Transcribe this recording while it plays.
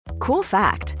Cool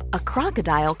fact, a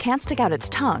crocodile can't stick out its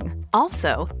tongue.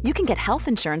 Also, you can get health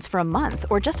insurance for a month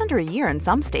or just under a year in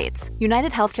some states.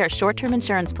 United Healthcare short-term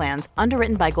insurance plans,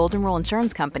 underwritten by Golden Rule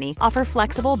Insurance Company, offer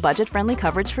flexible, budget-friendly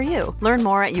coverage for you. Learn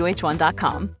more at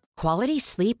uh1.com. Quality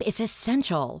sleep is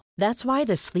essential. That's why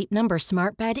the Sleep Number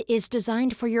Smart Bed is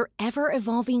designed for your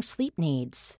ever-evolving sleep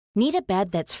needs. Need a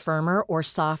bed that's firmer or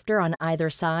softer on either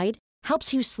side?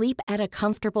 Helps you sleep at a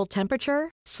comfortable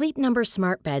temperature? Sleep Number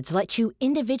Smart Beds let you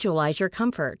individualize your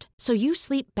comfort, so you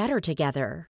sleep better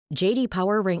together. J.D.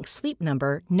 Power ranks Sleep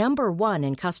Number number 1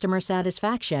 in customer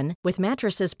satisfaction with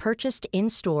mattresses purchased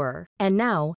in-store. And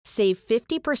now, save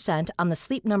 50% on the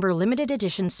Sleep Number Limited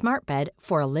Edition Smart Bed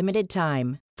for a limited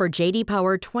time. For J.D.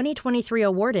 Power 2023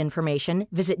 award information,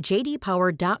 visit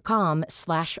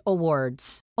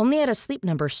jdpower.com/awards. Only at a Sleep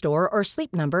Number store or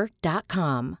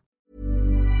sleepnumber.com.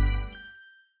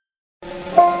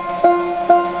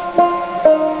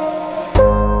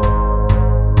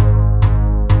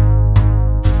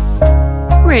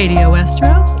 Radio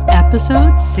Westeros,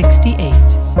 Episode 68,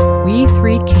 We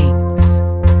Three Kings.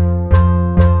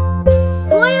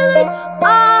 Spoilers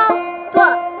all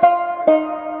books!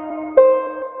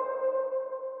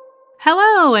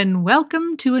 Hello, and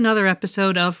welcome to another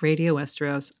episode of Radio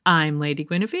Westeros. I'm Lady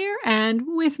Guinevere, and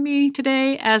with me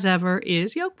today, as ever,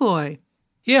 is Yolkboy.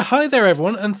 Yeah, hi there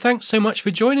everyone, and thanks so much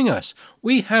for joining us.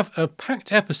 We have a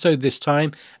packed episode this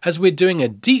time as we're doing a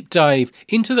deep dive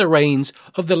into the reigns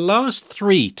of the last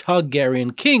 3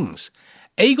 Targaryen kings,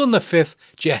 Aegon V,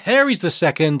 Jaehaerys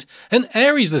II, and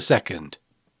Aerys II.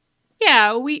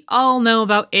 Yeah, we all know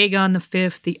about Aegon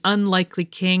V, the unlikely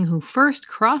king who first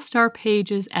crossed our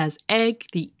pages as Egg,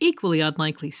 the equally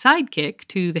unlikely sidekick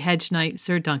to the hedge knight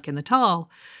Sir Duncan the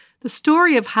Tall. The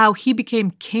story of how he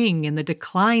became king and the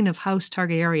decline of House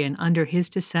Targaryen under his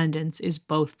descendants is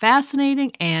both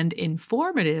fascinating and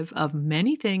informative of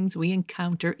many things we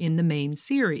encounter in the main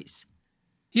series.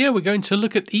 Yeah, we're going to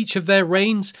look at each of their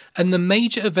reigns and the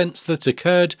major events that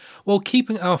occurred while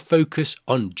keeping our focus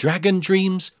on dragon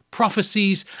dreams,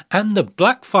 prophecies, and the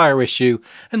Blackfyre issue,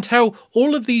 and how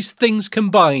all of these things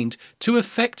combined to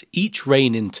affect each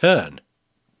reign in turn.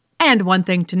 And one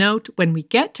thing to note, when we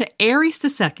get to Aerys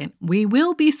II, we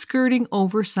will be skirting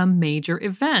over some major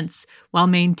events while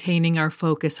maintaining our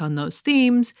focus on those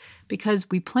themes, because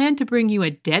we plan to bring you a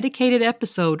dedicated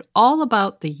episode all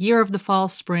about the Year of the Fall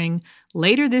Spring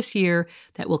later this year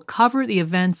that will cover the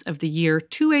events of the year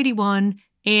 281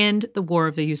 and the War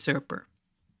of the Usurper.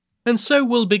 And so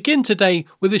we'll begin today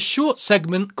with a short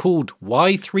segment called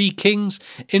Why Three Kings,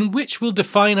 in which we'll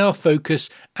define our focus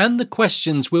and the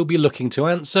questions we'll be looking to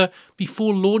answer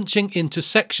before launching into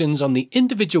sections on the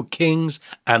individual kings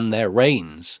and their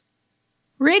reigns.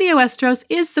 Radio Westeros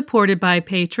is supported by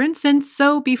patrons, and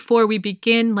so before we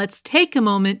begin, let's take a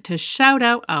moment to shout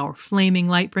out our Flaming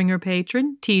Lightbringer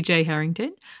patron, TJ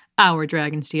Harrington, our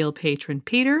Dragonsteel patron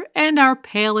Peter, and our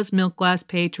Pale as Milk Glass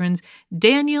patrons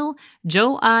Daniel,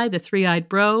 Joel I, the Three-Eyed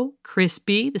Bro, Chris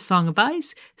B, the Song of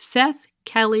Ice, Seth,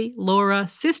 Kelly, Laura,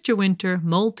 Sister Winter,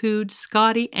 Moltude,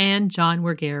 Scotty, and John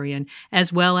Wergarian,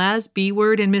 as well as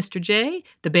B-Word and Mr. J,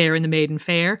 the Bear and the Maiden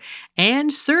Fair,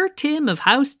 and Sir Tim of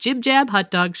House Jib Jab Hot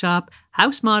Dog Shop,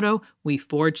 house motto, we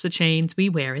forge the chains we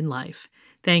wear in life.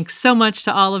 Thanks so much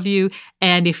to all of you,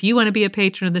 and if you want to be a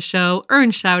patron of the show,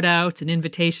 earn shout-outs, an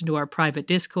invitation to our private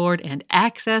Discord, and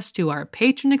access to our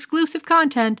patron-exclusive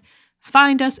content,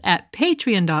 find us at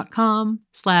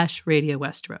patreon.com/Radio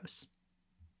Westeros.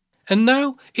 And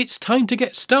now it's time to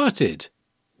get started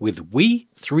with We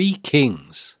Three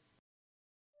Kings.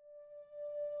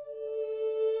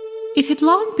 It had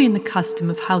long been the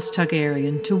custom of House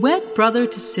Targaryen to wed brother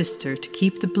to sister to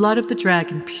keep the blood of the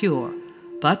dragon pure.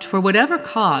 But for whatever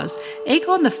cause,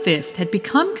 Aegon V had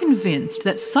become convinced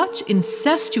that such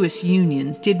incestuous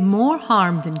unions did more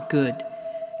harm than good.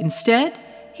 Instead,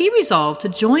 he resolved to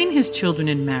join his children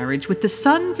in marriage with the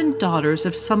sons and daughters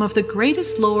of some of the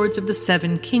greatest lords of the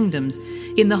Seven Kingdoms,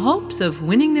 in the hopes of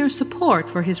winning their support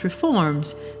for his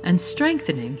reforms and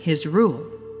strengthening his rule.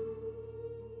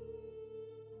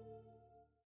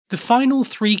 The final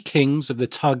 3 kings of the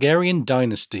Targaryen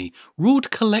dynasty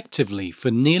ruled collectively for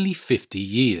nearly 50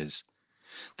 years.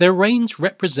 Their reigns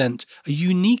represent a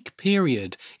unique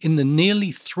period in the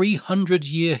nearly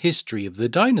 300-year history of the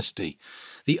dynasty,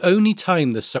 the only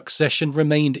time the succession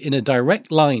remained in a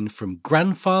direct line from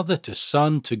grandfather to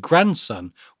son to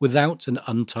grandson without an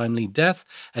untimely death,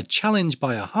 a challenge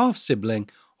by a half-sibling,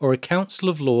 or a council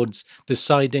of lords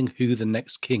deciding who the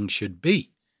next king should be.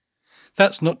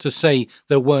 That's not to say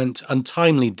there weren't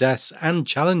untimely deaths and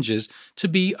challenges to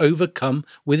be overcome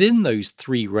within those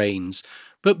 3 reigns,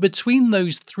 But between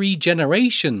those 3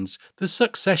 generations, the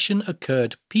succession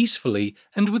occurred peacefully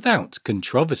and without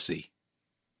controversy.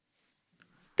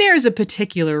 There's a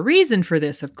particular reason for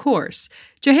this, of course.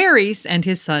 Jaehaerys and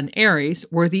his son Aerys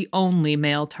were the only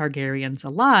male Targaryens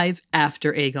alive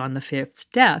after Aegon V's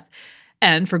death,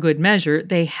 and for good measure,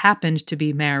 they happened to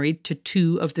be married to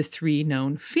 2 of the 3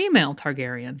 known female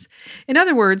Targaryens. In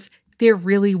other words, there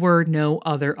really were no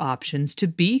other options to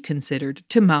be considered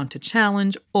to mount a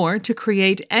challenge or to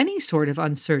create any sort of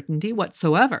uncertainty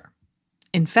whatsoever.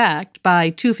 In fact, by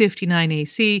 259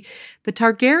 AC, the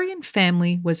Targaryen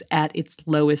family was at its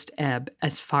lowest ebb,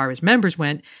 as far as members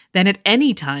went, than at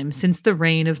any time since the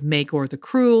reign of Maegor the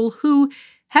Cruel, who,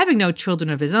 having no children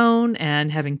of his own and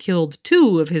having killed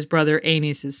 2 of his brother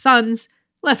Aenys' sons,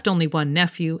 left only 1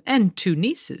 nephew and 2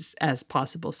 nieces as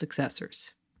possible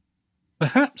successors.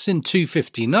 Perhaps in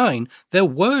 259 there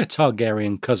were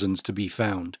Targaryen cousins to be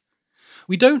found.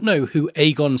 We don't know who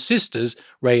Aegon's sisters,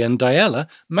 Rhea and Daella,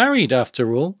 married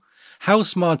after all.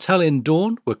 House Martell in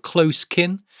Dorne were close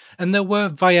kin, and there were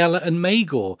Viella and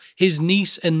Maegor, his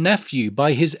niece and nephew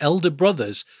by his elder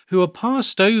brothers, who were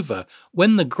passed over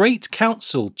when the Great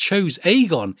Council chose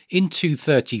Aegon in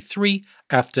 233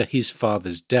 after his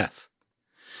father's death.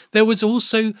 There was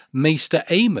also Maester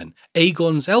Aemon,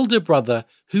 Aegon's elder brother,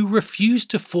 who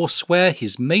refused to forswear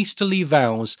his maesterly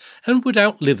vows and would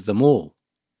outlive them all.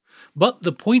 But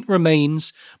the point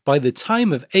remains, by the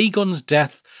time of Aegon's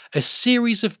death, a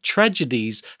series of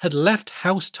tragedies had left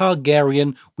House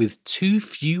Targaryen with too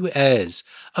few heirs,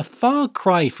 a far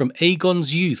cry from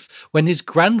Aegon's youth when his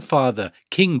grandfather,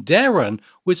 King Daeron,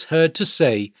 was heard to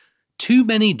say, "Too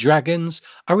many dragons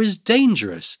are as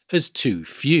dangerous as too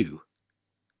few."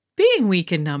 Being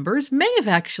weak in numbers may have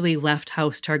actually left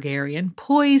House Targaryen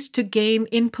poised to gain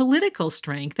in political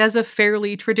strength, as a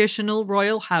fairly traditional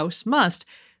royal house must,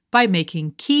 by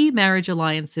making key marriage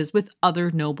alliances with other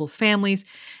noble families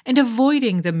and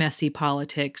avoiding the messy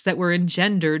politics that were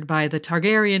engendered by the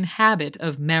Targaryen habit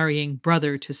of marrying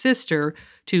brother to sister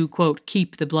to, quote,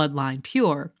 keep the bloodline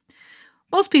pure.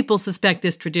 Most people suspect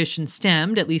this tradition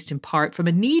stemmed, at least in part, from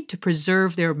a need to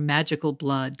preserve their magical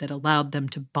blood that allowed them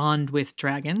to bond with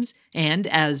dragons and,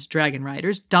 as dragon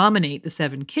riders, dominate the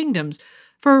 7 kingdoms,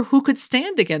 for who could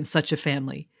stand against such a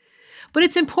family? But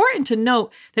it's important to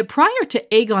note that prior to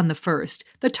Aegon I,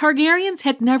 the Targaryens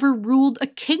had never ruled a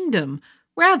kingdom,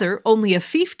 rather only a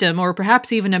fiefdom or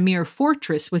perhaps even a mere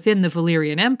fortress within the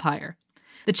Valyrian Empire.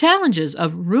 The challenges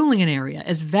of ruling an area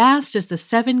as vast as the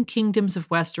 7 kingdoms of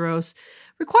Westeros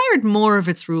required more of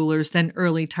its rulers than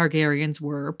early Targaryens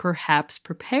were perhaps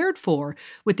prepared for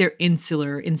with their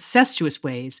insular, incestuous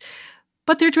ways,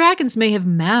 but their dragons may have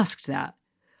masked that.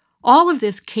 All of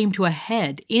this came to a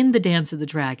head in the Dance of the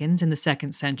Dragons in the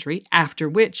 2nd century, after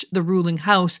which the ruling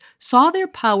house saw their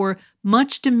power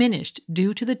much diminished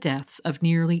due to the deaths of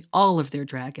nearly all of their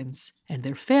dragons and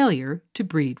their failure to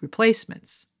breed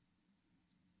replacements.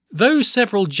 Though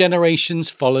several generations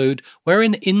followed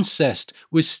wherein incest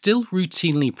was still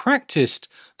routinely practiced,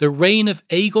 the reign of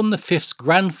Aegon V's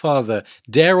grandfather,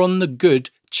 Daeron the Good,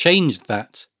 changed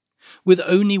that. With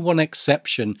only one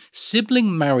exception,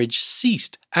 sibling marriage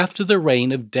ceased after the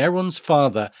reign of Daeron's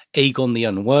father, Aegon the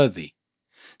Unworthy.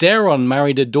 Daeron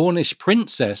married a Dornish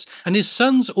princess, and his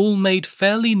sons all made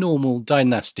fairly normal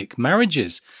dynastic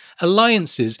marriages,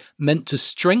 alliances meant to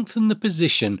strengthen the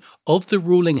position of the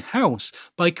ruling house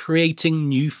by creating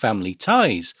new family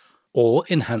ties, or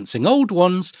enhancing old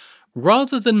ones,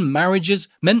 rather than marriages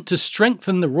meant to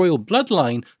strengthen the royal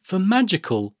bloodline for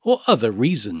magical or other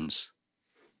reasons.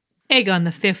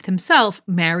 Aegon V himself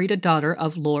married a daughter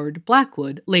of Lord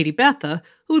Blackwood, Lady Betha,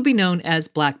 who would be known as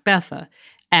Black Betha.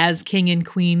 As king and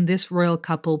queen, this royal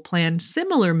couple planned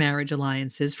similar marriage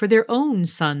alliances for their own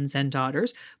sons and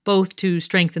daughters, both to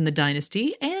strengthen the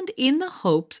dynasty and in the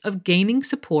hopes of gaining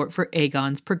support for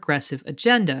Aegon's progressive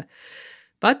agenda.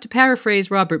 But to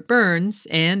paraphrase Robert Burns,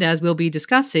 and as we'll be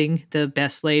discussing, the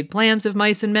best laid plans of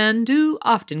mice and men do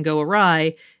often go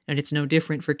awry, and it's no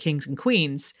different for kings and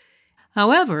queens.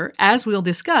 However, as we'll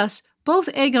discuss, both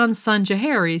Aegon's son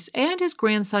Jaehaerys and his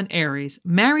grandson Aerys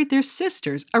married their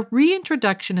sisters, a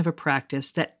reintroduction of a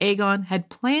practice that Aegon had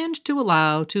planned to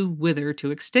allow to wither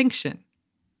to extinction.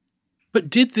 But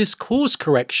did this course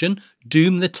correction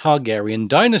doom the Targaryen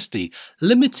dynasty,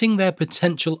 limiting their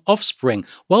potential offspring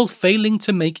while failing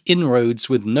to make inroads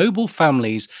with noble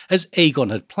families as Aegon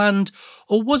had planned,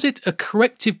 or was it a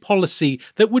corrective policy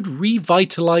that would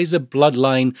revitalize a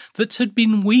bloodline that had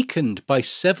been weakened by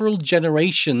several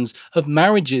generations of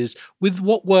marriages with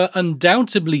what were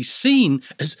undoubtedly seen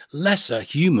as lesser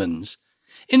humans?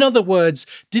 In other words,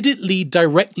 did it lead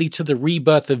directly to the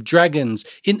rebirth of dragons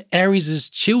in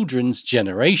Aerys' children's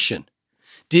generation?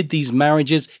 Did these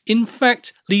marriages in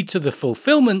fact lead to the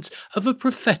fulfillment of a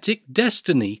prophetic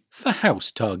destiny for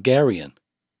House Targaryen?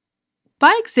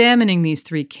 By examining these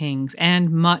three kings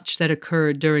and much that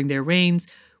occurred during their reigns,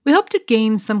 we hope to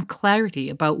gain some clarity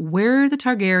about where the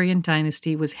Targaryen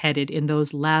dynasty was headed in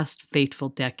those last fateful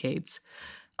decades.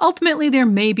 Ultimately, there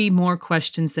may be more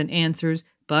questions than answers,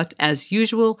 but as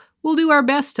usual, we'll do our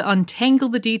best to untangle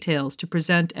the details to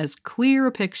present as clear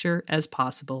a picture as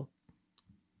possible.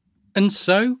 And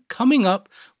so, coming up,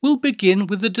 we'll begin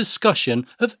with a discussion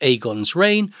of Aegon's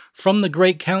reign from the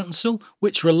Great Council,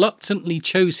 which reluctantly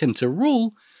chose him to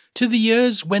rule, to the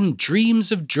years when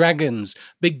dreams of dragons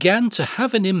began to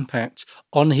have an impact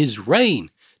on his reign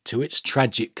to its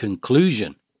tragic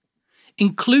conclusion,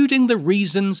 including the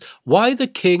reasons why the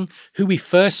king, who we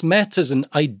first met as an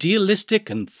idealistic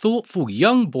and thoughtful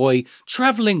young boy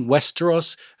travelling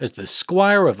Westeros as the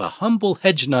squire of a humble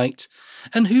hedge knight,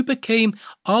 and who became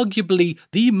arguably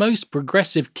the most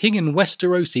progressive king in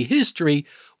Westerosi history,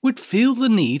 would feel the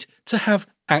need to have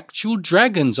actual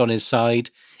dragons on his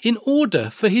side in order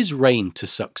for his reign to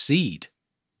succeed.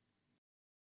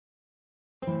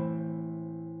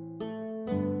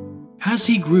 As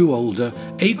he grew older,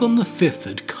 Aegon V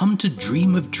had come to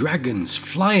dream of dragons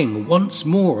flying once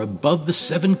more above the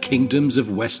seven kingdoms of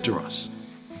Westeros.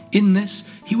 In this,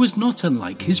 he was not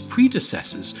unlike his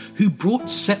predecessors, who brought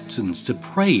septons to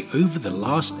pray over the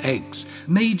last eggs,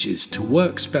 mages to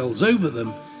work spells over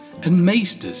them, and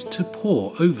maesters to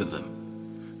pore over them.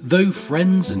 Though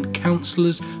friends and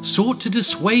counsellors sought to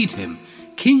dissuade him,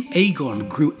 King Aegon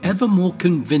grew ever more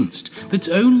convinced that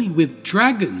only with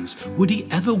dragons would he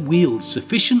ever wield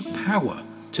sufficient power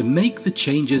to make the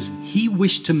changes he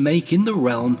wished to make in the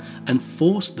realm and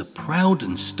force the proud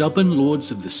and stubborn lords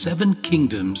of the Seven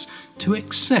Kingdoms to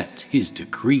accept his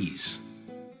decrees.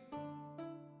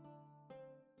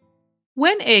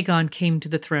 When Aegon came to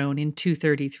the throne in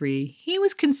 233, he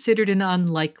was considered an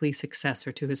unlikely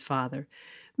successor to his father.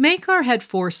 Maekar had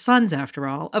 4 sons, after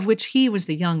all, of which he was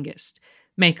the youngest.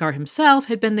 Maekar himself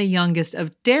had been the youngest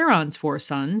of Daeron's 4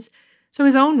 sons, so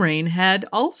his own reign had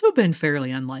also been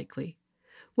fairly unlikely.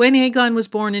 When Aegon was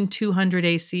born in 200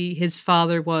 AC, his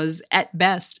father was, at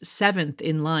best, 7th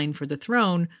in line for the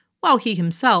throne, while he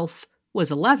himself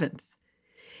was 11th.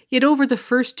 Yet over the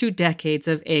first 2 decades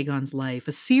of Aegon's life,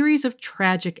 a series of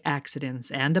tragic accidents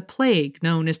and a plague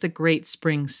known as the Great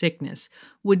Spring Sickness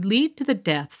would lead to the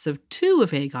deaths of 2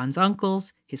 of Aegon's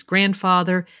uncles, his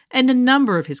grandfather, and a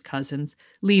number of his cousins,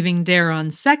 leaving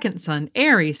Daeron's second son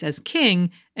Aerys as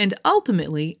king, and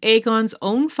ultimately Aegon's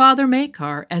own father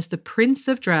Maekar as the Prince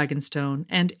of Dragonstone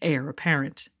and heir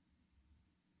apparent.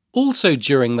 Also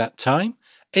during that time,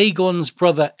 Aegon's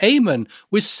brother Aemon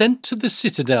was sent to the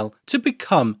citadel to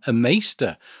become a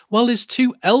maester, while his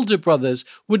 2 elder brothers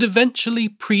would eventually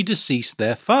predecease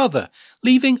their father,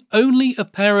 leaving only a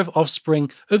pair of offspring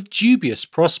of dubious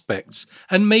prospects,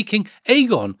 and making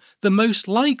Aegon the most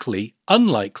likely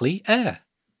unlikely heir.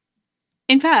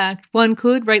 In fact, one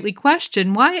could rightly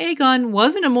question why Aegon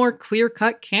wasn't a more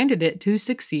clear-cut candidate to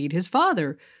succeed his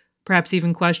father, perhaps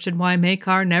even question why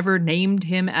Maekar never named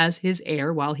him as his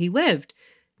heir while he lived.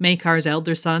 Maekar's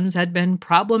elder sons had been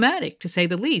problematic, to say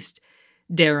the least.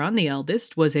 Daeron, the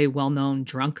eldest, was a well-known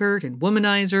drunkard and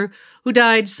womanizer who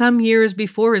died some years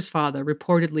before his father,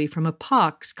 reportedly from a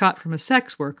pox caught from a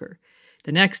sex worker.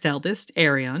 The next eldest,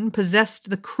 Aerion,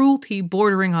 possessed the cruelty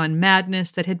bordering on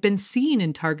madness that had been seen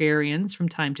in Targaryens from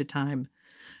time to time.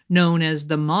 Known as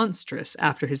the Monstrous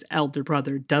after his elder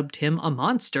brother dubbed him a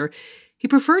monster, he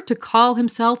preferred to call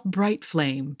himself Bright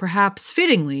Flame, perhaps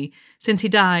fittingly, since he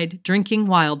died drinking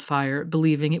wildfire,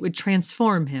 believing it would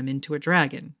transform him into a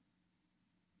dragon.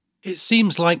 It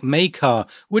seems like Maekar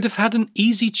would have had an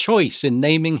easy choice in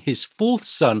naming his 4th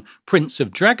son Prince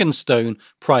of Dragonstone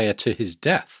prior to his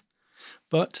death.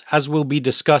 But, as we'll be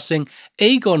discussing,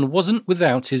 Aegon wasn't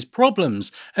without his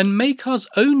problems, and Maekar's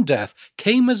own death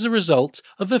came as a result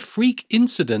of a freak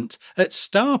incident at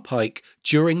Starpike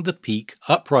during the Peak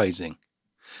Uprising.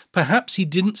 Perhaps he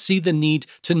didn't see the need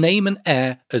to name an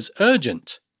heir as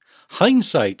urgent.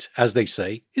 Hindsight, as they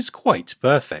say, is quite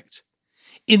perfect.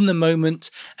 In the moment,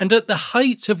 and at the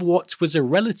height of what was a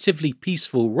relatively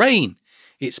peaceful reign,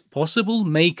 it's possible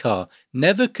Maekar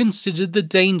never considered the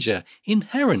danger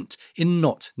inherent in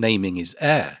not naming his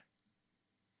heir.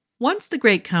 Once the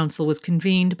Great Council was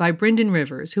convened by Brynden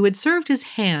Rivers, who had served his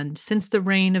hand since the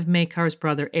reign of Maekar's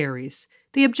brother Aerys,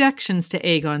 the objections to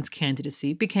Aegon's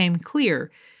candidacy became clear.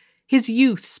 His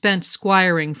youth spent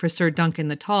squiring for Sir Duncan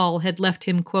the Tall had left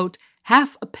him, quote,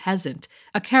 half a peasant,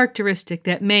 a characteristic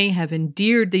that may have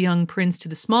endeared the young prince to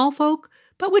the small folk,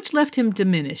 but which left him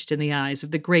diminished in the eyes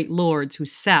of the great lords who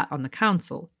sat on the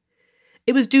council.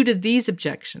 It was due to these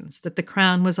objections that the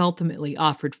crown was ultimately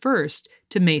offered first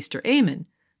to Maester Aemon,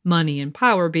 money and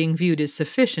power being viewed as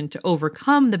sufficient to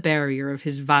overcome the barrier of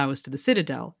his vows to the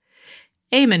citadel.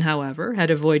 Aemon, however, had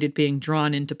avoided being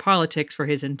drawn into politics for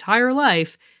his entire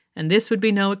life, and this would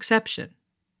be no exception.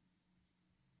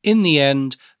 In the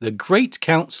end, the Great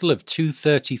Council of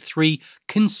 233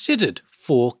 considered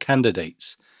 4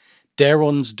 candidates.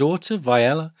 Daeron's daughter,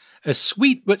 Viella, a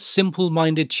sweet but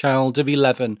simple-minded child of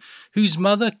 11, whose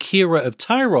mother, Kira of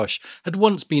Tyrosh, had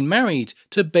once been married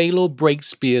to Baelor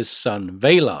Breakspear's son,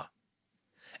 Valar.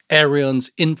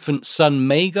 Aerion's infant son,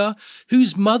 Maegor,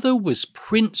 whose mother was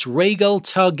Prince Rhaegal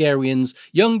Targaryen's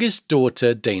youngest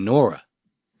daughter, Daenora.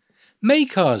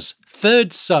 Maekar's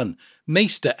third son,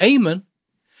 Maester Aemon,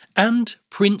 and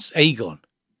Prince Aegon.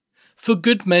 For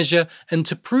good measure, and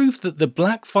to prove that the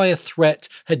Blackfyre threat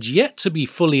had yet to be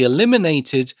fully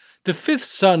eliminated, the 5th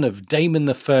son of Daemon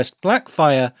I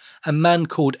Blackfyre, a man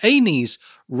called Aenys,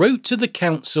 wrote to the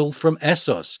council from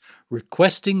Essos,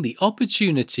 requesting the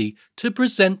opportunity to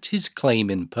present his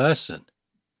claim in person.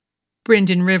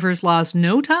 Brynden Rivers lost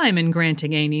no time in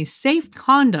granting Aenys safe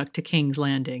conduct to King's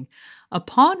Landing.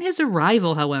 Upon his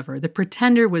arrival, however, the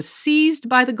pretender was seized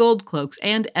by the Goldcloaks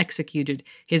and executed,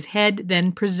 his head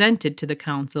then presented to the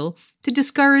council to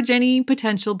discourage any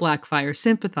potential Blackfyre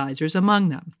sympathizers among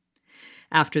them.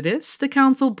 After this, the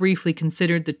council briefly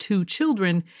considered the 2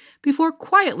 children before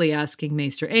quietly asking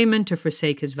Maester Aemon to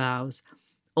forsake his vows.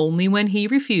 Only when he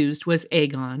refused was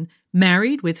Aegon,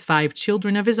 married with 5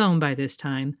 children of his own by this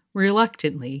time,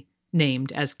 reluctantly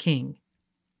named as king.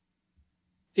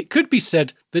 It could be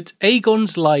said that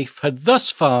Aegon's life had thus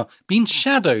far been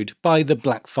shadowed by the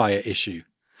Blackfyre issue.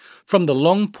 From the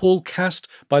long pall cast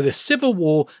by the civil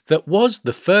war that was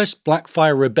the first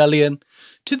Blackfyre rebellion,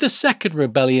 to the second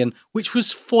rebellion which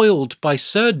was foiled by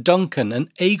Ser Duncan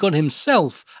and Aegon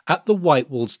himself at the White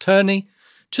Walls tourney,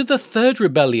 to the third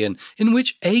rebellion in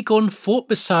which Aegon fought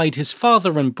beside his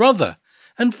father and brother,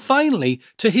 and finally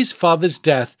to his father's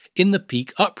death in the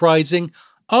Peak Uprising,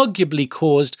 arguably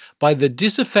caused by the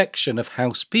disaffection of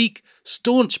House Peak,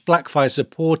 staunch Blackfyre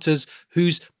supporters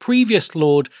whose previous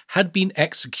lord had been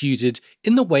executed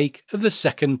in the wake of the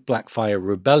Second Blackfyre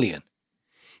Rebellion.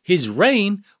 His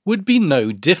reign would be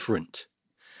no different.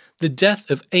 The death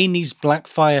of Aenys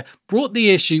Blackfyre brought the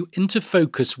issue into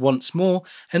focus once more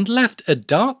and left a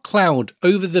dark cloud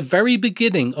over the very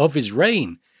beginning of his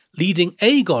reign, leading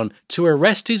Aegon to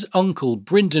arrest his uncle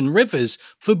Brynden Rivers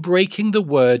for breaking the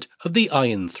word of the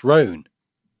Iron Throne.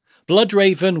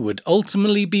 Bloodraven would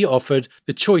ultimately be offered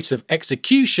the choice of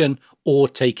execution or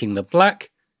taking the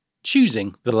black,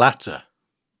 choosing the latter.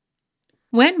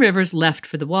 When Rivers left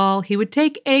for the Wall, he would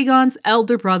take Aegon's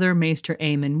elder brother Maester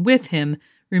Aemon with him,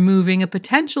 removing a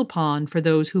potential pawn for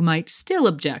those who might still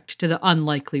object to the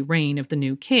unlikely reign of the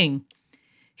new king.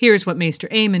 Here's what Maester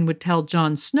Aemon would tell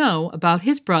Jon Snow about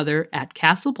his brother at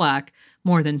Castle Black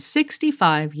more than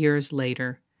 65 years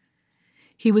later.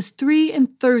 He was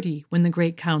 33 when the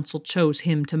Great Council chose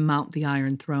him to mount the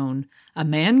Iron Throne, a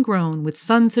man grown with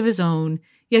sons of his own,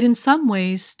 yet in some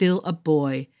ways still a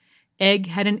boy. Egg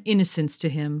had an innocence to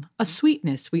him, a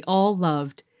sweetness we all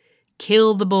loved.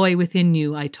 "Kill the boy within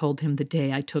you," I told him the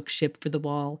day I took ship for the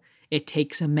Wall. "It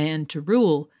takes a man to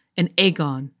rule, an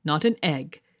Aegon, not an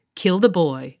egg. Kill the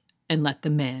boy, and let the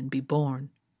man be born."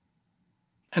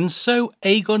 And so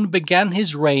Aegon began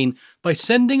his reign by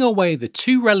sending away the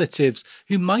 2 relatives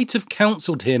who might have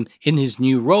counselled him in his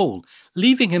new role,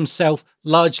 leaving himself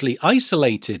largely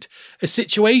isolated, a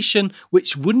situation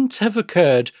which wouldn't have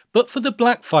occurred but for the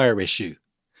Blackfyre issue.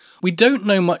 We don't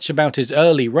know much about his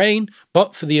early reign,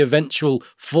 but for the eventual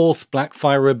 4th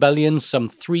Blackfyre Rebellion some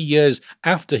 3 years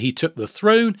after he took the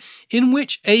throne, in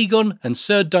which Aegon and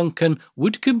Ser Duncan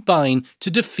would combine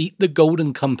to defeat the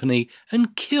Golden Company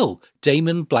and kill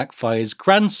Daemon Blackfyre's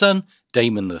grandson,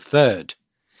 Daemon III.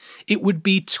 It would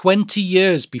be 20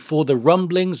 years before the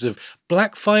rumblings of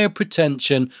Blackfyre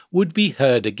pretension would be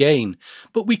heard again,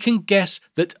 but we can guess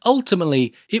that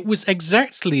ultimately it was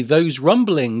exactly those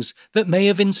rumblings that may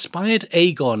have inspired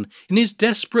Aegon in his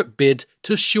desperate bid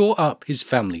to shore up his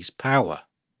family's power.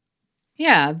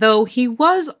 Yeah, though he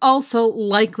was also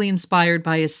likely inspired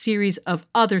by a series of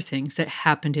other things that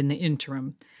happened in the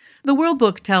interim. The World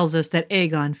Book tells us that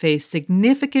Aegon faced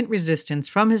significant resistance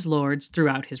from his lords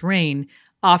throughout his reign,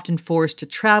 often forced to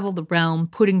travel the realm,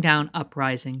 putting down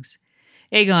uprisings.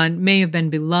 Aegon may have been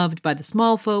beloved by the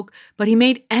small folk, but he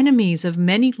made enemies of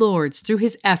many lords through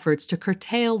his efforts to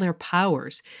curtail their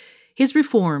powers. His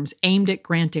reforms, aimed at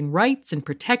granting rights and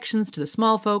protections to the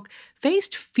small folk,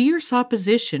 faced fierce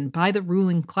opposition by the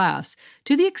ruling class,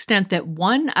 to the extent that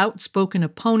one outspoken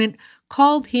opponent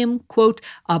called him, quote,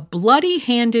 a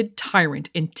bloody-handed tyrant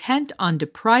intent on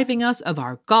depriving us of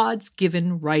our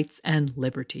God's-given rights and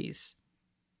liberties.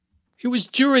 It was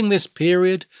during this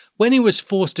period, when he was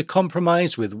forced to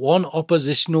compromise with one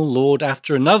oppositional lord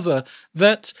after another,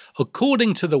 that,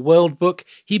 according to the World Book,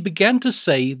 he began to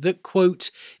say that,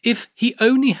 quote, if he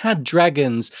only had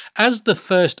dragons, as the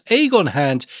first Aegon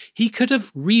had, he could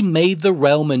have remade the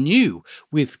realm anew,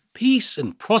 with peace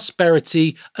and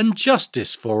prosperity and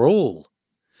justice for all.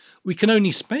 We can only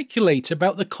speculate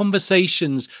about the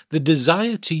conversations the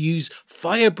desire to use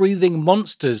fire-breathing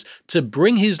monsters to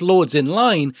bring his lords in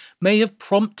line may have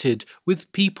prompted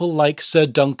with people like Sir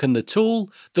Duncan the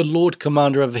Tall, the Lord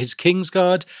Commander of his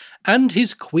Kingsguard, and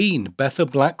his Queen, Betha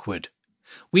Blackwood.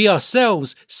 We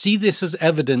ourselves see this as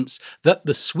evidence that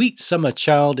the sweet summer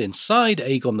child inside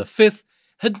Aegon V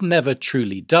had never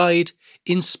truly died,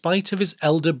 in spite of his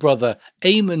elder brother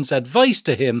Aemon's advice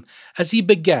to him as he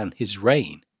began his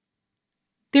reign.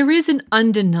 There is an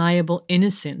undeniable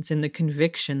innocence in the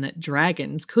conviction that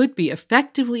dragons could be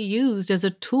effectively used as a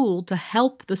tool to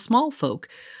help the small folk,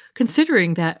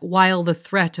 considering that while the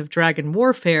threat of dragon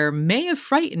warfare may have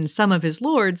frightened some of his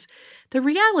lords, the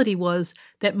reality was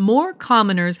that more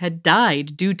commoners had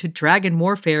died due to dragon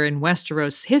warfare in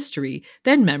Westeros history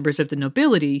than members of the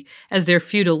nobility, as their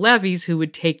feudal levies who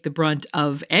would take the brunt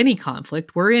of any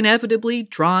conflict were inevitably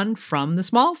drawn from the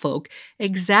small folk,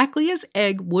 exactly as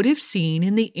Egg would have seen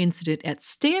in the incident at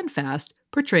Standfast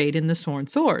portrayed in The Sworn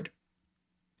Sword.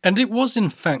 And it was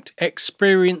in fact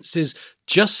experiences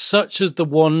just such as the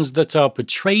ones that are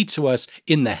portrayed to us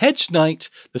in The Hedge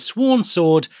Knight, The Sworn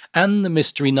Sword, and The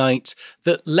Mystery Knight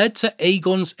that led to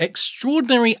Aegon's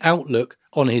extraordinary outlook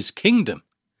on his kingdom.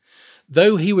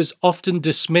 Though he was often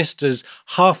dismissed as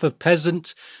half a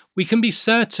peasant, we can be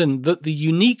certain that the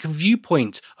unique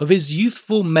viewpoint of his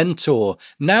youthful mentor,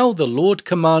 now the Lord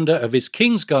Commander of his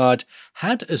Kingsguard,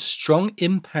 had a strong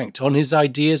impact on his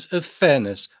ideas of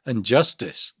fairness and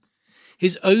justice.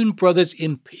 His own brother's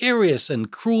imperious and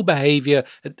cruel behaviour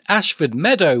at Ashford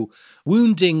Meadow,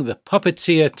 wounding the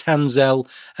puppeteer Tanzel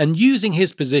and using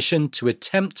his position to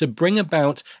attempt to bring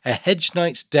about a Hedge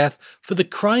Knight's death for the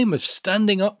crime of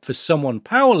standing up for someone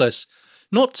powerless,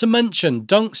 not to mention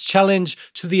Dunk's challenge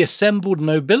to the assembled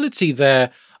nobility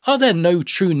there, "Are there no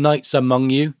true knights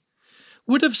among you?"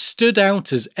 would have stood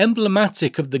out as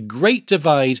emblematic of the great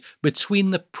divide between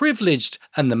the privileged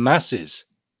and the masses.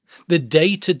 The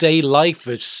day-to-day life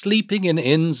of sleeping in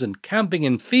inns and camping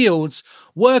in fields,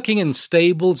 working in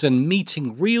stables and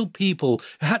meeting real people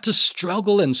who had to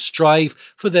struggle and strive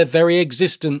for their very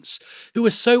existence, who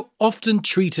were so often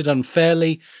treated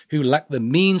unfairly, who lacked the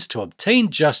means to obtain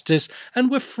justice and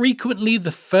were frequently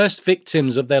the first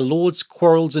victims of their lords'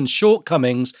 quarrels and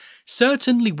shortcomings,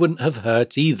 certainly wouldn't have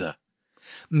hurt either.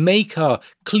 Maekar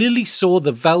clearly saw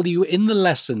the value in the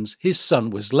lessons his son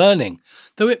was learning,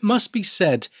 though it must be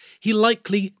said he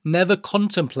likely never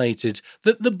contemplated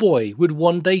that the boy would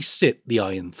one day sit the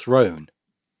Iron Throne.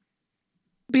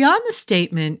 Beyond the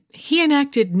statement, he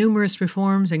enacted numerous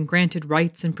reforms and granted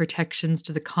rights and protections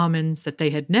to the commons that they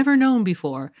had never known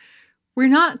before. We're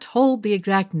not told the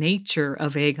exact nature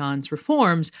of Aegon's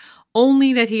reforms,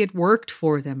 only that he had worked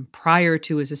for them prior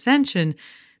to his ascension,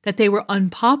 that they were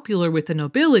unpopular with the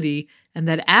nobility, and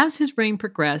that as his reign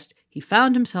progressed, he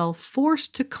found himself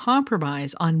forced to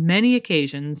compromise on many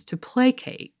occasions to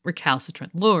placate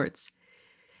recalcitrant lords.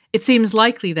 It seems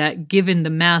likely that, given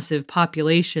the massive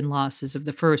population losses of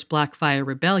the First Blackfyre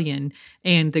Rebellion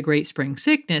and the Great Spring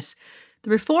Sickness,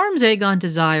 the reforms Aegon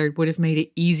desired would have made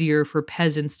it easier for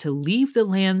peasants to leave the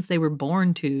lands they were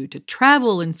born to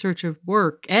travel in search of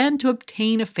work, and to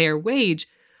obtain a fair wage,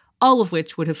 all of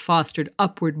which would have fostered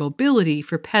upward mobility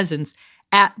for peasants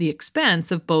at the expense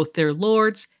of both their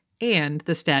lords and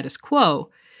the status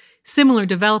quo. Similar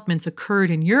developments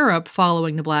occurred in Europe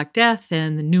following the Black Death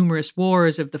and the numerous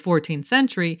wars of the 14th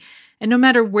century, and no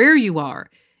matter where you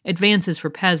are, advances for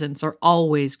peasants are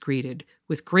always greeted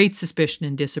with great suspicion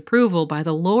and disapproval by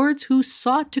the lords who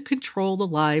sought to control the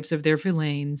lives of their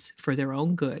villeins for their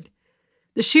own good.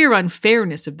 The sheer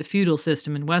unfairness of the feudal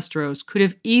system in Westeros could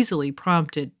have easily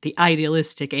prompted the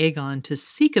idealistic Aegon to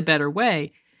seek a better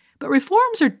way, but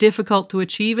reforms are difficult to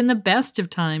achieve in the best of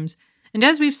times, and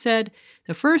as we've said,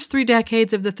 the first 3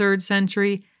 decades of the 3rd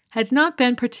century had not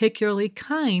been particularly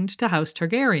kind to House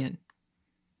Targaryen.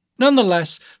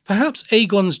 Nonetheless, perhaps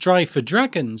Aegon's drive for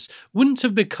dragons wouldn't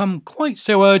have become quite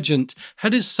so urgent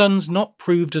had his sons not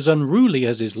proved as unruly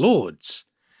as his lords.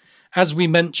 As we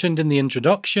mentioned in the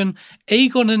introduction,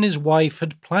 Aegon and his wife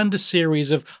had planned a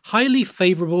series of highly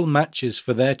favourable matches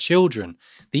for their children.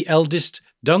 The eldest,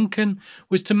 Duncan,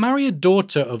 was to marry a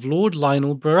daughter of Lord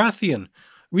Lionel Baratheon,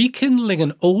 rekindling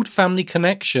an old family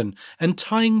connection and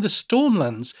tying the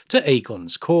Stormlands to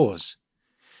Aegon's cause.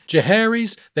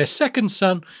 Jaehaerys, their second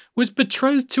son, was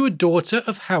betrothed to a daughter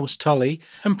of House Tully,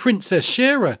 and Princess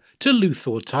Shaera to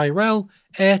Luthor Tyrell,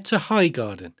 heir to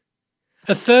Highgarden.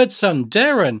 A third son,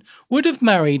 Daeron, would have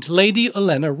married Lady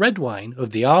Olenna Redwyne of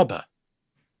the Arbor.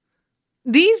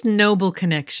 These noble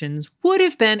connections would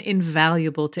have been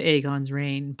invaluable to Aegon's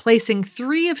reign, placing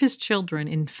 3 of his children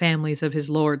in families of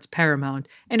his lords paramount,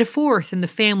 and a 4th in the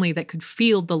family that could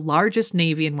field the largest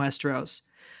navy in Westeros.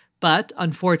 But,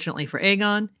 unfortunately for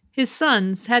Aegon, his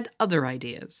sons had other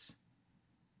ideas.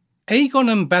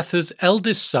 Aegon and Betha's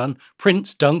eldest son,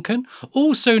 Prince Duncan,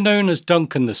 also known as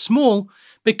Duncan the Small,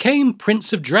 became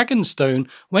Prince of Dragonstone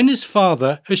when his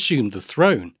father assumed the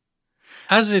throne.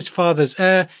 As his father's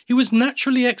heir, he was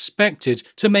naturally expected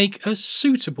to make a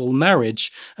suitable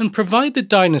marriage and provide the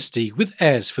dynasty with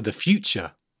heirs for the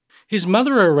future. His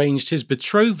mother arranged his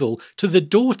betrothal to the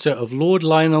daughter of Lord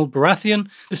Lionel Baratheon,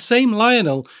 the same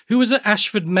Lionel who was at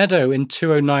Ashford Meadow in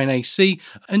 209 AC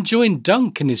and joined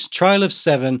Dunk in his trial of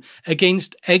 7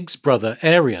 against Egg's brother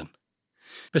Aerion.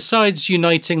 Besides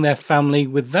uniting their family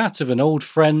with that of an old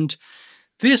friend,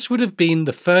 this would have been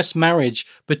the first marriage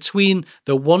between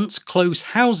the once close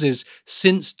houses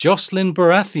since Jocelyn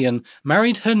Baratheon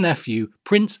married her nephew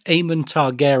Prince Aemon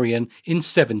Targaryen in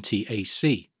 70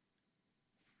 AC.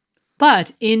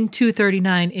 But in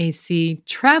 239 AC,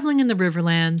 traveling in the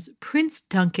Riverlands, Prince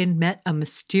Duncan met a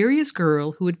mysterious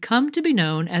girl who had come to be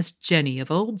known as Jenny of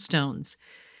Oldstones.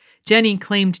 Jenny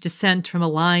claimed descent from a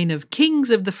line of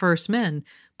kings of the First Men,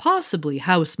 possibly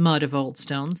House Mudd of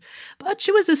Oldstones, but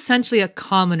she was essentially a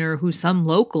commoner who some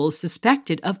locals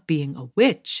suspected of being a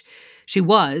witch. She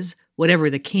was,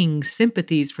 whatever the king's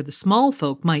sympathies for the small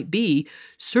folk might be,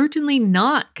 certainly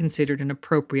not considered an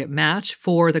appropriate match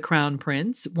for the crown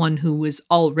prince, one who was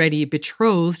already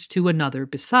betrothed to another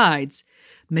besides.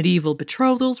 Medieval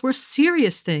betrothals were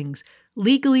serious things,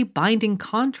 legally binding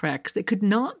contracts that could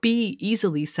not be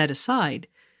easily set aside.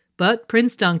 But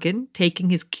Prince Duncan,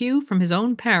 taking his cue from his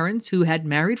own parents who had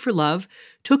married for love,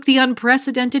 took the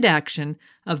unprecedented action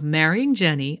of marrying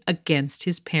Jenny against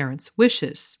his parents'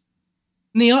 wishes.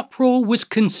 The uproar was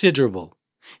considerable.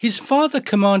 His father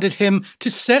commanded him to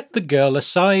set the girl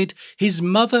aside, his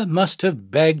mother must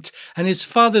have begged, and his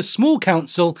father's small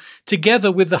council,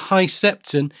 together with the High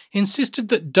Septon, insisted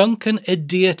that Duncan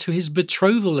adhere to his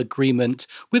betrothal agreement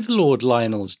with Lord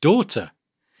Lionel's daughter.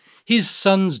 His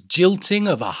son's jilting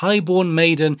of a highborn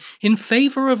maiden in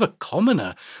favour of a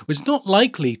commoner was not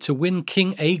likely to win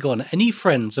King Aegon any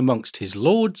friends amongst his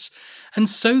lords, and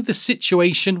so the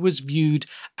situation was viewed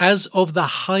as of the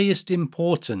highest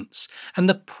importance, and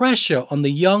the pressure on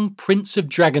the young Prince of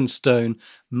Dragonstone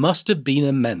must have been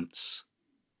immense.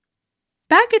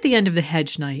 Back at the end of the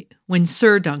Hedge Night, when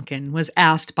Sir Duncan was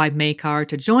asked by Maekar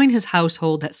to join his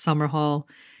household at Summerhall,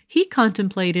 he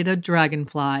contemplated a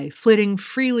dragonfly flitting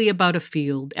freely about a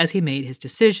field as he made his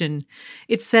decision.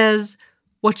 It says,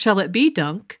 "What shall it be,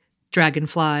 Dunk?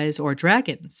 Dragonflies or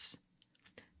dragons?"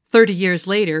 30 years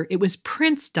later, it was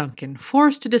Prince Duncan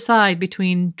forced to decide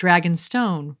between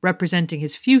Dragonstone, representing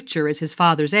his future as his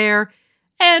father's heir,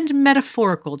 and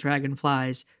metaphorical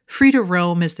dragonflies, free to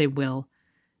roam as they will.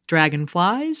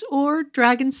 Dragonflies or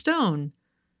Dragonstone?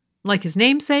 Like his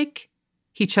namesake,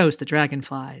 he chose the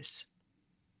dragonflies.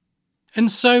 And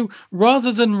so,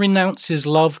 rather than renounce his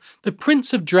love, the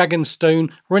Prince of Dragonstone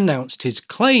renounced his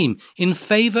claim in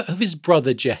favour of his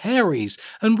brother Jaehaerys,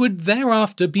 and would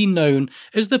thereafter be known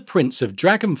as the Prince of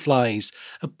Dragonflies,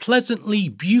 a pleasantly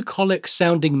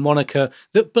bucolic-sounding moniker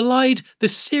that belied the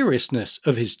seriousness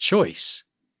of his choice.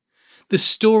 The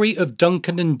story of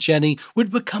Duncan and Jenny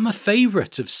would become a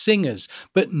favourite of singers,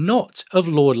 but not of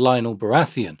Lord Lionel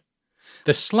Baratheon.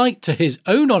 The slight to his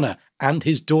own honour and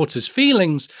his daughter's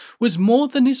feelings was more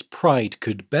than his pride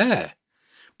could bear.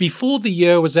 Before the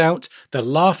year was out, the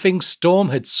Laughing Storm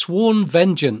had sworn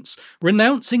vengeance,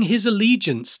 renouncing his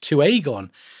allegiance to Aegon,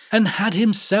 and had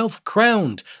himself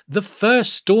crowned the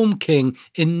first Storm King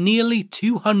in nearly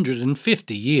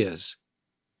 250 years.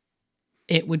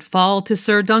 It would fall to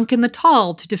Sir Duncan the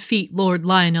Tall to defeat Lord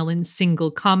Lionel in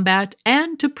single combat,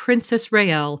 and to Princess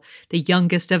Raelle, the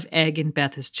youngest of Egg and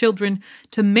Betha's children,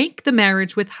 to make the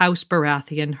marriage with House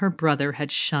Baratheon her brother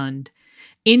had shunned.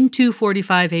 In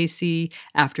 245 AC,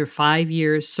 after 5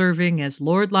 years serving as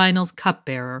Lord Lionel's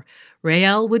cupbearer,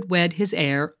 Raelle would wed his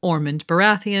heir Ormond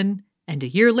Baratheon, and a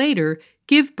year later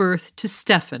give birth to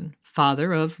Steffon,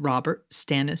 father of Robert,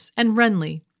 Stannis, and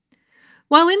Renly.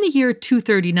 While in the year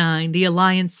 239 the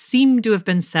alliance seemed to have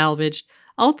been salvaged,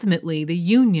 ultimately the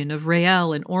union of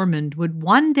Rhaelle and Ormond would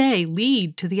one day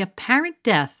lead to the apparent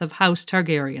death of House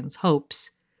Targaryen's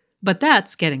hopes. But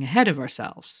that's getting ahead of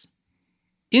ourselves.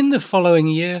 In the following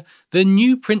year, the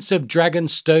new Prince of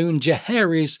Dragonstone,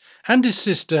 Jaehaerys, and his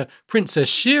sister, Princess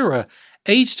Shira,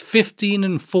 aged 15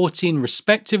 and 14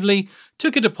 respectively,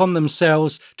 took it upon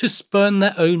themselves to spurn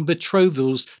their own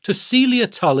betrothals to Celia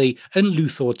Tully and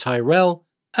Luthor Tyrell,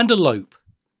 and elope.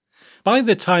 By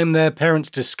the time their parents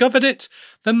discovered it,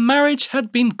 the marriage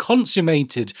had been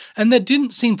consummated, and there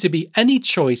didn't seem to be any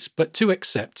choice but to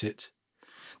accept it.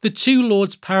 The two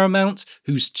Lords Paramount,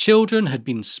 whose children had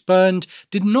been spurned,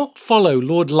 did not follow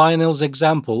Lord Lionel's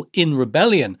example in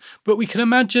rebellion, but we can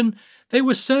imagine they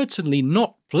were certainly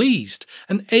not pleased,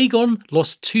 and Aegon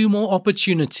lost 2 more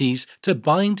opportunities to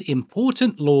bind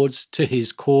important lords to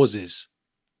his causes.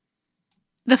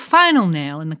 The final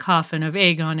nail in the coffin of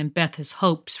Aegon and Betha's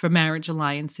hopes for marriage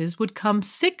alliances would come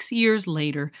 6 years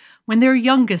later, when their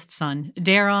youngest son,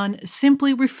 Daeron,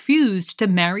 simply refused to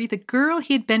marry the girl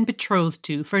he had been betrothed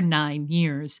to for 9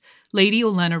 years, Lady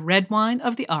Olenna Redwine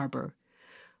of the Arbor.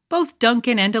 Both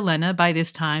Duncan and Olenna by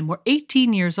this time were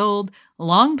 18 years old,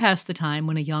 long past the time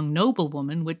when a young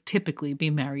noblewoman would typically be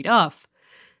married off.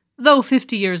 Though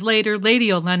 50 years later, Lady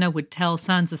Olenna would tell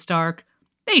Sansa Stark,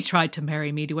 "They tried to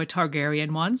marry me to a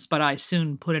Targaryen once, but I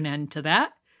soon put an end to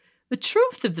that." The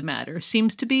truth of the matter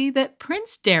seems to be that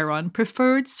Prince Daeron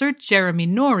preferred Sir Jeremy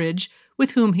Norridge,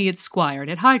 with whom he had squired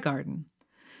at Highgarden.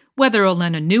 Whether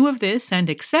Olenna knew of this and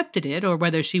accepted it, or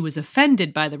whether she was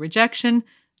offended by the rejection,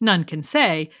 none can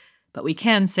say, but we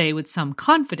can say with some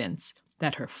confidence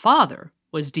that her father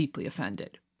was deeply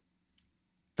offended.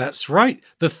 That's right.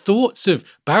 The thoughts of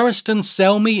Barristan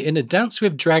Selmy in A Dance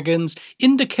with Dragons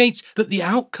indicate that the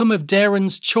outcome of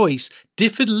Daeron's choice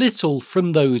differed little from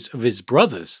those of his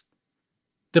brothers.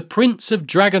 The Prince of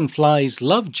Dragonflies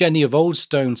loved Jenny of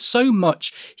Oldstone so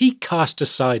much he cast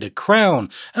aside a crown,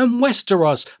 and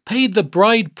Westeros paid the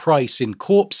bride price in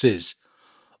corpses.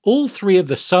 All 3 of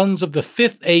the sons of the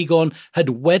 5th Aegon had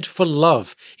wed for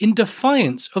love, in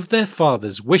defiance of their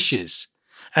father's wishes.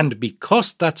 And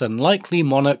because that unlikely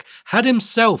monarch had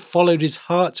himself followed his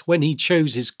heart when he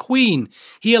chose his queen,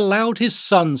 he allowed his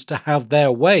sons to have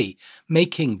their way,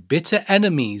 making bitter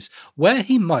enemies where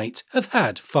he might have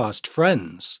had fast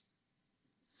friends.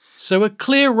 So a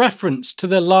clear reference to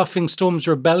the Laughingstone's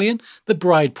rebellion, the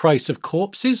bride price of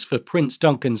corpses for Prince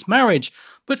Duncan's marriage,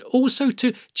 but also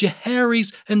to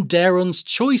Jaehaerys and Daeron's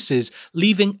choices,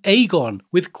 leaving Aegon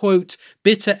with, quote,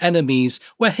 bitter enemies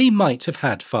where he might have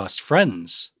had fast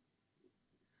friends.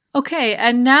 Okay,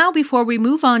 and now before we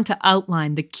move on to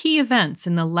outline the key events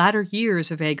in the latter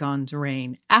years of Aegon's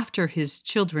reign after his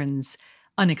children's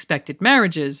unexpected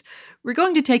marriages, we're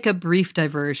going to take a brief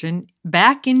diversion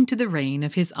back into the reign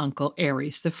of his uncle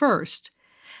Aerys I.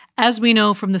 As we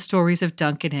know from the stories of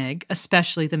Dunk and Egg,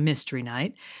 especially the Mystery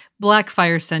Knight,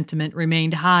 Blackfyre sentiment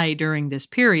remained high during this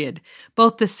period.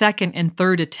 Both the second and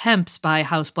third attempts by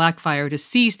House Blackfyre to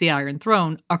seize the Iron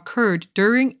Throne occurred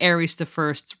during Aerys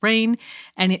I's reign,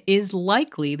 and it is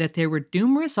likely that there were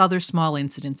numerous other small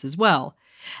incidents as well.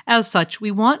 As such,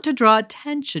 we want to draw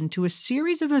attention to a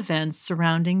series of events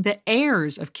surrounding the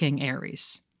heirs of King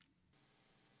Aerys.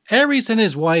 Aerys and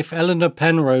his wife Eleanor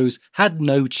Penrose had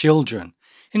no children.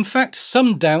 In fact,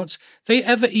 some doubt they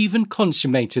ever even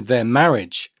consummated their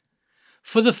marriage.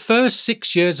 For the first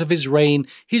 6 years of his reign,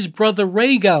 his brother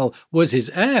Rhaegal was his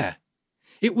heir.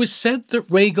 It was said that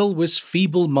Rhaegal was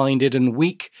feeble-minded and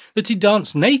weak, that he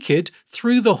danced naked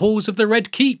through the halls of the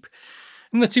Red Keep,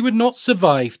 and that he would not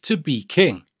survive to be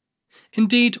king.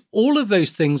 Indeed, all of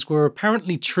those things were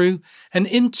apparently true, and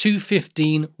in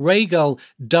 215 Rhaegal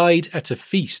died at a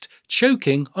feast,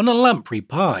 choking on a lamprey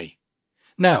pie.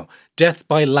 Now, death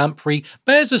by lamprey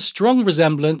bears a strong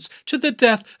resemblance to the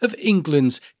death of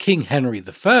England's King Henry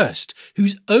I,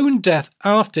 whose own death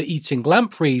after eating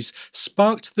lampreys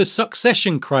sparked the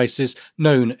succession crisis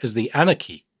known as the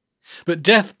Anarchy. But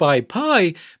death by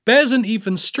pie bears an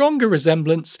even stronger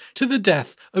resemblance to the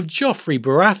death of Joffrey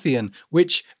Baratheon,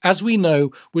 which, as we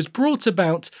know, was brought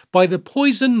about by the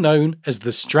poison known as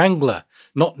the Strangler,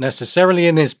 not necessarily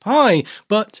in his pie,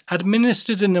 but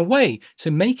administered in a way to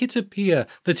make it appear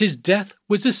that his death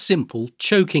was a simple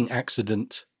choking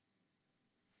accident.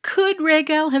 Could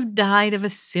Rhaegal have died of a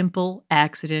simple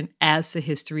accident as the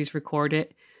histories record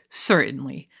it?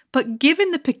 Certainly, but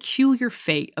given the peculiar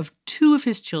fate of 2 of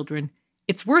his children,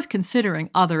 it's worth considering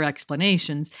other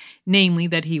explanations, namely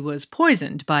that he was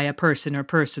poisoned by a person or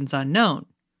persons unknown.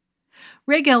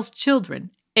 Rhaegal's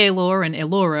children, Aelor and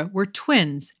Aelora were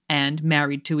twins and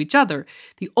married to each other,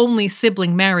 the only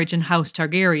sibling marriage in House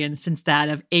Targaryen since that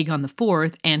of Aegon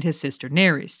IV and his sister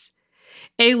Nerys.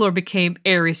 Aelor became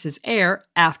Aerys' heir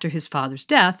after his father's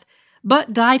death,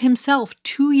 but died himself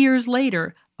 2 years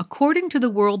later, according to the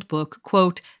World Book,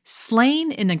 quote,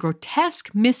 slain in a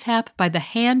grotesque mishap by the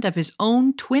hand of his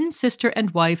own twin sister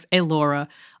and wife Aelora,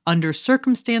 under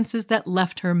circumstances that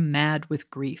left her mad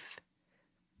with grief.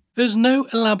 There's no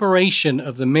elaboration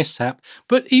of the mishap,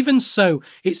 but even so,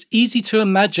 it's easy to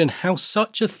imagine how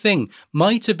such a thing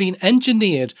might have been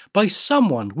engineered by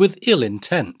someone with ill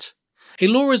intent.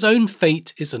 Aelora's own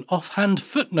fate is an offhand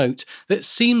footnote that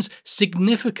seems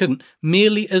significant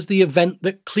merely as the event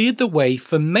that cleared the way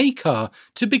for Maekar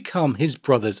to become his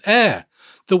brother's heir.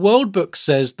 The World Book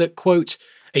says that, quote,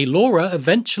 Aelora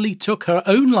eventually took her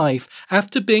own life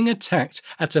after being attacked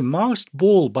at a masked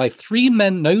ball by 3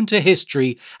 men known to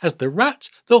history as the Rat,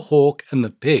 the Hawk, and the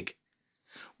Pig.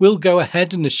 We'll go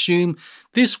ahead and assume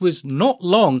this was not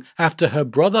long after her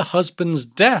brother-husband's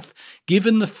death,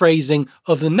 given the phrasing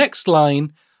of the next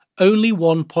line, only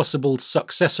one possible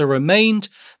successor remained,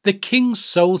 the king's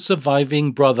sole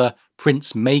surviving brother,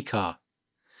 Prince Maekar.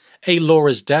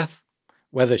 Aelora's death,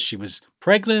 whether she was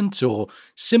pregnant or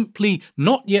simply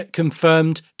not yet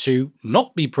confirmed to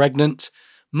not be pregnant,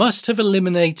 must have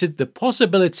eliminated the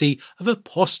possibility of a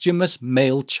posthumous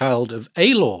male child of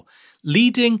Aelor,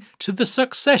 leading to the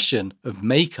succession of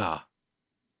Maekar.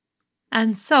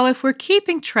 And so if we're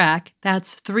keeping track,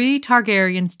 that's 3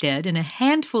 Targaryens dead in a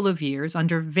handful of years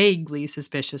under vaguely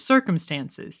suspicious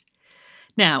circumstances.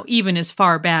 Now, even as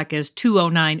far back as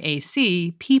 209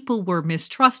 AC, people were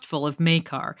mistrustful of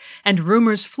Maekar, and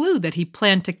rumors flew that he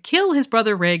planned to kill his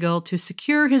brother Rhaegal to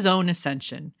secure his own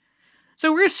ascension.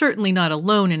 So we're certainly not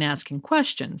alone in asking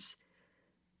questions.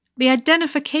 The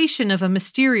identification of a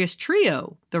mysterious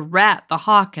trio, the Rat, the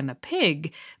Hawk, and the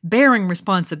Pig, bearing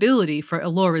responsibility for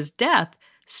Aelora's death,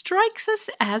 strikes us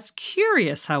as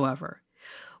curious, however.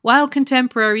 While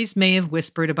contemporaries may have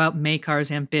whispered about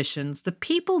Maekar's ambitions, the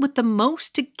people with the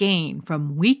most to gain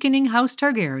from weakening House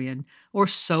Targaryen or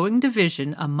sowing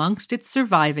division amongst its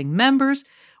surviving members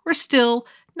were still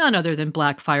none other than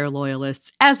Blackfyre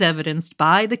loyalists, as evidenced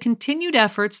by the continued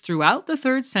efforts throughout the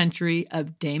 3rd century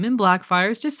of Daemon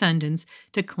Blackfyre's descendants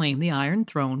to claim the Iron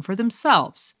Throne for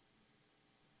themselves.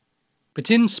 But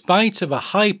in spite of a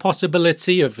high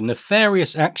possibility of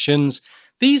nefarious actions,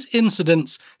 these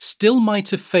incidents still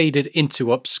might have faded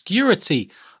into obscurity,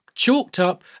 chalked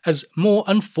up as more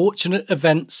unfortunate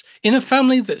events in a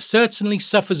family that certainly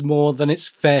suffers more than its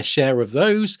fair share of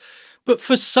those, but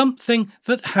for something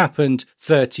that happened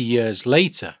 30 years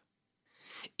later.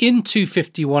 In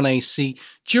 251 AC,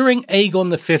 during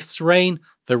Aegon V's reign,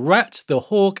 the Rat, the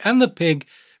Hawk, and the Pig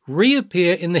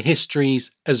reappear in the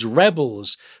histories as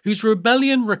rebels, whose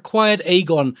rebellion required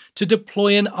Aegon to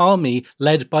deploy an army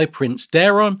led by Prince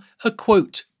Daeron, a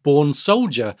quote, born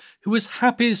soldier who was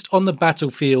happiest on the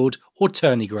battlefield or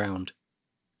tourney ground.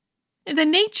 The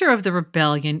nature of the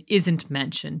rebellion isn't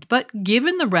mentioned, but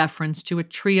given the reference to a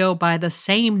trio by the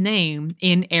same name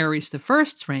in Aerys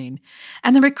I's reign,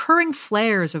 and the recurring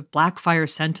flares of Blackfyre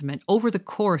sentiment over the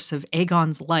course of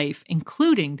Aegon's life,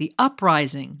 including the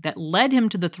uprising that led him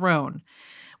to the throne,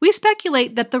 we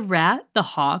speculate that the Rat, the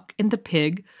Hawk, and the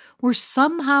Pig were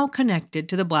somehow connected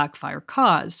to the Blackfyre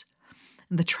cause.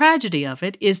 The tragedy of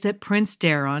it is that Prince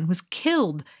Daeron was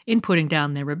killed in putting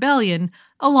down their rebellion,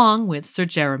 along with Sir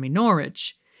Jeremy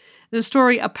Norwich. The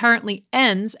story apparently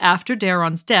ends after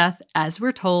Daeron's death, as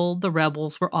we're told the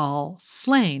rebels were all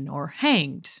slain or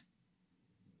hanged.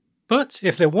 But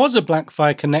if there was a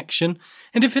Blackfyre connection,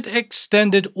 and if it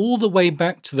extended all the way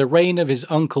back to the reign of his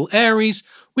uncle Aerys,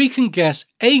 we can guess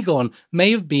Aegon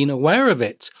may have been aware of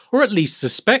it, or at least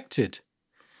suspected.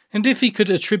 And if he could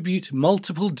attribute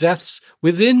multiple deaths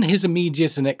within his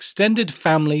immediate and extended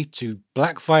family to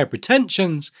Blackfyre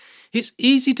pretensions, it's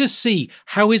easy to see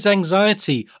how his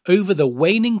anxiety over the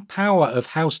waning power of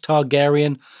House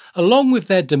Targaryen, along with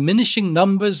their diminishing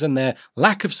numbers and their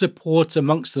lack of support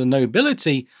amongst the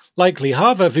nobility, likely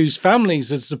half of whose families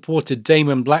had supported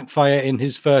Daemon Blackfyre in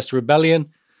his first rebellion,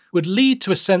 would lead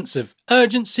to a sense of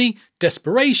urgency,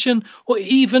 desperation, or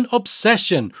even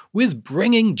obsession with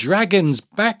bringing dragons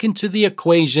back into the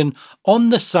equation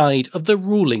on the side of the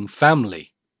ruling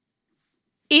family.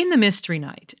 In the Mystery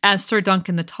Night, as Sir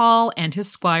Duncan the Tall and his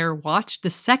squire watched the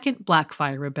second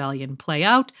Blackfyre rebellion play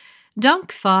out,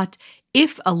 Dunk thought,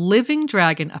 if a living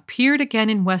dragon appeared again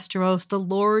in Westeros, the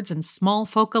lords and small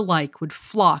folk alike would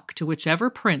flock to whichever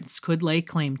prince could lay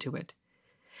claim to it.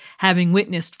 Having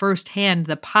witnessed firsthand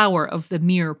the power of the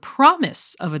mere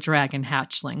promise of a dragon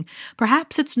hatchling,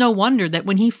 perhaps it's no wonder that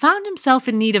when he found himself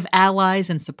in need of allies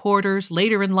and supporters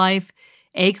later in life,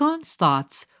 Aegon's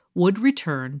thoughts would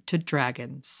return to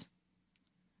dragons.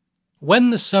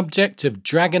 When the subject of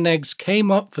dragon eggs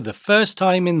came up for the first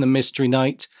time in the Mystery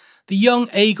Night, the young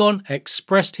Aegon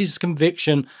expressed his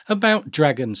conviction about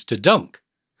dragons to Dunk.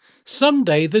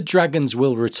 "Someday the dragons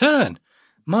will return.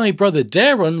 My brother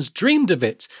Daeron's dreamed of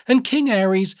it, and King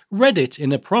Aerys read it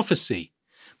in a prophecy.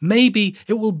 Maybe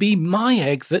it will be my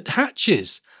egg that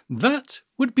hatches. That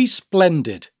would be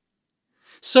splendid."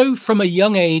 So from a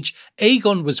young age,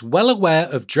 Aegon was well aware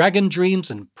of dragon dreams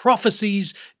and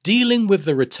prophecies dealing with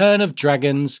the return of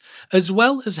dragons, as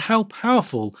well as how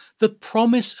powerful the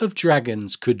promise of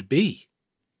dragons could be.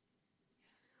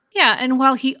 Yeah, and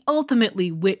while he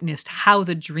ultimately witnessed how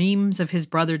the dreams of his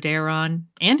brother Daeron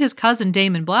and his cousin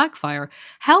Daemon Blackfyre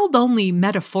held only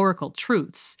metaphorical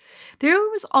truths, there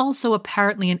was also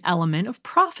apparently an element of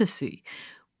prophecy.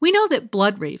 We know that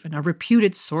Bloodraven, a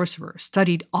reputed sorcerer,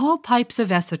 studied all types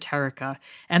of esoterica,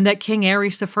 and that King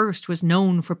Aerys I was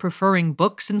known for preferring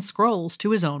books and scrolls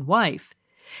to his own wife.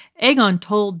 Aegon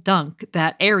told Dunk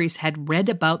that Aerys had read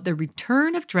about the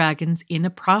return of dragons in a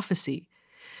prophecy.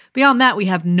 Beyond that, we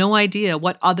have no idea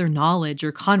what other knowledge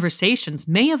or conversations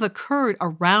may have occurred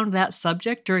around that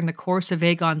subject during the course of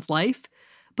Aegon's life,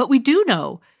 but we do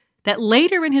know that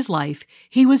later in his life,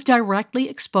 he was directly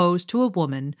exposed to a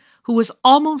woman who was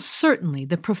almost certainly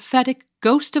the prophetic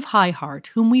Ghost of Highheart,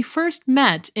 whom we first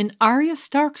met in Arya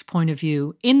Stark's point of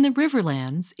view in the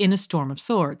Riverlands in A Storm of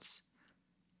Swords.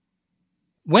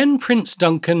 When Prince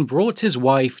Duncan brought his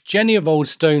wife, Jenny of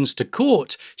Oldstones, to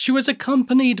court, she was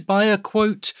accompanied by a,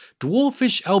 quote,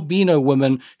 dwarfish albino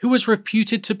woman who was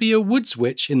reputed to be a woods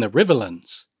witch in the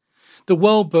Riverlands. The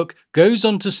World Book goes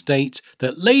on to state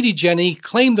that Lady Jenny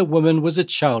claimed the woman was a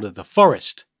child of the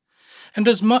forest. And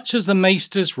as much as the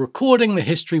maesters recording the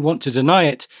history want to deny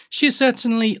it, she is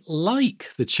certainly like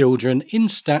the children in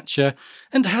stature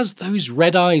and has those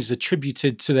red eyes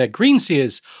attributed to their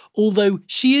greenseers, although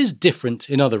she is different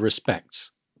in other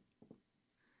respects.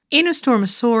 In A Storm of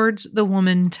Swords, the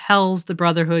woman tells the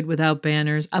Brotherhood Without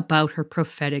Banners about her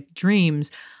prophetic dreams,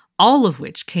 all of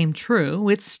which came true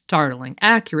with startling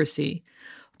accuracy.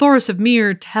 Thoros of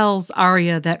Myr tells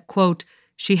Arya that, quote,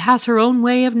 she has her own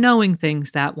way of knowing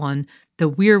things, that one. The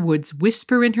weirwoods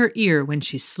whisper in her ear when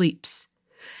she sleeps.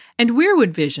 And weirwood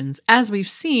visions, as we've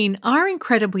seen, are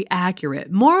incredibly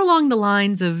accurate, more along the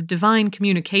lines of divine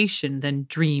communication than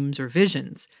dreams or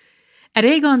visions. At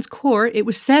Aegon's court, it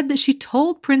was said that she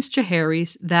told Prince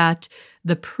Jaehaerys that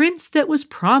the prince that was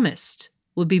promised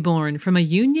would be born from a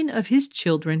union of his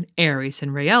children, Aerys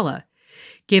and Rhaella.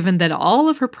 Given that all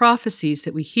of her prophecies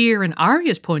that we hear in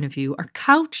Arya's point of view are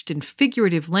couched in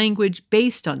figurative language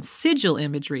based on sigil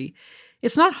imagery,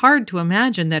 it's not hard to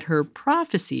imagine that her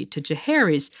prophecy to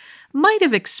Jaehaerys might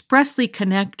have expressly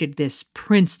connected this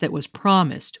prince that was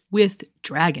promised with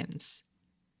dragons.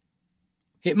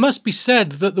 It must be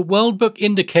said that the World Book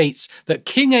indicates that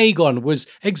King Aegon was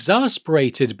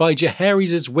exasperated by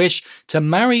Jaehaerys' wish to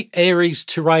marry Aerys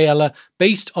to Rhaella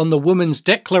based on the woman's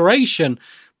declaration,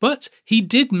 but he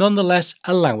did nonetheless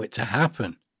allow it to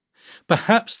happen.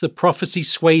 Perhaps the prophecy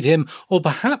swayed him, or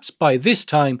perhaps by this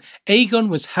time Aegon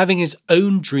was having his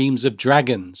own dreams of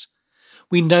dragons.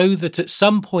 We know that at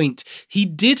some point he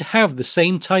did have the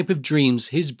same type of dreams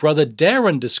his brother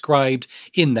Daeron described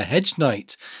in The Hedge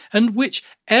Knight, and which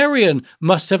Aerion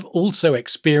must have also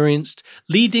experienced,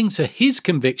 leading to his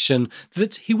conviction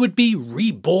that he would be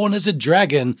reborn as a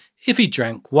dragon if he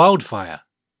drank wildfire.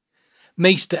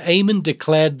 Maester Aemon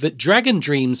declared that dragon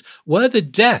dreams were the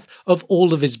death of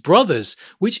all of his brothers,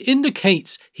 which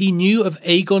indicates he knew of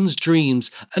Aegon's dreams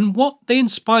and what they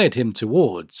inspired him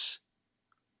towards.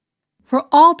 For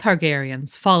all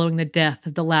Targaryens following the death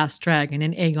of the last dragon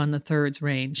in Aegon III's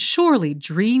reign, surely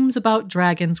dreams about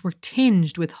dragons were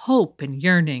tinged with hope and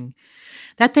yearning.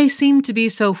 That they seemed to be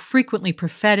so frequently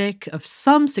prophetic of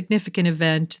some significant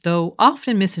event, though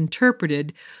often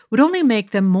misinterpreted, would only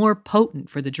make them more potent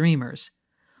for the dreamers.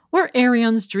 Were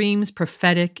Aerion's dreams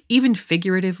prophetic, even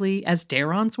figuratively, as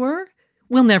Daeron's were?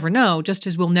 We'll never know, just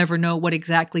as we'll never know what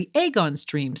exactly Aegon's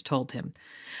dreams told him.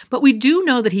 But we do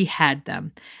know that he had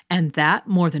them, and that,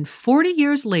 more than 40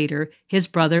 years later, his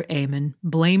brother Aemon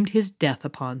blamed his death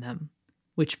upon them.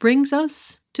 Which brings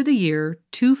us to the year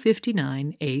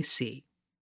 259 AC.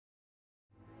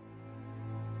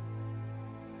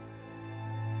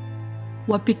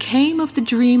 What became of the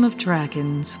dream of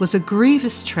dragons was a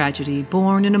grievous tragedy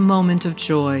born in a moment of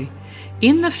joy.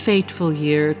 in the fateful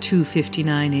year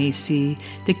 259 AC,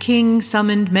 the king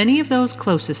summoned many of those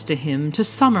closest to him to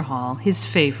Summerhall, his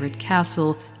favorite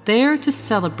castle, there to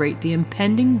celebrate the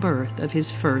impending birth of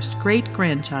his first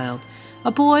great-grandchild,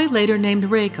 a boy later named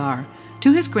Rhaegar,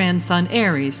 to his grandson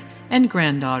Aerys and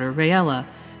granddaughter Rhaella,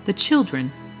 the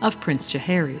children of Prince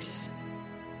Jaehaerys.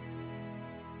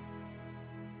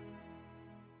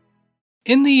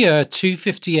 In the year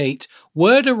 258,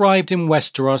 word arrived in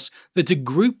Westeros that a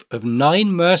group of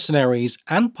 9 mercenaries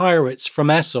and pirates from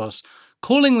Essos,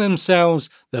 calling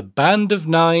themselves the Band of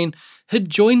Nine, had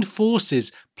joined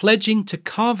forces pledging to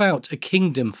carve out a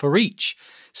kingdom for each,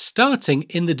 starting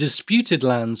in the disputed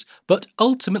lands but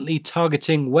ultimately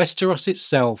targeting Westeros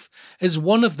itself, as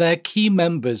one of their key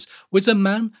members was a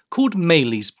man called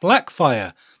Meleys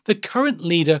Blackfyre, the current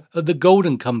leader of the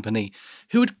Golden Company,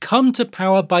 who had come to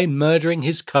power by murdering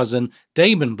his cousin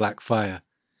Daemon Blackfyre.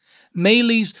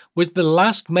 Meleys was the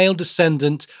last male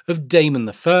descendant of Daemon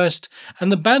I,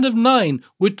 and the Band of Nine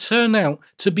would turn out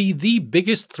to be the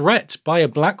biggest threat by a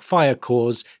Blackfyre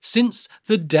cause since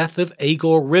the death of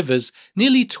Aegor Rivers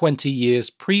nearly 20 years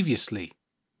previously.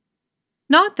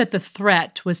 Not that the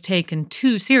threat was taken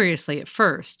too seriously at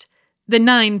first. The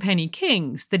 9 Penny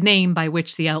Kings, the name by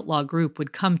which the outlaw group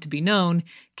would come to be known,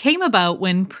 came about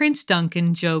when Prince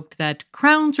Duncan joked that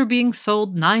crowns were being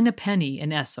sold 9 a penny in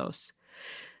Essos.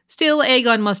 Still,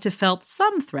 Aegon must have felt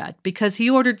some threat because he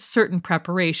ordered certain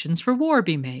preparations for war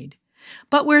be made.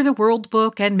 But where the World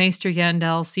Book and Maester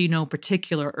Yandel see no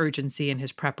particular urgency in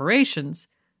his preparations,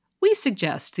 we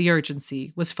suggest the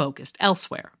urgency was focused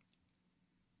elsewhere.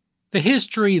 The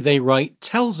history they write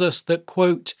tells us that,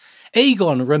 quote,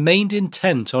 Aegon remained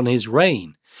intent on his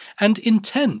reign, and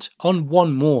intent on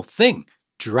one more thing,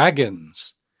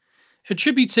 dragons.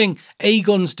 Attributing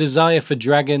Aegon's desire for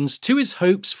dragons to his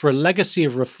hopes for a legacy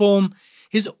of reform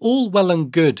is all well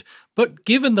and good, but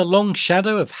given the long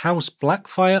shadow of House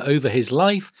Blackfyre over his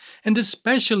life, and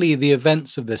especially the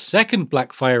events of the Second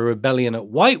Blackfyre Rebellion at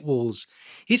White Walls,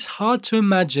 it's hard to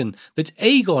imagine that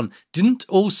Aegon didn't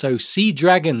also see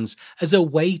dragons as a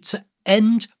way to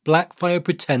end Blackfyre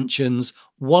pretensions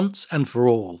once and for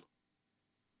all.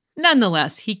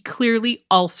 Nonetheless, he clearly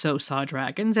also saw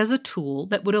dragons as a tool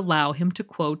that would allow him to,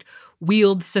 quote,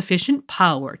 wield sufficient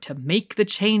power to make the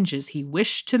changes he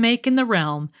wished to make in the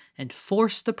realm and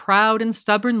force the proud and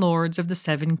stubborn lords of the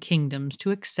 7 kingdoms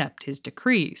to accept his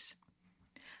decrees.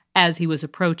 As he was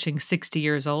approaching 60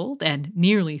 years old and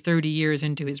nearly 30 years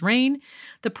into his reign,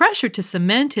 the pressure to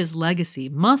cement his legacy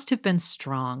must have been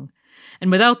strong.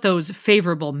 And without those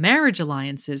favorable marriage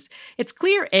alliances, it's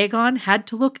clear Aegon had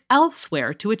to look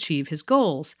elsewhere to achieve his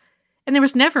goals. And there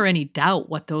was never any doubt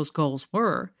what those goals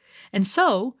were. And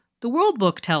so, the World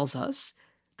Book tells us,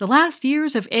 the last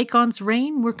years of Aegon's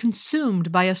reign were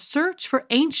consumed by a search for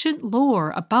ancient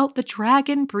lore about the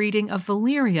dragon breeding of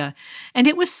Valyria, and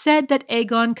it was said that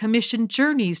Aegon commissioned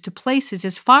journeys to places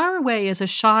as far away as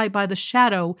Asshai by the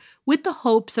Shadow with the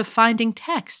hopes of finding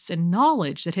texts and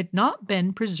knowledge that had not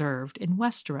been preserved in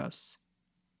Westeros.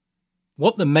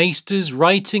 What the Maesters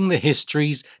writing the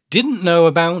histories didn't know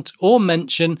about or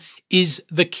mention is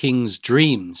the king's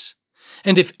dreams.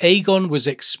 And if Aegon was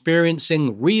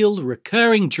experiencing real,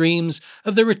 recurring dreams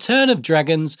of the return of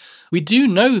dragons, we do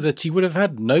know that he would have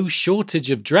had no shortage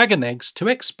of dragon eggs to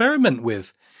experiment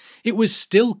with. It was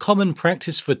still common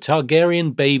practice for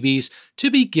Targaryen babies to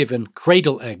be given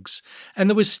cradle eggs, and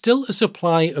there was still a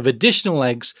supply of additional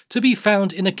eggs to be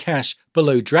found in a cache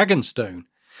below Dragonstone.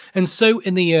 And so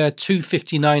in the year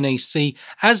 259 AC,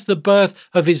 as the birth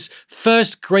of his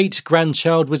first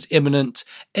great-grandchild was imminent,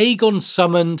 Aegon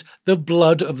summoned the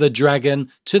blood of the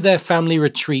dragon to their family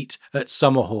retreat at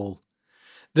Summerhall.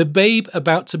 The babe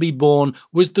about to be born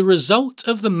was the result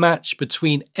of the match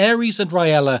between Aerys and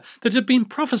Rhaella that had been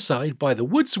prophesied by the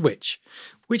Woods Witch,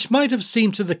 which might have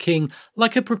seemed to the king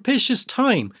like a propitious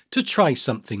time to try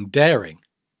something daring.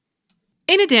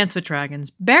 In A Dance with Dragons,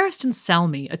 Barristan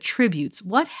Selmy attributes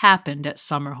what happened at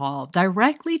Summerhall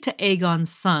directly to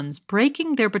Aegon's sons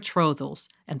breaking their betrothals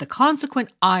and the consequent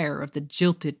ire of the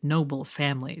jilted noble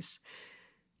families.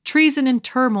 Treason and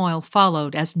turmoil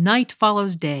followed as night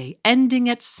follows day, ending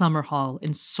at Summerhall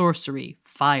in sorcery,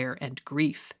 fire, and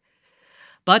grief.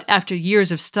 But after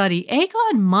years of study,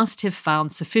 Aegon must have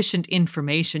found sufficient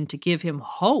information to give him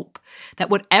hope that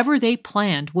whatever they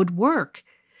planned would work.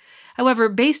 However,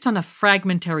 based on a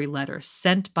fragmentary letter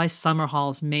sent by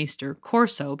Summerhall's maester,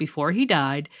 Corso, before he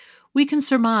died, we can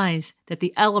surmise that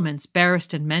the elements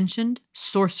Barristan mentioned,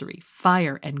 sorcery,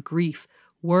 fire, and grief,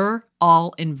 were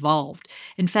all involved.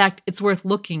 In fact, it's worth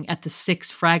looking at the 6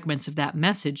 fragments of that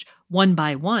message, one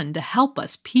by one, to help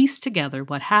us piece together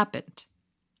what happened.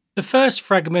 The first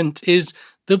fragment is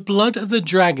the blood of the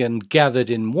dragon gathered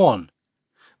in one.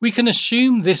 We can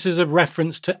assume this is a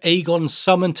reference to Aegon's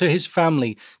summon to his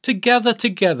family to gather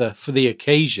together for the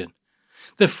occasion.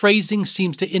 The phrasing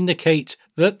seems to indicate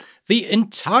that the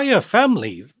entire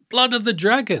family, blood of the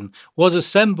dragon, was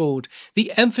assembled,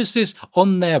 the emphasis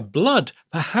on their blood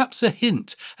perhaps a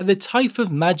hint at the type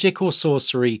of magic or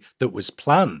sorcery that was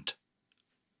planned.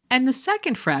 And the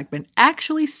second fragment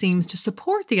actually seems to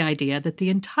support the idea that the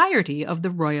entirety of the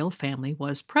royal family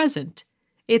was present.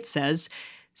 It says,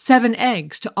 7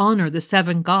 eggs to honor the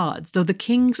 7 gods, though the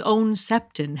king's own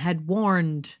septon had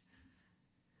warned.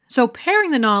 So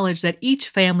pairing the knowledge that each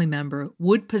family member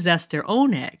would possess their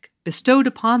own egg, bestowed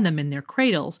upon them in their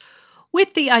cradles,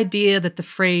 with the idea that the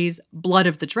phrase blood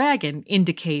of the dragon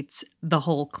indicates the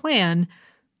whole clan,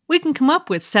 we can come up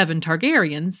with 7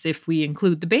 Targaryens if we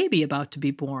include the baby about to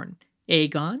be born.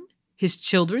 Aegon, his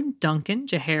children Duncan,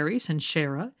 Jaehaerys, and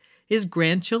Shaera, his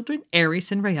grandchildren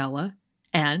Aerys and Rhaella,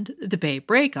 and the babe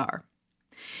Rhaegar.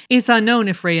 It's unknown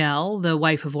if Rhaelle, the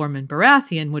wife of Ormond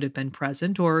Baratheon, would have been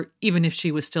present, or even if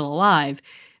she was still alive,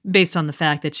 based on the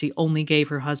fact that she only gave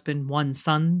her husband one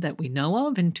son that we know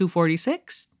of in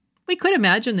 246. We could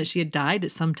imagine that she had died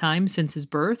at some time since his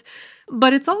birth,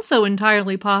 but it's also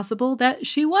entirely possible that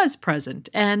she was present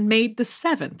and made the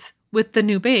 7th, with the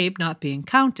new babe not being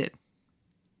counted.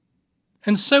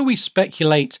 And so we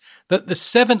speculate that the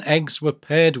 7 eggs were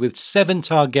paired with 7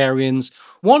 Targaryens,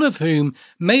 one of whom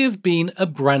may have been a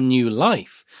brand new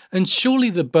life, and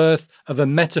surely the birth of a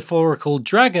metaphorical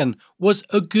dragon was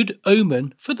a good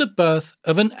omen for the birth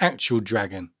of an actual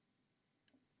dragon.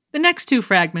 The next 2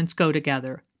 fragments go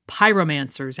together.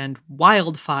 Pyromancers and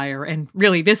wildfire, and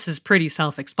really this is pretty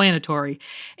self-explanatory.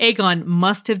 Aegon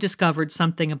must have discovered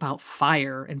something about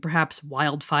fire, and perhaps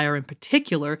wildfire in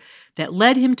particular, that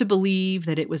led him to believe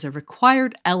that it was a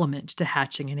required element to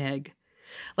hatching an egg.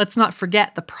 Let's not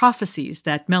forget the prophecies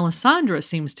that Melisandre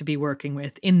seems to be working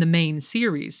with in the main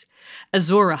series.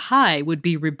 Azor Ahai would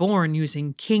be reborn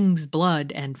using king's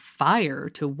blood and fire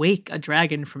to wake a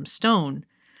dragon from stone.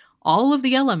 All of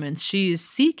the elements she is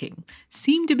seeking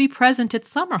seem to be present at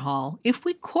Summerhall if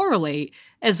we correlate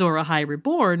Azor Ahai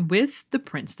Reborn with the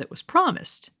prince that was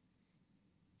promised.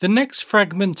 The next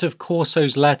fragment of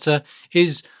Corso's letter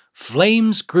is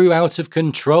flames grew out of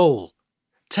control,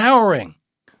 towering,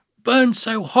 burned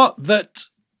so hot that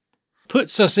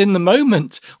puts us in the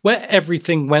moment where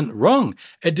everything went wrong,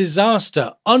 a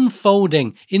disaster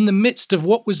unfolding in the midst of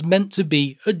what was meant to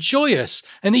be a joyous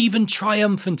and even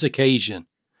triumphant occasion.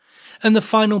 And the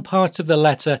final part of the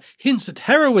letter hints at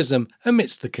heroism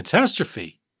amidst the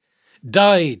catastrophe.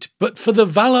 Died, but for the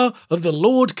valour of the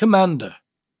Lord Commander.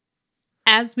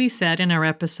 As we said in our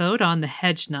episode on the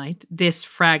Hedge Knight, this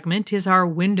fragment is our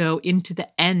window into the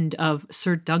end of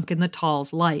Sir Duncan the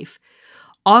Tall's life.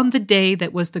 On the day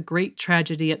that was the great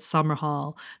tragedy at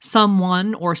Summerhall,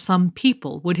 someone or some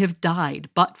people would have died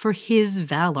but for his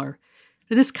valour.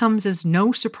 This comes as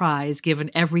no surprise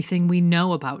given everything we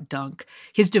know about Dunk,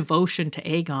 his devotion to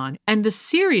Aegon, and the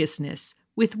seriousness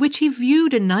with which he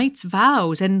viewed a knight's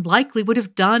vows and likely would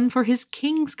have done for his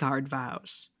Kingsguard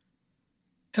vows.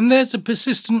 And there's a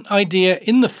persistent idea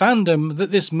in the fandom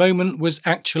that this moment was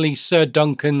actually Sir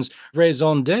Duncan's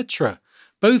raison d'etre,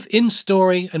 both in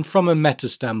story and from a meta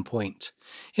standpoint.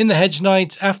 In The Hedge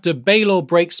Knight, after Baelor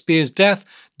Breakspear's death,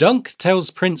 Dunk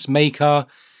tells Prince Maekar,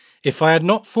 "If I had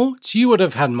not fought, you would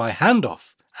have had my hand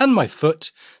off, and my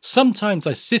foot. Sometimes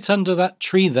I sit under that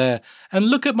tree there, and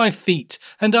look at my feet,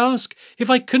 and ask if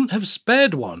I couldn't have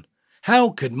spared one. How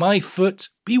could my foot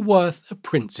be worth a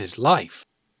prince's life?"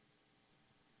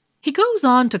 He goes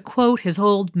on to quote his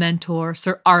old mentor,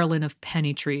 Sir Arlen of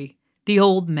Pennytree. The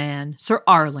old man, Sir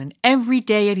Arlen, every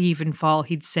day at evenfall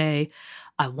he'd say,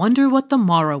 "I wonder what the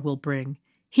morrow will bring.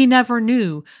 He never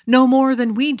knew, no more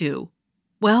than we do.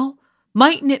 Well,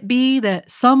 mightn't it be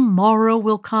that some morrow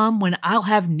will come when I'll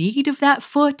have need of that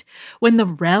foot, when the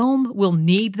realm will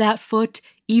need that foot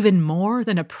even more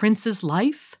than a prince's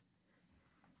life?"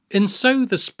 And so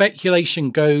the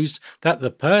speculation goes that the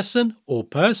person or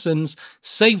persons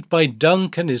saved by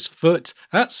Dunk and his foot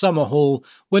at Summerhall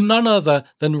were none other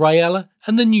than Rhaella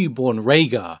and the newborn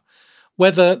Rhaegar.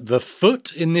 Whether the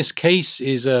foot in this case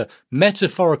is a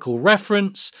metaphorical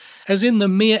reference, as in the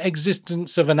mere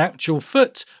existence of an actual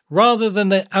foot, rather than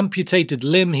the amputated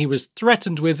limb he was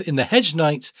threatened with in The Hedge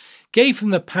Knight, gave him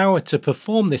the power to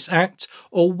perform this act,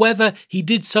 or whether he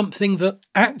did something that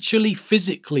actually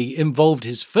physically involved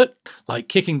his foot, like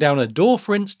kicking down a door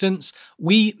for instance,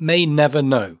 we may never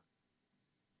know.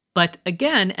 But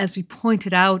again, as we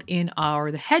pointed out in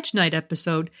our The Hedge Knight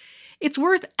episode, it's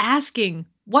worth asking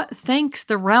what thanks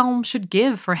the realm should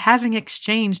give for having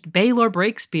exchanged Baelor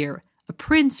Breakspear, a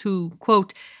prince who,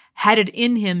 quote, had it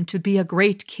in him to be a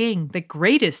great king, the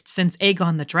greatest since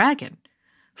Aegon the Dragon,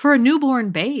 for a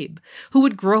newborn babe who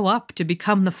would grow up to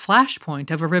become the flashpoint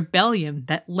of a rebellion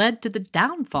that led to the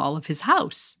downfall of his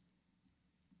house.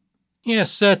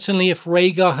 Yes, certainly if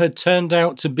Rhaegar had turned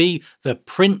out to be the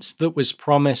prince that was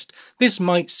promised, this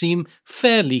might seem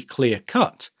fairly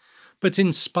clear-cut. But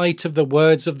in spite of the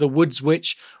words of the Woods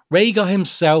Witch, Rhaegar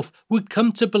himself would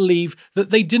come to believe that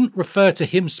they didn't refer to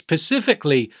him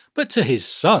specifically, but to his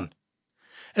son.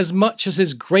 As much as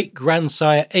his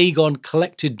great-grandsire Aegon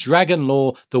collected dragon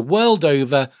lore the world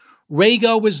over,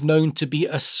 Rhaegar was known to be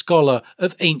a scholar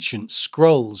of ancient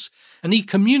scrolls, and he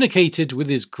communicated with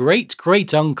his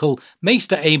great-great-uncle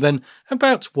Maester Aemon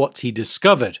about what he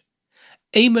discovered.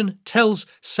 Aemon tells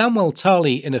Samwell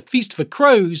Tarly in A Feast for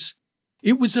Crows,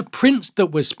 "It was a prince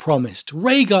that was promised,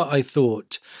 Rhaegar, I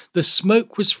thought. The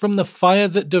smoke was from the fire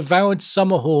that devoured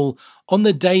Summerhall on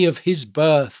the day of his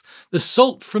birth, the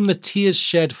salt from the tears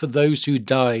shed for those who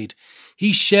died.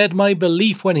 He shared my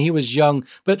belief when he was young,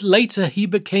 but later he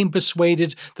became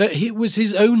persuaded that it was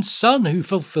his own son who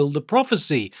fulfilled the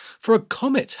prophecy, for a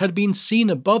comet had been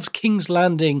seen above King's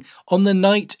Landing on the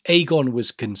night Aegon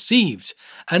was conceived,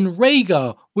 and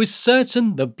Rhaegar was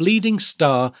certain the bleeding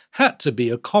star had to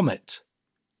be a comet."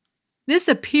 This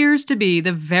appears to be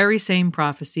the very same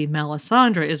prophecy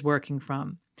Melisandre is working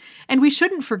from. And we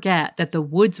shouldn't forget that the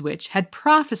Woods Witch had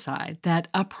prophesied that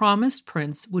a promised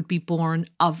prince would be born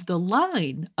of the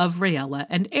line of Rhaella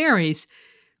and Aerys.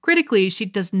 Critically, she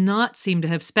does not seem to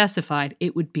have specified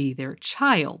it would be their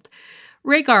child.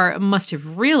 Rhaegar must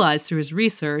have realized through his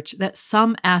research that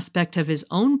some aspect of his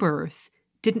own birth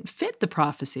didn't fit the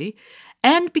prophecy,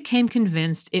 and became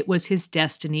convinced it was his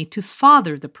destiny to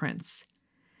father the prince.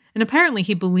 And apparently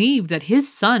he believed that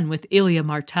his son with Ilya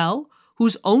Martell,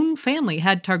 whose own family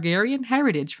had Targaryen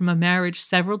heritage from a marriage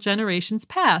several generations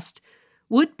past,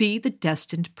 would be the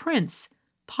destined prince,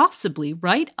 possibly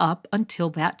right up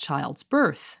until that child's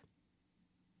birth.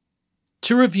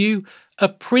 To review, a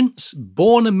prince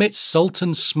born amidst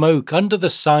sultan smoke under the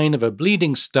sign of a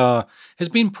bleeding star has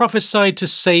been prophesied to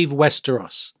save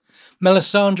Westeros.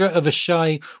 Melisandre of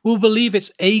Asshai will believe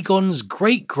it's Aegon's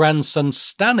great-grandson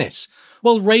Stannis,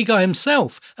 while Rhaegar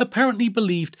himself apparently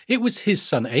believed it was his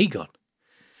son Aegon.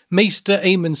 Maester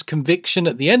Aemon's conviction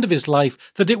at the end of his life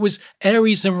that it was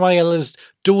Aerys and Rhaella's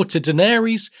daughter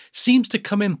Daenerys seems to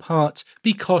come in part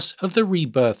because of the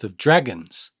rebirth of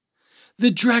dragons. "The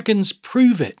dragons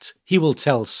prove it," he will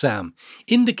tell Sam,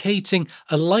 indicating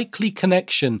a likely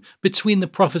connection between the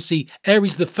prophecy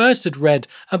Aerys I had read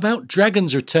about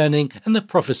dragons returning and the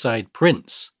prophesied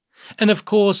prince. And of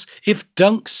course, if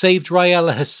Dunk saved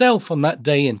Rhaella herself on that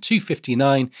day in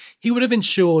 259, he would have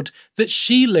ensured that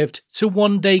she lived to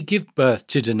one day give birth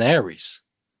to Daenerys.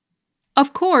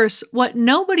 Of course, what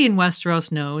nobody in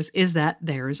Westeros knows is that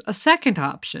there's a second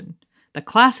option. The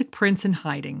classic prince in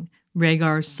hiding,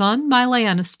 Rhaegar's son by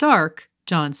Lyanna Stark,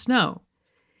 Jon Snow.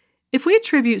 If we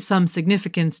attribute some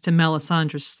significance to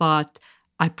Melisandre's thought,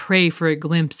 "I pray for a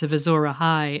glimpse of Azor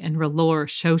Ahai, and R'hllor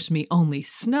shows me only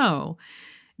snow,"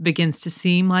 begins to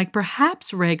seem like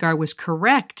perhaps Rhaegar was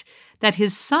correct that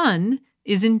his son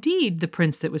is indeed the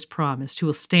prince that was promised who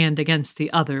will stand against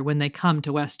the other when they come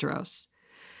to Westeros.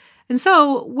 And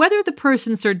so, whether the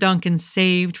person Sir Duncan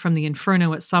saved from the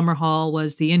inferno at Summerhall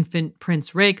was the infant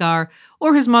Prince Rhaegar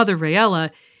or his mother Rhaella,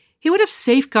 he would have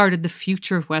safeguarded the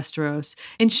future of Westeros,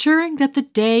 ensuring that the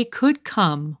day could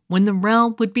come when the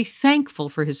realm would be thankful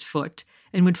for his foot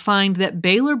and would find that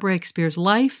Baelor Breakspear's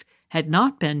life had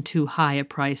not been too high a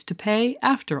price to pay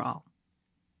after all.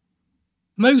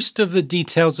 Most of the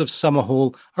details of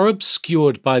Summerhall are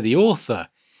obscured by the author.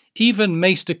 Even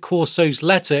Maester Corso's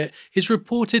letter is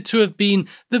reported to have been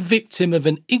the victim of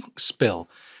an ink spill,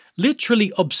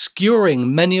 literally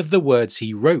obscuring many of the words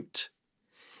he wrote.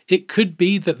 It could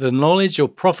be that the knowledge or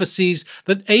prophecies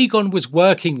that Aegon was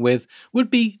working with would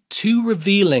be too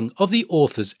revealing of the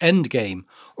author's endgame,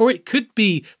 or it could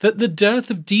be that the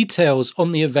dearth of details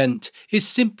on the event is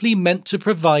simply meant to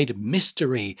provide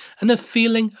mystery and a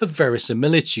feeling of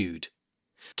verisimilitude.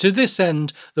 To this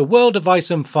end, the World of Ice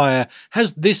and Fire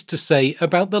has this to say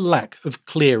about the lack of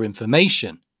clear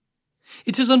information.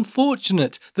 It is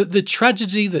unfortunate that the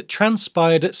tragedy that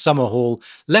transpired at Summerhall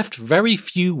left very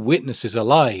few witnesses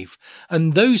alive,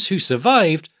 and those who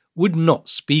survived would not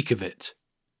speak of it.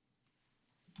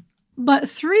 But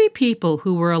 3 people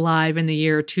who were alive in the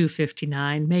year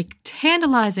 259 make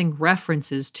tantalizing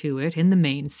references to it in the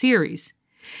main series.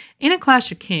 In A Clash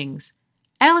of Kings,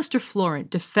 Alistair Florent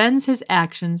defends his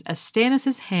actions as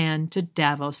Stannis' hand to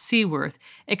Davos Seaworth,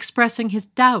 expressing his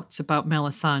doubts about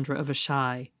Melisandre of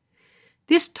Asshai.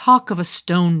 This talk of a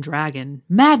stone dragon,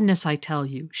 madness, I tell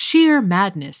you, sheer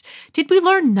madness. Did we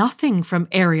learn nothing from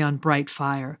Aerion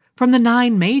Brightfire, from the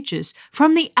Nine Mages,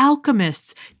 from the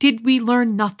alchemists? Did we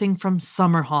learn nothing from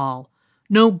Summerhall?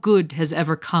 No good has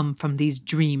ever come from these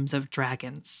dreams of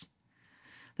dragons.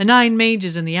 The Nine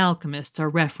Mages and the alchemists are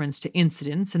referenced to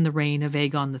incidents in the reign of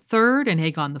Aegon III and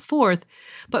Aegon IV,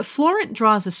 but Florent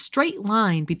draws a straight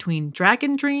line between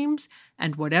dragon dreams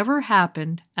and whatever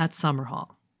happened at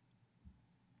Summerhall.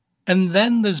 And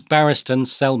then there's Barristan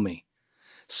Selmy.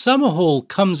 Summerhall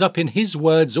comes up in his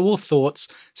words or thoughts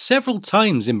several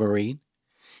times in Meereen.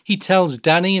 He tells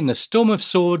Dany in the Storm of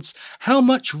Swords how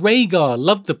much Rhaegar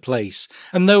loved the place,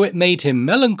 and though it made him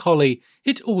melancholy,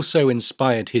 it also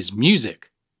inspired his music.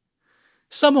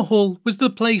 Summerhall was the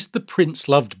place the prince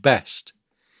loved best.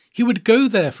 He would go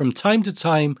there from time to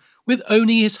time with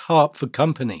only his harp for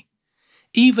company.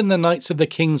 Even the Knights of the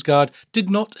Kingsguard did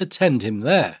not attend him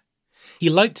there. He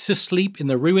liked to sleep in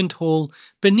the ruined hall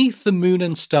beneath the moon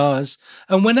and stars,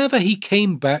 and whenever he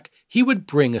came back, he would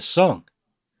bring a song.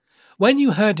 When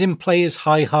you heard him play his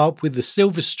high harp with the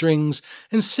silver strings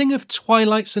and sing of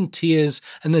twilights and tears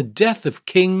and the death of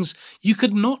kings, you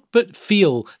could not but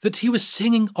feel that he was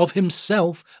singing of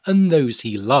himself and those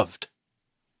he loved.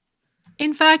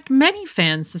 In fact, many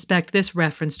fans suspect this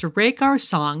reference to Rhaegar's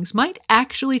songs might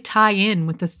actually tie in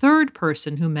with the third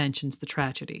person who mentions the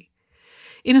tragedy.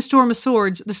 In A Storm of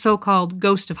Swords, the so-called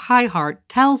Ghost of Highheart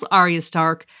tells Arya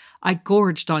Stark, "I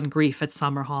gorged on grief at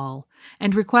Summerhall,"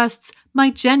 and requests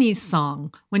 "My Jenny's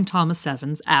Song" when Thomas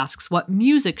Evans asks what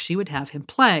music she would have him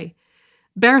play.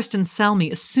 Barristan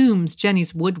Selmy assumes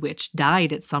Jenny's Wood Witch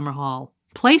died at Summerhall,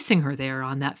 placing her there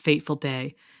on that fateful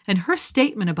day, and her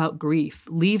statement about grief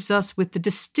leaves us with the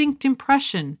distinct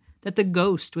impression that the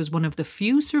ghost was one of the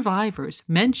few survivors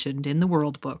mentioned in the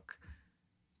World Book.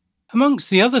 Amongst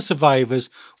the other survivors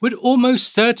would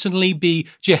almost certainly be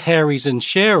Jaehaerys and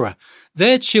Shaera,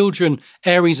 their children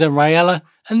Aerys and Rhaella,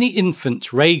 and the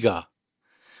infant Rhaegar.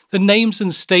 The names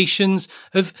and stations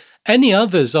of any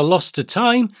others are lost to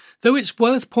time, though it's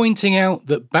worth pointing out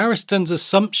that Barristan's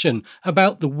assumption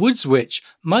about the Woods Witch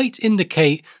might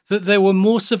indicate that there were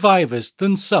more survivors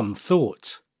than some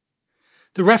thought.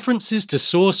 The references to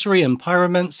sorcery and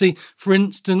pyromancy, for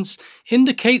instance,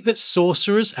 indicate that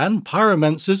sorcerers and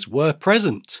pyromancers were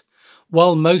present.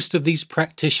 While most of these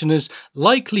practitioners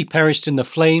likely perished in the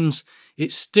flames,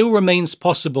 it still remains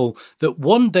possible that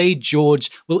one day George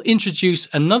will introduce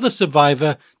another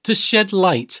survivor to shed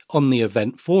light on the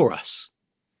event for us.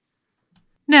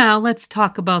 Now let's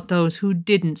talk about those who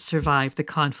didn't survive the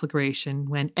conflagration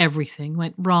when everything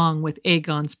went wrong with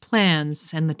Aegon's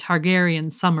plans and the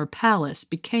Targaryen summer palace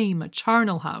became a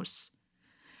charnel house.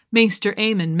 Maester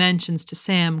Aemon mentions to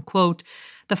Sam, quote,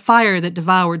 "the fire that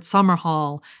devoured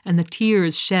Summerhall and the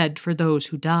tears shed for those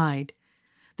who died.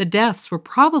 The deaths were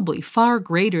probably far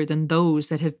greater than those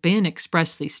that have been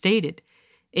expressly stated.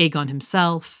 Aegon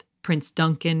himself, Prince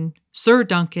Duncan, Sir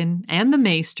Duncan, and the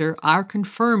Maester are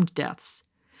confirmed deaths.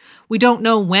 We don't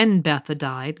know when Betha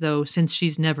died, though since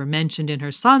she's never mentioned in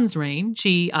her son's reign,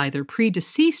 she either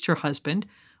predeceased her husband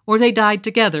or they died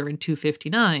together in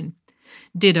 259.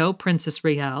 Ditto Princess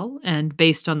Rhaelle, and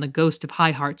based on the Ghost of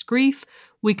Highheart's grief,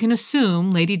 we can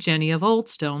assume Lady Jenny of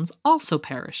Oldstones also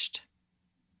perished."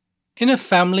 In a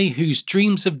family whose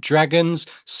dreams of dragons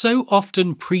so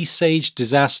often presage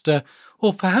disaster,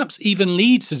 or perhaps even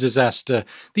lead to disaster,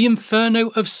 the Inferno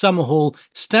of Summerhall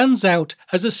stands out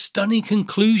as a stunning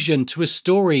conclusion to a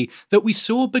story that we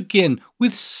saw begin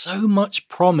with so much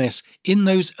promise in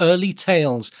those early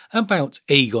tales about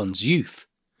Aegon's youth.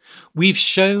 We've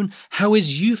shown how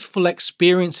his youthful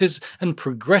experiences and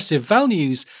progressive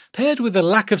values, paired with a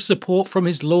lack of support from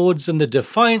his lords and the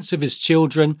defiance of his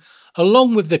children,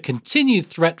 along with the continued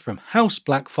threat from House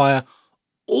Blackfyre,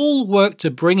 all worked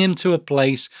to bring him to a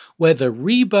place where the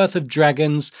rebirth of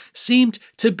dragons seemed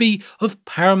to be of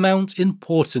paramount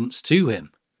importance to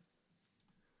him.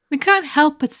 We can't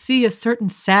help but see a certain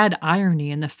sad irony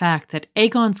in the fact that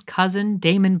Aegon's cousin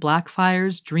Daemon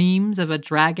Blackfyre's dreams of a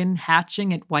dragon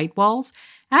hatching at White Walls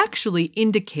actually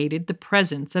indicated the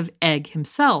presence of Egg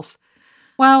himself,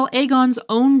 while Aegon's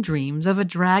own dreams of a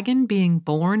dragon being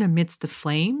born amidst the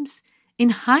flames, in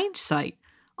hindsight,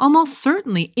 almost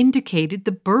certainly indicated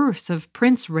the birth of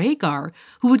Prince Rhaegar,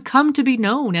 who would come to be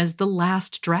known as the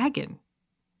Last Dragon.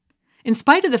 In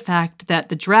spite of the fact that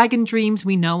the dragon dreams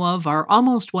we know of are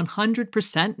almost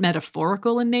 100%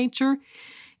 metaphorical in nature,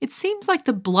 it seems like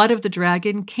the blood of the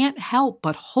dragon can't help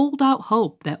but hold out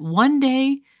hope that one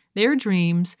day their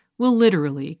dreams will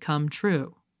literally come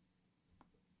true.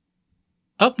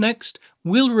 Up next,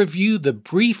 we'll review the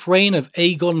brief reign of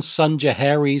Aegon's son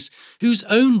Jaehaerys, whose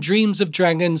own dreams of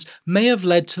dragons may have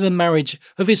led to the marriage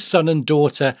of his son and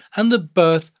daughter and the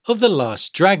birth of the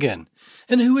last dragon,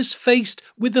 and who was faced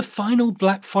with the final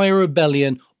Blackfyre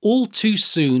rebellion all too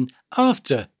soon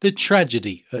after the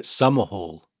tragedy at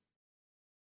Summerhall.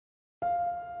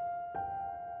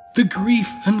 The grief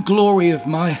and glory of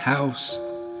my house.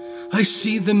 I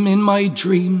see them in my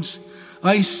dreams.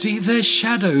 I see their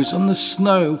shadows on the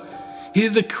snow, hear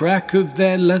the crack of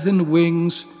their leathern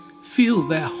wings, feel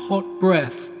their hot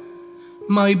breath.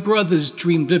 My brothers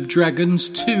dreamed of dragons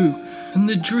too, and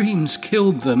the dreams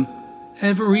killed them,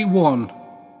 every one.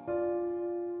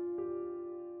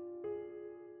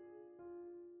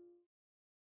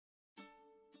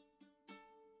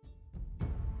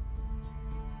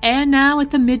 And now,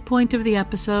 at the midpoint of the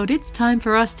episode, it's time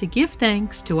for us to give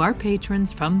thanks to our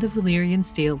patrons from the Valyrian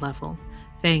Steel level.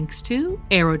 Thanks to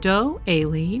Erodo,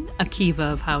 Aileen,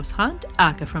 Akiva of House Hunt,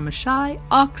 Akka from Ashai,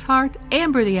 Oxheart,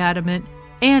 Amber the Adamant,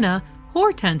 Anna,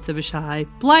 Hortense of Ashai,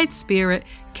 Blithe Spirit,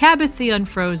 Cabbath the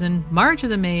Unfrozen, Marge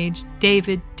of the Mage,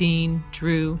 David, Dean,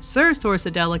 Drew, Sir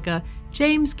Sorsadelica,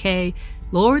 James K.,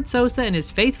 Lord Sosa and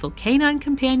his faithful canine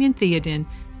companion Theoden,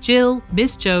 Jill,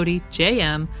 Miss Jody,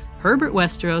 J.M., Herbert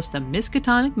Westeros, the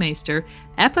Miskatonic Maester,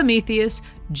 Epimetheus,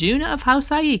 Juna of House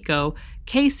Aiko,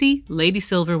 Casey, Lady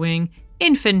Silverwing,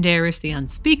 Infandaris, the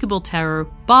Unspeakable Terror,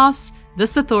 Boss, the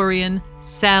Sathorian,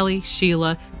 Sally,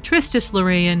 Sheila, Tristis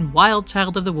Lorraine, Wild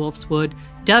Child of the Wolfswood,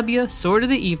 W, Sword of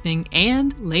the Evening,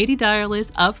 and Lady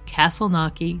Direliz of Castle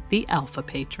Naki, the Alpha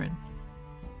Patron.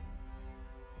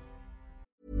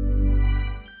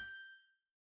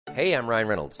 Hey, I'm Ryan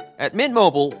Reynolds. At Mint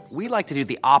Mobile, we like to do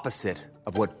the opposite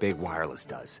of what Big Wireless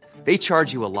does. They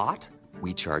charge you a lot.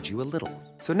 We charge you a little.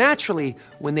 So naturally,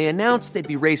 when they announced they'd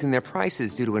be raising their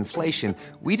prices due to inflation,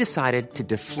 we decided to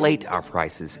deflate our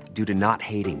prices due to not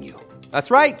hating you.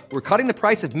 That's right. We're cutting the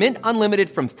price of Mint Unlimited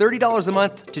from $30 a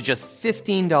month to just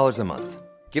 $15 a month.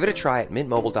 Give it a try at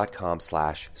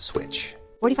mintmobile.com/switch.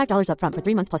 $45 up front for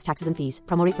 3 months plus taxes and fees.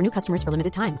 Promo rate for new customers for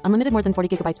limited time. Unlimited more than 40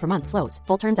 gigabytes per month. Slows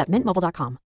full terms at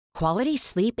mintmobile.com. Quality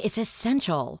sleep is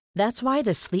essential. That's why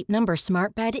the Sleep Number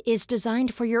Smart Bed is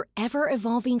designed for your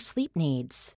ever-evolving sleep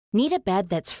needs. Need a bed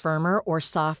that's firmer or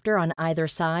softer on either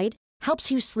side? Helps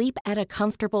you sleep at a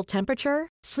comfortable temperature?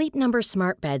 Sleep Number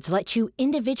Smart Beds let you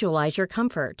individualize your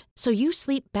comfort, so you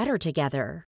sleep better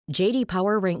together. J.D.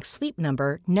 Power ranks Sleep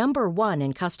Number number 1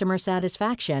 in customer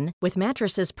satisfaction with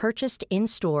mattresses purchased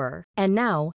in-store. And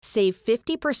now, save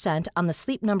 50% on the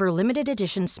Sleep Number Limited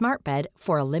Edition Smart Bed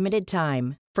for a limited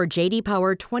time. For J.D.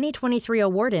 Power 2023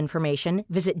 award information,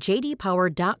 visit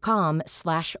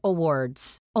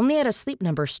jdpower.com/awards. Only at a Sleep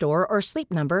Number store or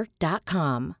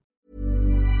sleepnumber.com.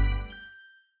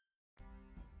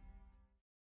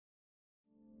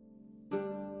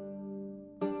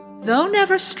 Though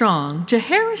never strong,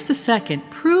 Jaehaerys II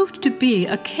proved to be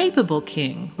a capable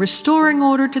king, restoring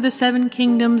order to the Seven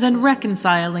Kingdoms and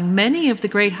reconciling many of the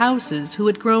great houses who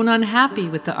had grown unhappy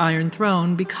with the Iron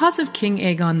Throne because of King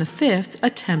Aegon V's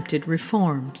attempted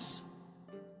reforms.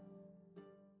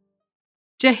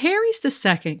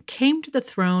 Jaehaerys II came to the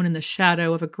throne in the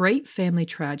shadow of a great family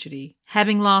tragedy,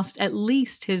 having lost at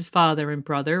least his father and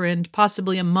brother, and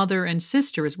possibly a mother and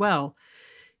sister as well.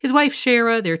 His wife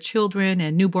Shera, their children,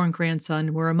 and newborn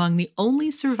grandson were among the only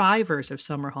survivors of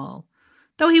Summerhall.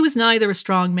 Though he was neither a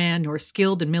strong man nor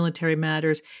skilled in military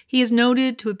matters, he is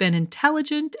noted to have been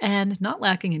intelligent and not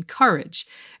lacking in courage,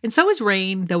 and so his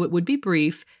reign, though it would be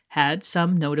brief, had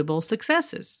some notable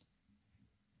successes.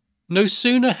 No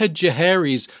sooner had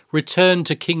Jaehaerys returned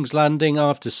to King's Landing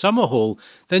after Summerhall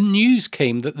than news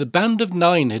came that the Band of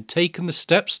Nine had taken the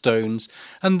Stepstones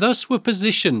and thus were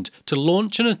positioned to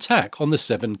launch an attack on the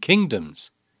Seven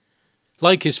Kingdoms.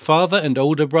 Like his father and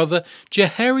older brother,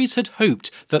 Jaehaerys had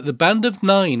hoped that the Band of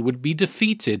Nine would be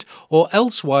defeated or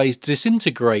elsewise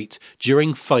disintegrate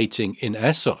during fighting in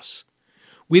Essos.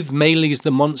 With Meleys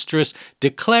the Monstrous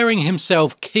declaring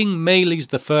himself King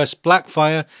Meleys the First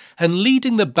Blackfyre and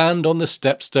leading the band on the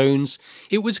Stepstones,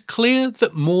 it was clear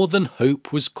that more than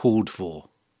hope was called for.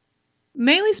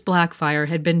 Meleys Blackfyre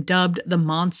had been dubbed the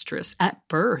Monstrous at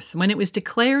birth when it was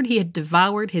declared he had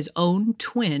devoured his own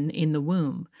twin in the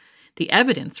womb. The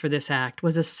evidence for this act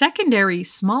was a secondary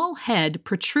small head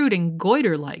protruding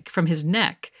goiter-like from his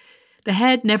neck. The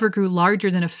head never grew larger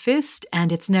than a fist,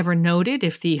 and it's never noted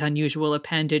if the unusual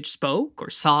appendage spoke or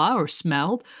saw or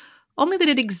smelled, only that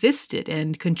it existed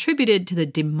and contributed to the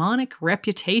demonic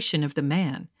reputation of the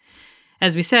man.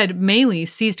 As we said, Maelys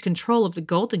seized control of the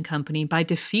Golden Company by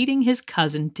defeating his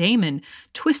cousin Daemon,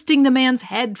 twisting the man's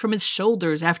head from his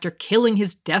shoulders after killing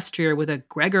his destrier with a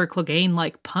Gregor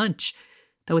Clegane-like punch.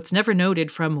 Though it's never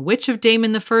noted from which of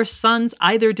Daemon the First's sons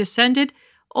either descended,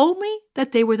 only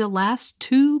that they were the last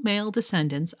two male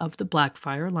descendants of the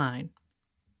Blackfyre line.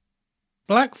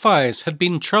 Blackfyres had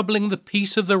been troubling the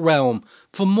peace of the realm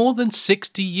for more than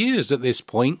 60 years at this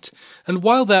point, and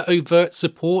while their overt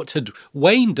support had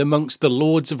waned amongst the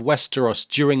lords of Westeros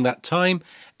during that time,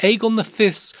 Aegon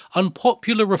V's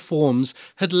unpopular reforms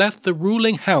had left the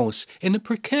ruling house in a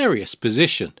precarious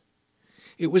position.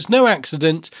 It was no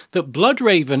accident that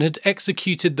Bloodraven had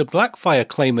executed the Blackfyre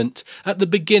claimant at the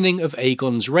beginning of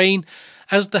Aegon's reign,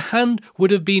 as the Hand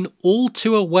would have been all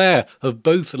too aware of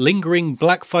both lingering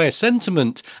Blackfyre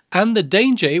sentiment and the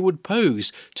danger it would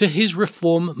pose to his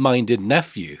reform-minded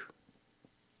nephew.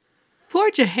 For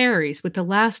Jaehaerys, with the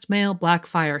last male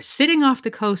Blackfyre sitting off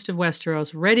the coast of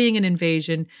Westeros readying an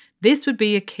invasion, this would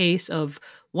be a case of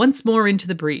once more into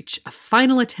the breach, a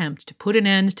final attempt to put an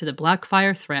end to the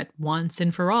Blackfyre threat once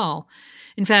and for all.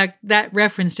 In fact, that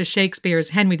reference to Shakespeare's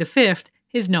Henry V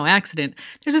is no accident.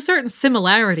 There's a certain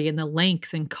similarity in the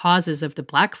length and causes of the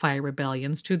Blackfyre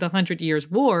rebellions to the 100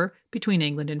 Years' War between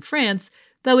England and France,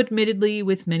 though admittedly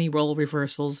with many role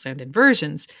reversals and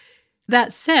inversions.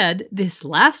 That said, this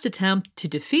last attempt to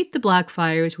defeat the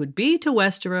Blackfyres would be to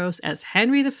Westeros as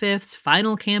Henry V's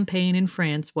final campaign in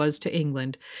France was to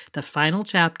England, the final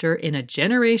chapter in a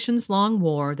generations-long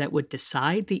war that would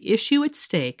decide the issue at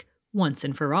stake once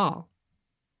and for all.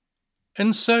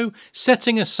 And so,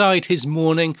 setting aside his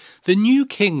mourning, the new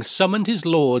king summoned his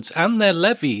lords and their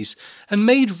levies and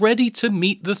made ready to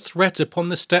meet the threat upon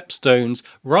the stepstones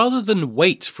rather than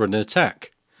wait for an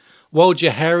attack. While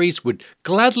Jaehaerys would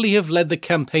gladly have led the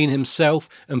campaign himself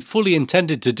and fully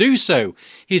intended to do so,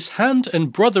 his Hand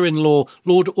and brother-in-law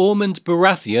Lord Ormond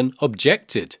Baratheon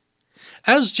objected.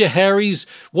 As Jaehaerys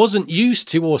wasn't used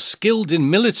to or skilled in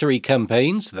military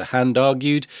campaigns, the Hand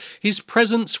argued, his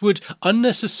presence would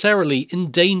unnecessarily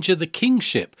endanger the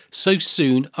kingship so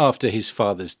soon after his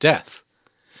father's death.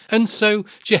 And so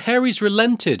Jaehaerys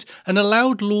relented and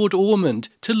allowed Lord Ormond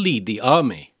to lead the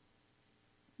army.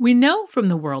 We know from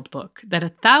the World Book that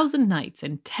 1,000 knights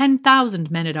and 10,000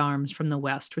 men-at-arms from the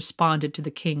west responded to the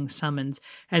king's summons,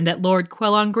 and that Lord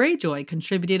Quelon Greyjoy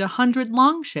contributed 100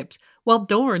 longships, while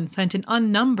Dorne sent an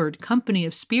unnumbered company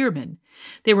of spearmen.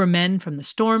 There were men from the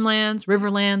Stormlands,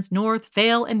 Riverlands, North,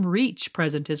 Vale, and Reach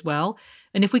present as well,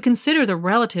 and if we consider the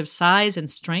relative size and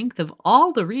strength of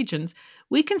all the regions,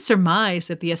 we can surmise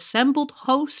that the assembled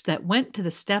host that went to the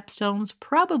Stepstones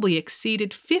probably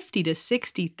exceeded 50 to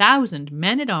 60,000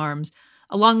 men-at-arms,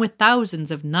 along with thousands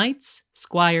of knights,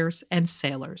 squires, and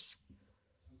sailors.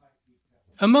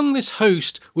 Among this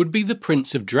host would be the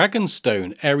Prince of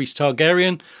Dragonstone, Aerys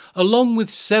Targaryen, along with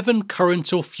 7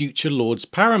 current or future Lords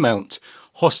Paramount,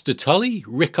 Hoster Tully,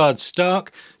 Rickard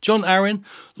Stark, Jon Arryn,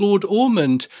 Lord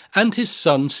Ormond, and his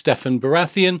son Steffon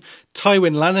Baratheon,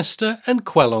 Tywin Lannister, and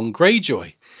Quelon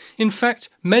Greyjoy. In fact,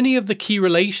 many of the key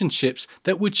relationships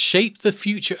that would shape the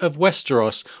future of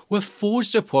Westeros were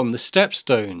forged upon the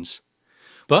Stepstones.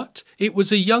 But it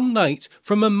was a young knight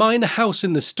from a minor house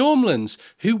in the Stormlands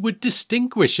who would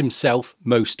distinguish himself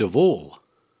most of all.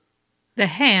 The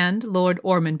Hand, Lord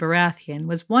Ormond Baratheon,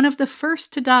 was one of the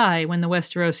first to die when the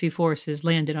Westerosi forces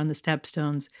landed on the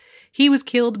Stepstones. He was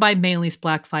killed by Maelys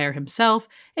Blackfyre himself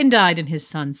and died in his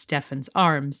son Steffon's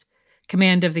arms.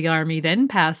 Command of the army then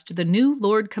passed to the new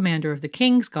Lord Commander of the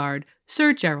Kingsguard,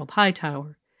 Sir Gerald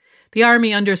Hightower. The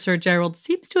army under Sir Gerald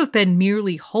seems to have been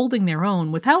merely holding their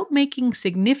own without making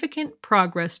significant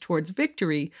progress towards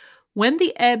victory when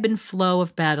the ebb and flow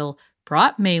of battle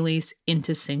brought Maelys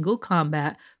into single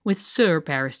combat with Sir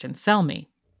Barristan Selmy.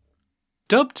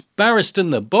 Dubbed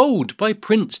Barristan the Bold by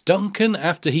Prince Duncan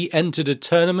after he entered a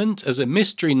tournament as a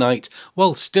mystery knight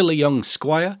while still a young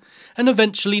squire, and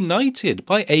eventually knighted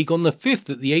by Aegon V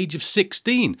at the age of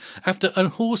 16 after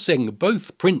unhorsing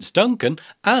both Prince Duncan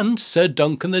and Sir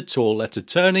Duncan the Tall at a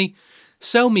tourney,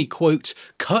 Selmy, quote,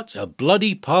 cut a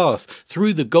bloody path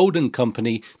through the Golden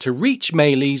Company to reach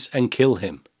Maelys and kill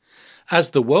him. As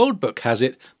the World Book has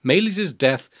it, Maelys'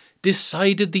 death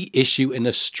decided the issue in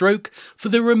a stroke, for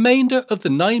the remainder of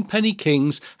the Ninepenny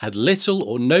Kings had little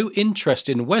or no interest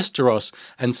in Westeros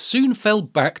and soon fell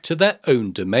back to their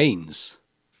own domains.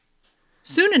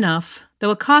 Soon enough, though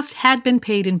a cost had been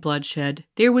paid in bloodshed,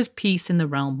 there was peace in the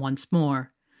realm once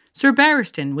more. Sir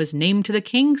Barristan was named to the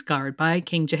Kingsguard by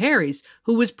King Jaehaerys,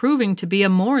 who was proving to be a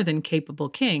more than capable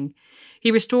king.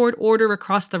 He restored order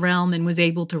across the realm and was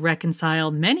able to reconcile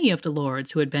many of the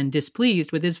lords who had been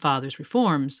displeased with his father's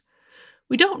reforms.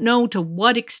 We don't know to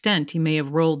what extent he may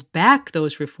have rolled back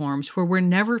those reforms, for we're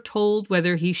never told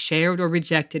whether he shared or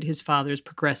rejected his father's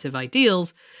progressive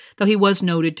ideals, though he was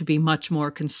noted to be much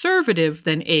more conservative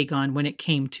than Aegon when it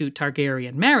came to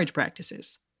Targaryen marriage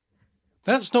practices.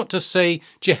 That's not to say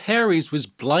Jaehaerys was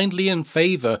blindly in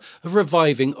favour of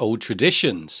reviving old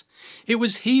traditions. It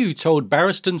was he who told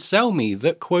Barristan Selmy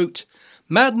that, quote,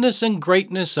 "Madness and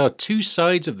greatness are two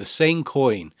sides of the same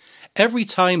coin. Every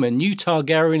time a new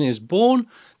Targaryen is born,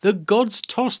 the gods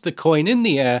toss the coin in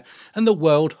the air and the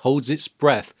world holds its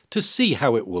breath to see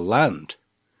how it will land."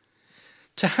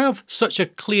 To have such a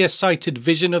clear-sighted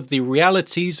vision of the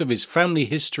realities of his family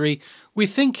history, we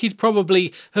think he'd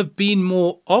probably have been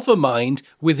more of a mind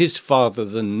with his father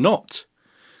than not.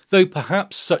 Though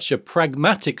perhaps such a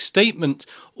pragmatic statement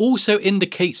also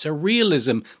indicates a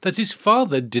realism that his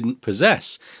father didn't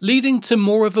possess, leading to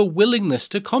more of a willingness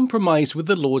to compromise with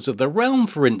the laws of the realm,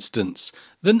 for instance,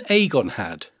 than Aegon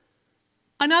had.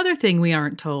 Another thing we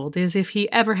aren't told is if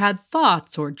he ever had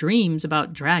thoughts or dreams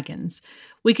about dragons.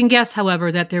 We can guess,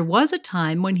 however, that there was a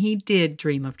time when he did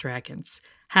dream of dragons.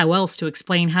 How else to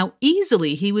explain how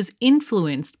easily he was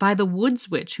influenced by the Woods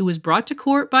Witch who was brought to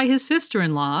court by his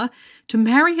sister-in-law to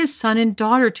marry his son and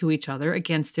daughter to each other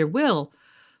against their will?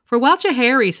 For while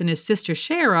Jaehaerys and his sister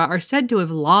Shaera are said to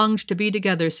have longed to be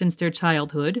together since their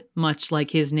childhood, much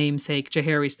like his namesake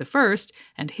Jaehaerys I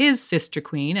and his sister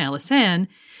queen Alysanne,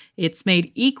 it's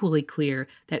made equally clear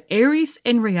that Aerys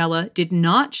and Rhaella did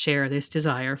not share this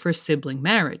desire for sibling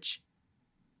marriage.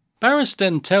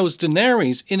 Barristan tells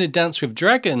Daenerys in A Dance with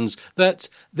Dragons that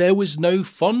there was no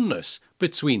fondness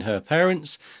between her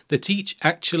parents, that each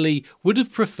actually would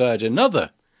have preferred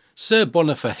another, Sir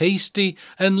Bonifer Hasty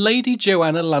and Lady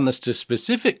Joanna Lannister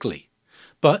specifically.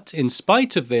 But in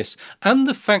spite of this, and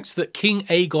the fact that King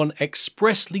Aegon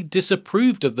expressly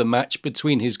disapproved of the match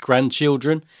between his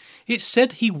grandchildren, it's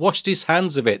said he washed his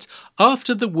hands of it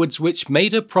after the Woods Witch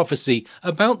made a prophecy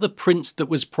about the prince that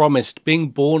was promised being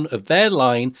born of their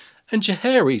line, and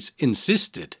Jaehaerys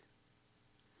insisted.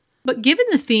 But given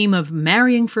the theme of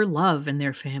marrying for love in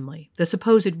their family, the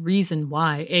supposed reason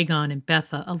why Aegon and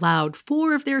Betha allowed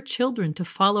 4 of their children to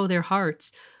follow their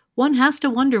hearts, one has to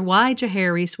wonder why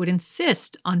Jaehaerys would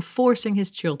insist on forcing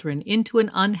his children into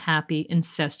an unhappy,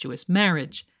 incestuous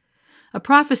marriage. A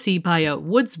prophecy by a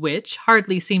Woods Witch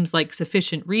hardly seems like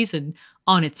sufficient reason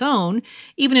on its own,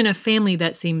 even in a family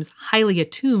that seems highly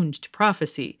attuned to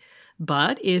prophecy.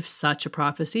 But if such a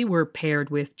prophecy were paired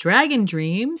with dragon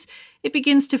dreams, it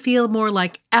begins to feel more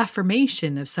like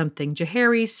affirmation of something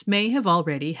Jaehaerys may have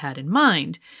already had in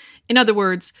mind. In other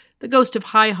words, the Ghost of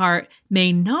Highheart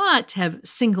may not have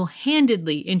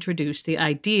single-handedly introduced the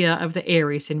idea of the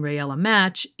Aerys and Rhaella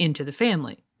match into the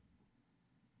family.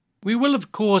 We will,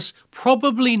 of course,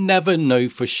 probably never know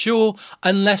for sure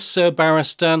unless Sir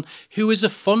Barristan, who is a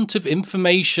font of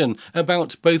information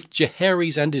about both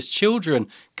Jaehaerys and his children,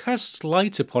 casts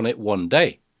light upon it one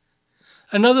day.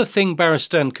 Another thing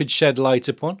Barristan could shed light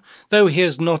upon, though he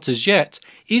has not as yet,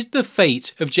 is the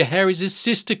fate of Jaehaerys'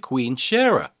 sister queen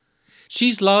Shaera.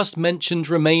 She's last mentioned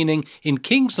remaining in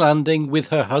King's Landing with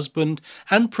her husband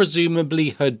and presumably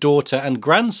her daughter and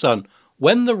grandson,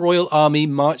 when the royal army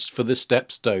marched for the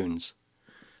Stepstones.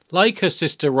 Like her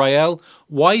sister Rhaelle,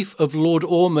 wife of Lord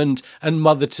Ormond and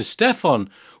mother to Steffon,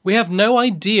 we have no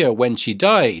idea when she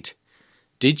died.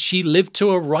 Did she live to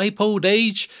a ripe old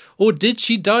age, or did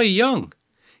she die young?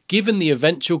 Given the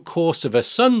eventual course of her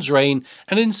son's reign,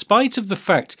 and in spite of the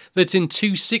fact that in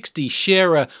 260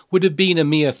 Shaera would have been a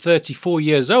mere 34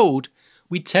 years old,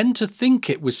 we tend to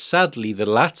think it was sadly the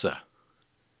latter.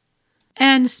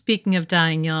 And speaking of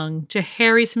dying young,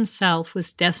 Jaehaerys himself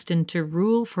was destined to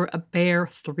rule for a bare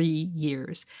 3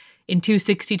 years. In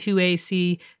 262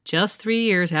 AC, just 3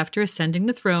 years after ascending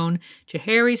the throne,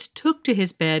 Jaehaerys took to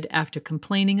his bed after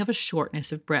complaining of a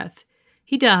shortness of breath.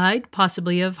 He died,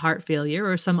 possibly of heart failure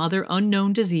or some other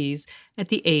unknown disease, at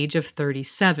the age of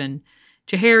 37.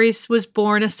 Jaehaerys was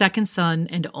born a second son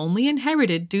and only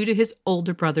inherited due to his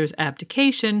older brother's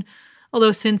abdication,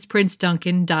 although since Prince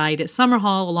Duncan died at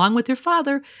Summerhall along with their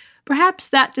father, perhaps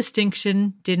that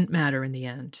distinction didn't matter in the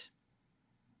end.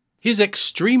 His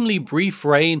extremely brief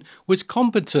reign was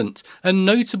competent and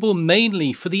notable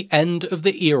mainly for the end of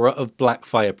the era of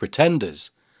Blackfyre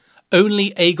pretenders.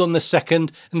 Only Aegon II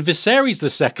and Viserys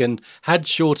II had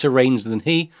shorter reigns than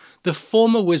he. The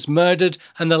former was murdered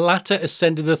and the latter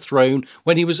ascended the throne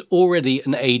when he was already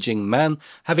an aging man,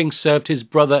 having served his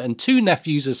brother and 2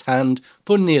 nephews as hand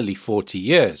for nearly 40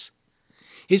 years.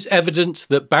 It's evident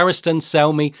that Barristan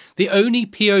Selmy, the only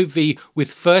POV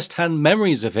with first-hand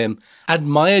memories of him,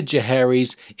 admired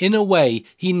Jaehaerys in a way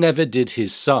he never did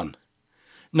his son.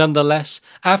 Nonetheless,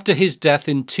 after his death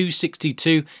in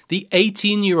 262, the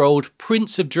 18-year-old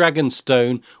Prince of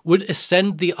Dragonstone would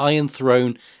ascend the Iron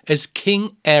Throne as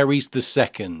King Aerys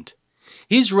II.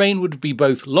 His reign would be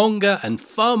both longer and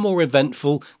far more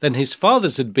eventful than his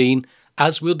father's had been,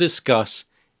 as we'll discuss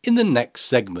in the next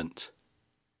segment.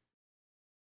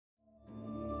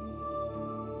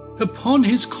 Upon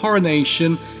his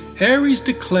coronation, Aerys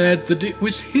declared that it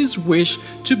was his wish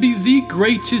to be the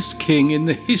greatest king in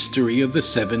the history of the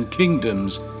Seven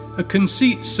Kingdoms, a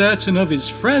conceit certain of his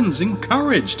friends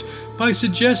encouraged by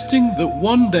suggesting that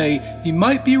one day he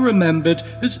might be remembered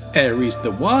as Aerys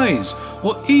the Wise,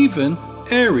 or even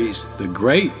Aerys the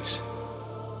Great.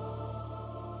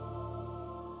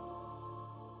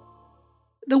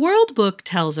 The World Book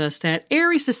tells us that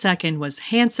Aerys II was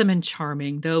handsome and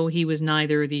charming, though he was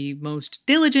neither the most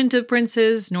diligent of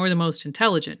princes nor the most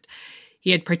intelligent.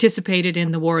 He had participated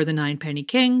in the War of the Ninepenny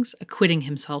Kings, acquitting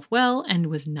himself well, and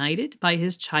was knighted by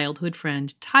his childhood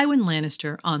friend Tywin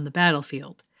Lannister on the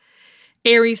battlefield.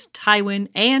 Aerys, Tywin,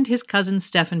 and his cousin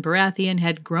Steffon Baratheon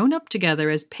had grown up together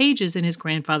as pages in his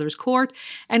grandfather's court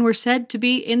and were said to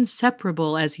be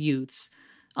inseparable as youths.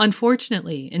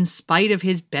 Unfortunately, in spite of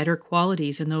his better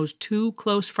qualities in those two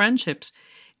close friendships,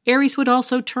 Aerys would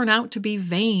also turn out to be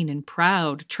vain and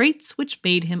proud, traits which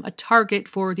made him a target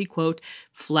for the, quote,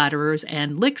 flatterers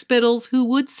and lickspittles who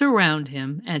would surround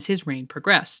him as his reign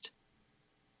progressed.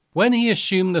 When he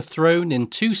assumed the throne in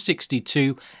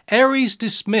 262, Aerys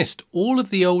dismissed all of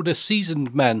the older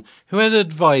seasoned men who had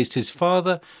advised his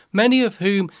father, many of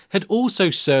whom had also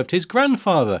served his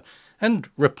grandfather, and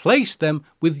replaced them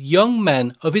with young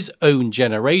men of his own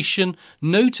generation,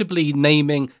 notably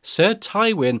naming Sir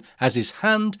Tywin as his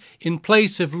hand in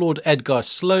place of Lord Edgar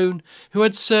Sloane, who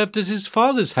had served as his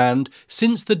father's hand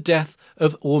since the death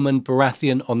of Ormond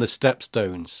Baratheon on the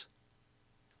Stepstones.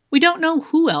 We don't know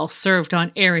who else served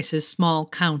on Aerys' small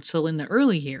council in the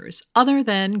early years, other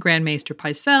than Grand Maester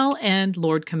Pycelle and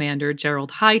Lord Commander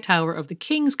Gerald Hightower of the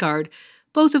Kingsguard,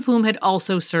 both of whom had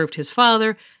also served his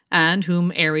father, and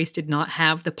whom Aerys did not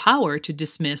have the power to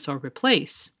dismiss or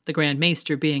replace, the Grand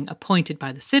Maester being appointed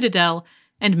by the Citadel,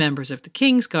 and members of the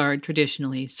Kingsguard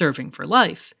traditionally serving for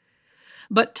life.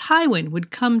 But Tywin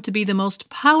would come to be the most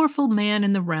powerful man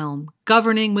in the realm,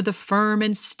 governing with a firm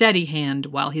and steady hand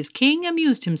while his king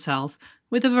amused himself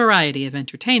with a variety of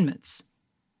entertainments.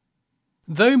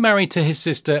 Though married to his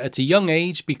sister at a young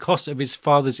age because of his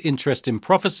father's interest in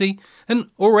prophecy, and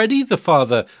already the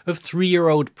father of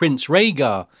 3-year-old Prince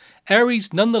Rhaegar,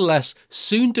 Aerys nonetheless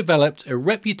soon developed a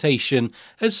reputation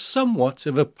as somewhat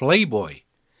of a playboy.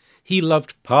 He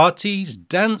loved parties,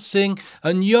 dancing,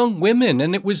 and young women,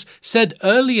 and it was said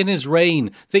early in his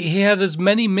reign that he had as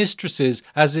many mistresses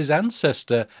as his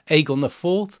ancestor, Aegon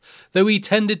IV, though he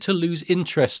tended to lose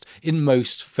interest in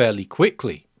most fairly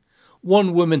quickly.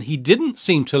 One woman he didn't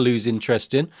seem to lose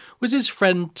interest in was his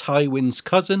friend Tywin's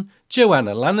cousin,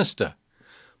 Joanna Lannister.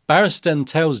 Barristan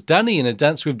tells Dany in A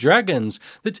Dance with Dragons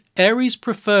that Aerys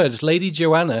preferred Lady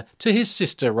Joanna to his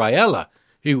sister Rhaella,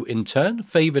 who in turn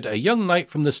favoured a young knight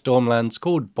from the Stormlands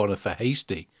called Bonifer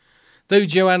Hasty, though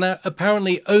Joanna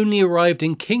apparently only arrived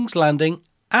in King's Landing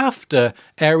after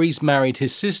Aerys married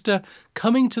his sister,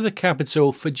 coming to the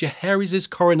capital for Jaehaerys'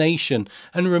 coronation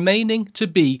and remaining to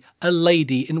be a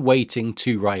lady-in-waiting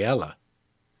to Rhaella.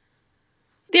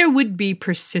 There would be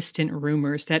persistent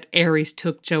rumors that Aerys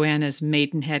took Joanna's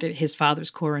maidenhead at his father's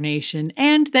coronation,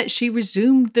 and that she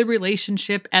resumed the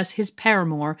relationship as his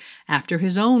paramour after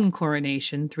his own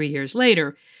coronation 3 years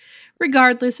later.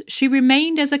 Regardless, she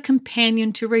remained as a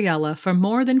companion to Rhaella for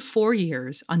more than 4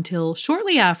 years, until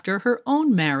shortly after her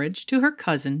own marriage to her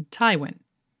cousin Tywin.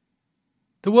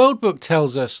 The World Book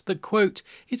tells us that, quote,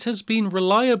 it has been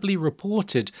reliably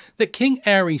reported that King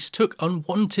Aerys took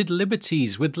unwanted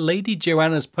liberties with Lady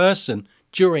Joanna's person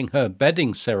during her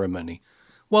bedding ceremony,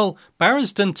 while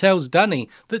Barristan tells Dany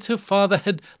that her father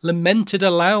had lamented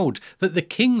aloud that the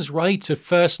king's right of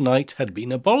first night had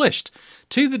been abolished,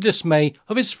 to the dismay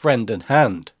of his friend and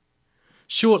hand.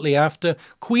 Shortly after,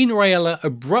 Queen Rhaella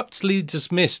abruptly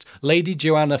dismissed Lady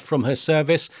Joanna from her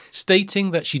service,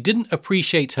 stating that she didn't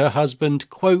appreciate her husband,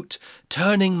 quote,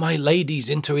 turning my ladies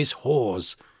into his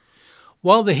whores.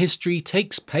 While the history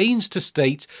takes pains to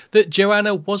state that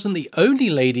Joanna wasn't the only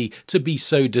lady to be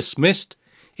so dismissed,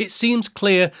 it seems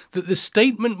clear that the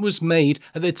statement was made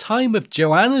at the time of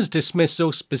Joanna's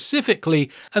dismissal specifically,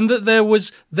 and that there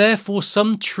was therefore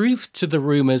some truth to the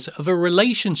rumours of a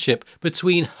relationship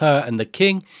between her and the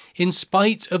king, in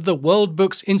spite of the World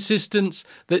Book's insistence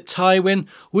that Tywin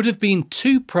would have been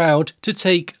too proud to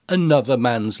take another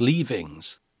man's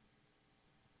leavings.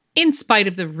 In spite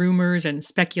of the rumors and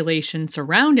speculation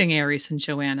surrounding Aerys and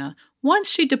Joanna, once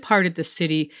she departed the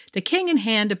city, the king in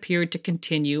hand appeared to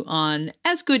continue on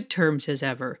as good terms as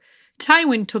ever.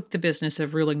 Tywin took the business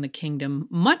of ruling the kingdom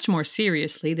much more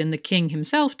seriously than the king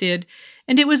himself did,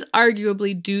 and it was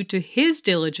arguably due to his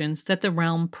diligence that the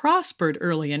realm prospered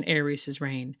early in Aerys'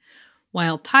 reign.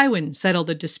 While Tywin settled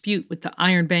a dispute with the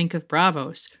Iron Bank of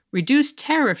Braavos, reduced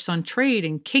tariffs on trade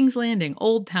in King's Landing,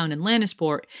 Old Town, and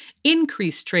Lannisport,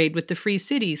 increased trade with the free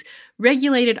cities,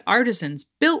 regulated artisans,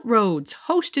 built roads,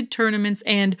 hosted tournaments,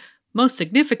 and, most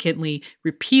significantly,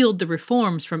 repealed the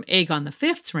reforms from Aegon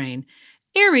V's reign,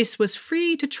 Aerys was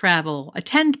free to travel,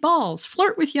 attend balls,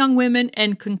 flirt with young women,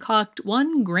 and concoct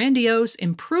one grandiose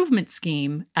improvement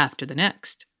scheme after the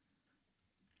next.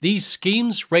 These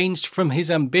schemes ranged from his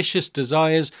ambitious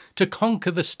desires to conquer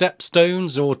the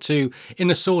Stepstones or to, in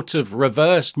a sort of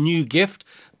reverse new gift,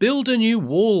 build a new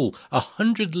wall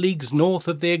 100 leagues north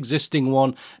of the existing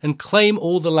one and claim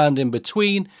all the land in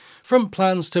between, from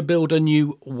plans to build a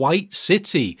new White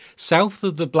City south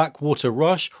of the Blackwater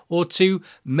Rush or to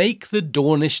make the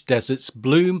Dornish deserts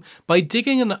bloom by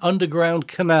digging an underground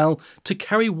canal to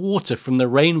carry water from the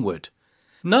Rainwood.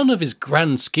 None of his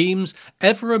grand schemes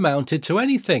ever amounted to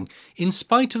anything, in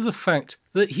spite of the fact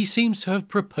that he seems to have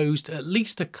proposed at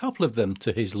least a couple of them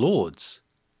to his lords.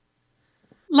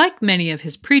 Like many of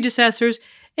his predecessors,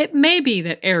 it may be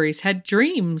that Aerys had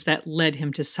dreams that led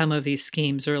him to some of these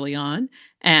schemes early on,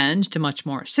 and to much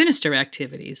more sinister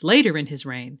activities later in his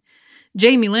reign.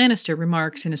 Jaime Lannister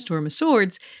remarks in A Storm of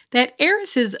Swords that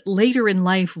Aerys'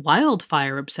 later-in-life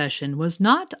wildfire obsession was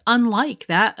not unlike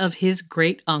that of his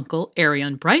great-uncle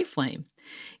Aerion Brightflame.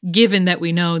 Given that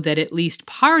we know that at least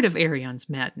part of Aerion's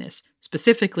madness,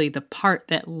 specifically the part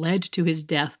that led to his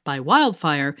death by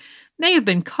wildfire, may have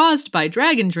been caused by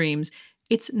dragon dreams,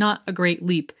 it's not a great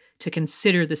leap to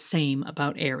consider the same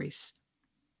about Aerys.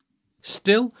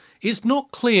 Still, it's not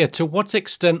clear to what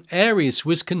extent Aerys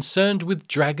was concerned with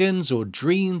dragons or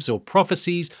dreams or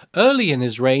prophecies early in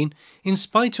his reign, in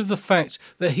spite of the fact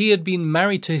that he had been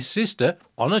married to his sister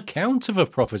on account of a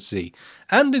prophecy,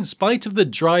 and in spite of the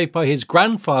drive by his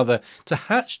grandfather to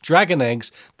hatch dragon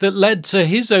eggs that led to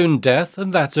his own death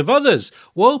and that of others,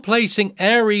 while placing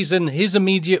Aerys and his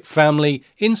immediate family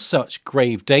in such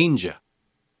grave danger.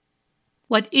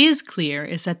 What is clear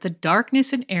is that the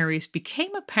darkness in Aerys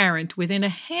became apparent within a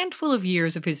handful of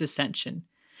years of his ascension.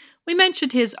 We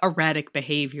mentioned his erratic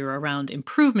behavior around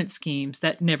improvement schemes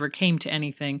that never came to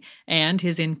anything, and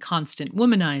his inconstant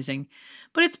womanizing,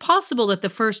 but it's possible that the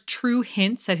first true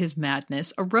hints at his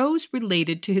madness arose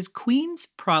related to his queen's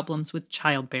problems with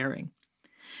childbearing.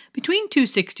 Between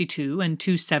 262 and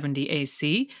 270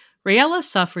 AC, Rhaella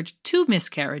suffered 2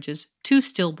 miscarriages, 2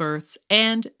 stillbirths,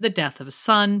 and the death of a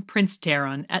son, Prince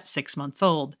Daeron, at 6 months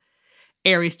old.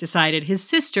 Aerys decided his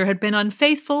sister had been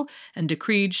unfaithful and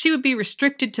decreed she would be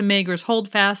restricted to Maegor's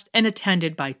Holdfast and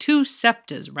attended by 2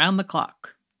 septas round the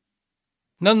clock.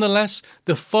 Nonetheless,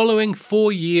 the following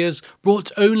 4 years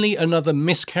brought only another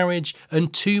miscarriage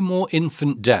and 2 more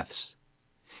infant deaths.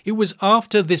 It was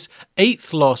after this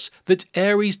 8th loss that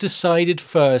Aerys decided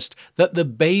first that the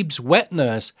babe's wet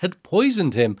nurse had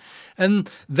poisoned him, and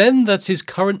then that his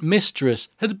current mistress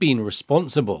had been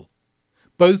responsible.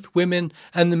 Both women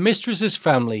and the mistress's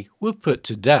family were put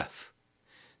to death.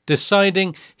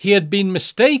 Deciding he had been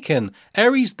mistaken,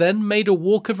 Aerys then made a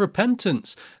walk of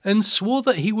repentance and swore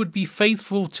that he would be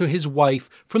faithful to his wife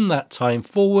from that time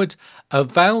forward, a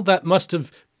vow that must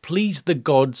have pleased the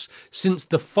gods, since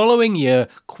the following year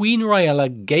Queen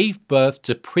Rhaella gave birth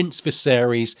to Prince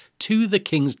Viserys to the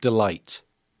king's delight.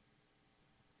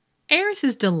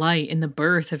 Aerys' delight in the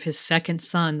birth of his second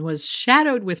son was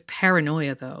shadowed with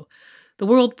paranoia, though. The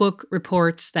World Book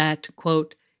reports that,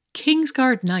 quote,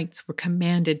 Kingsguard knights were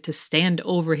commanded to stand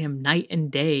over him night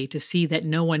and day to see that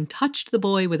no one touched the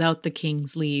boy without the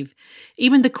king's leave.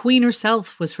 Even the queen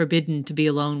herself was forbidden to be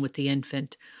alone with the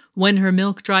infant. When her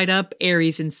milk dried up,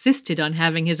 Aerys insisted on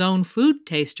having his own food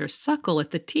taster suckle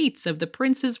at the teats of the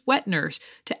prince's wet nurse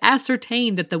to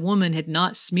ascertain that the woman had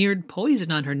not smeared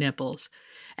poison on her nipples.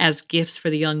 As gifts for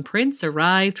the young prince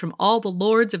arrived from all the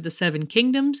lords of the 7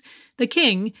 kingdoms, the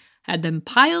king had them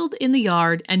piled in the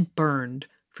yard and burned,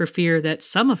 for fear that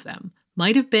some of them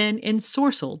might have been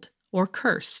ensorcelled or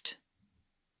cursed.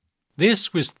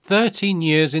 This was 13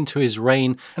 years into his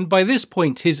reign, and by this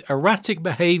point his erratic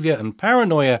behaviour and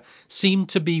paranoia seemed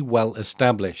to be well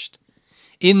established.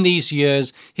 In these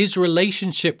years, his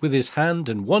relationship with his hand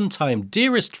and one-time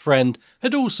dearest friend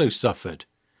had also suffered.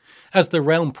 As the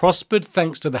realm prospered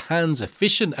thanks to the Han's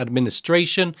efficient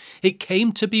administration, it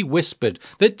came to be whispered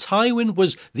that Tywin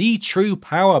was the true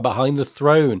power behind the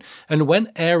throne, and when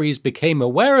Aerys became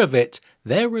aware of it,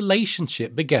 their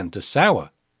relationship began to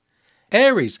sour.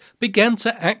 Aerys began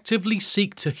to actively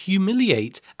seek to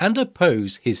humiliate and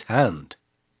oppose his hand.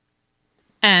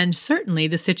 And certainly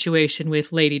the situation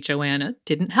with Lady Joanna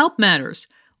didn't help matters.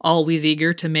 Always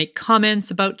eager to make comments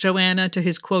about Joanna to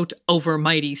his, quote,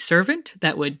 overmighty servant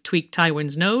that would tweak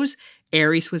Tywin's nose,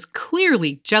 Aerys was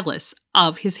clearly jealous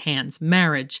of his hand's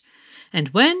marriage. And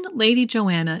when Lady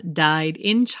Joanna died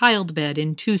in childbed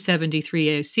in 273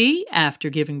 AC after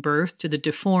giving birth to the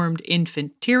deformed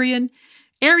infant Tyrion,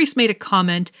 Aerys made a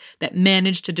comment that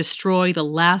managed to destroy the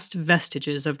last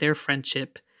vestiges of their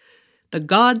friendship. The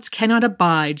gods cannot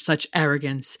abide such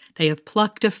arrogance. They have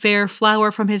plucked a fair flower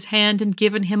from his hand and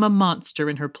given him a monster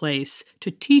in her place,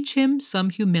 to teach him some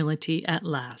humility at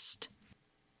last.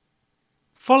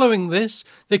 Following this,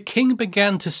 the king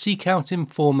began to seek out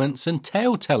informants and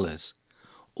tale-tellers.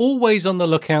 Always on the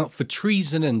lookout for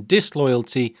treason and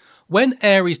disloyalty, when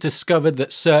Aerys discovered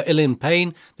that Sir Ilyn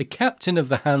Payne, the captain of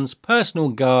the Hand's personal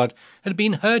guard, had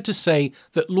been heard to say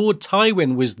that Lord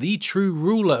Tywin was the true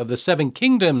ruler of the Seven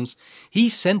Kingdoms, he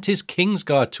sent his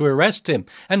Kingsguard to arrest him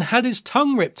and had his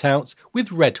tongue ripped out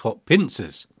with red-hot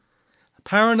pincers.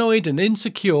 Paranoid and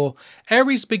insecure,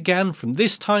 Aerys began from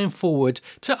this time forward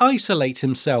to isolate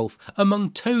himself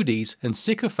among toadies and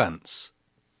sycophants.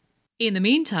 In the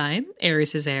meantime,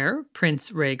 Aerys' heir,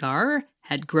 Prince Rhaegar,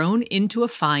 had grown into a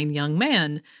fine young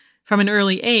man. From an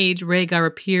early age, Rhaegar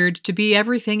appeared to be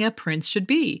everything a prince should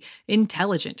be: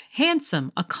 intelligent,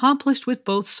 handsome, accomplished with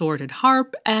both sword and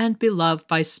harp, and beloved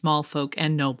by small folk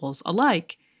and nobles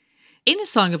alike. In A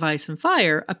Song of Ice and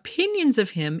Fire, opinions of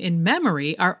him in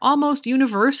memory are almost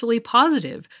universally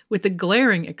positive, with the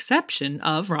glaring exception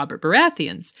of Robert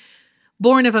Baratheon's.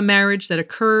 Born of a marriage that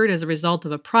occurred as a result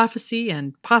of a prophecy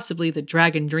and possibly the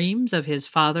dragon dreams of his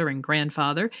father and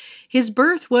grandfather, his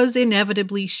birth was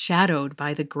inevitably shadowed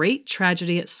by the great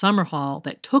tragedy at Summerhall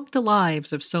that took the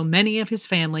lives of so many of his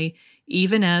family,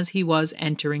 even as he was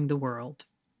entering the world.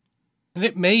 And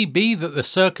it may be that the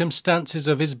circumstances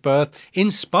of his birth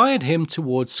inspired him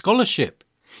towards scholarship.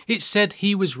 It said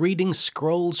he was reading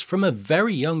scrolls from a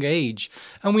very young age,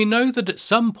 and we know that at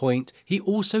some point he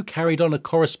also carried on a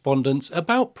correspondence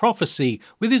about prophecy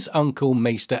with his uncle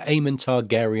Maester Aemon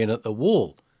Targaryen at the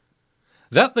Wall.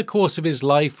 That the course of his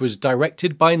life was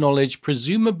directed by knowledge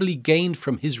presumably gained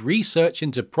from his research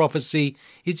into prophecy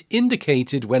is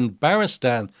indicated when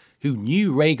Barristan, who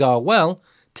knew Rhaegar well,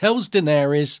 tells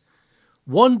Daenerys,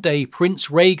 "One day Prince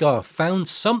Rhaegar found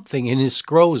something in his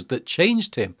scrolls that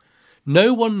changed him.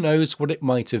 No one knows what it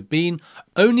might have been,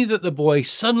 only that the boy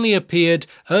suddenly appeared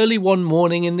early one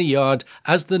morning in the yard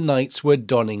as the knights were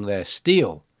donning their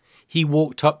steel. He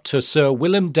walked up to Sir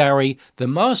Willem Darry, the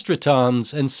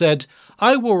Master-at-Arms, and said,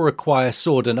 'I will require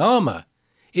sword and armour.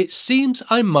 It seems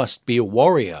I must be a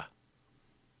warrior.'"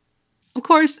 Of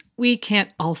course, we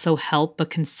can't also help but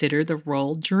consider the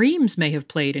role dreams may have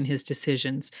played in his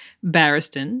decisions.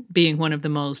 Barristan, being one of the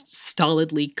most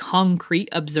stolidly concrete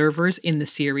observers in the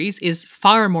series, is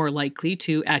far more likely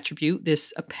to attribute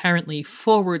this apparently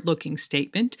forward-looking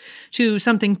statement to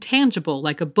something tangible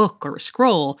like a book or a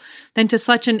scroll than to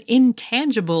such an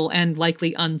intangible and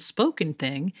likely unspoken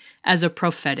thing as a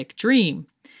prophetic dream.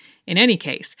 In any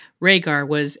case, Rhaegar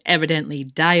was evidently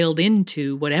dialed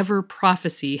into whatever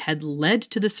prophecy had led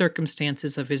to the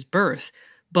circumstances of his birth,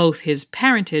 both his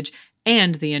parentage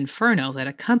and the inferno that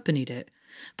accompanied it.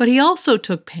 But he also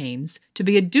took pains to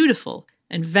be a dutiful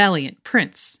and valiant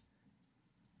prince.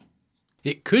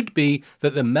 It could be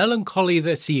that the melancholy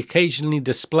that he occasionally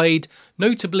displayed,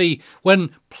 notably when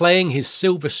playing his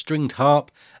silver-stringed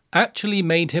harp, actually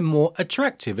made him more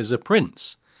attractive as a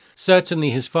prince. Certainly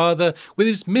his father, with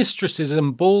his mistresses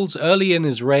and balls early in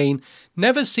his reign,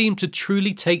 never seemed to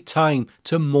truly take time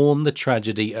to mourn the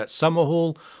tragedy at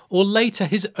Summerhall, or later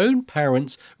his own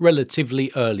parents'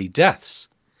 relatively early deaths.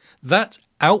 That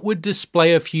outward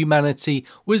display of humanity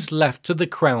was left to the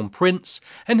Crown Prince,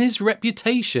 and his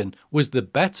reputation was the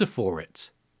better for it.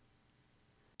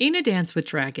 In A Dance with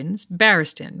Dragons,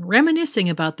 Barristan, reminiscing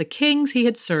about the kings he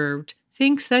had served,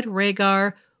 thinks that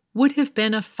Rhaegar would have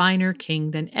been a finer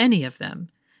king than any of them.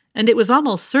 And it was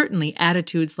almost certainly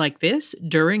attitudes like this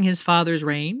during his father's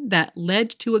reign that led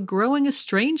to a growing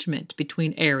estrangement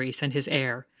between Aerys and his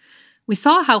heir. We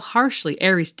saw how harshly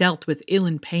Aerys dealt with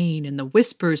Ilyn Payne and the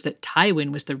whispers that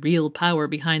Tywin was the real power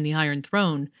behind the Iron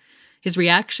Throne. His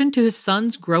reaction to his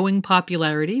son's growing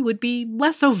popularity would be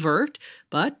less overt,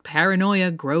 but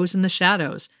paranoia grows in the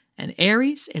shadows, and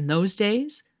Aerys, in those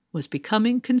days, was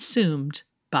becoming consumed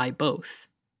by both.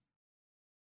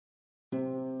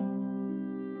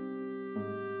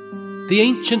 The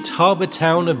ancient harbour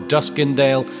town of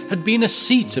Duskendale had been a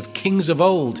seat of kings of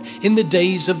old in the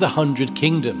days of the 100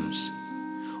 Kingdoms.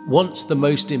 Once the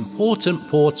most important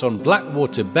port on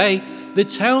Blackwater Bay, the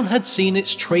town had seen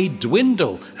its trade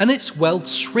dwindle and its wealth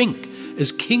shrink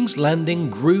as King's Landing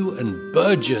grew and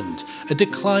burgeoned, a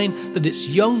decline that its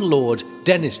young lord,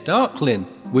 Dennis Darklyn,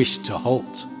 wished to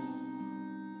halt.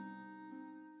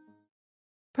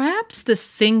 Perhaps the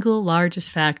single largest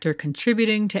factor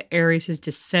contributing to Aerys'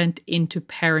 descent into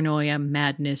paranoia,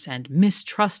 madness, and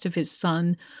mistrust of his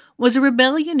son was a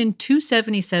rebellion in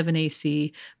 277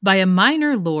 AC by a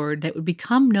minor lord that would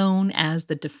become known as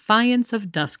the Defiance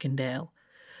of Duskendale.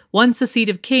 Once a seat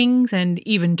of kings, and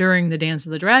even during the Dance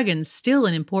of the Dragons still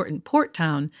an important port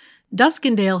town,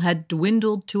 Duskendale had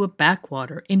dwindled to a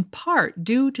backwater, in part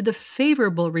due to the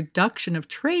favorable reduction of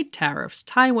trade tariffs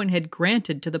Tywin had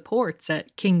granted to the ports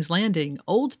at King's Landing,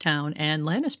 Old Town, and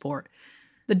Lannisport.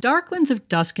 The Darklyns of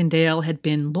Duskendale had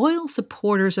been loyal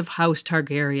supporters of House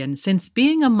Targaryen since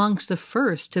being amongst the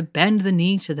first to bend the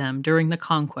knee to them during the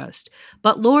conquest,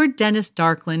 but Lord Dennis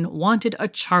Darklyn wanted a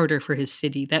charter for his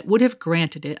city that would have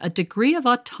granted it a degree of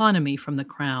autonomy from the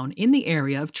crown in the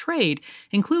area of trade,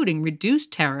 including reduced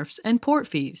tariffs and port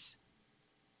fees.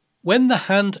 When the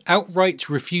Hand outright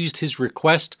refused his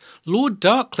request, Lord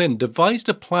Darklyn devised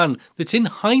a plan that in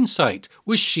hindsight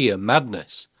was sheer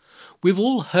madness. We've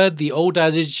all heard the old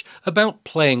adage about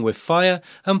playing with fire,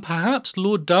 and perhaps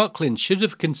Lord Darklyn should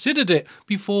have considered it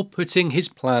before putting his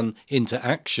plan into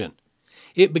action.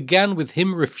 It began with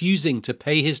him refusing to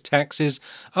pay his taxes,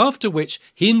 after which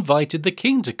he invited the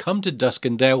king to come to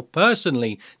Duskendale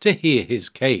personally to hear his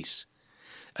case.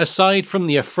 Aside from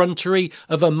the effrontery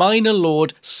of a minor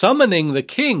lord summoning the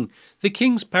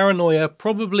king's paranoia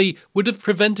probably would have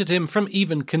prevented him from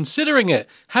even considering it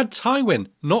had Tywin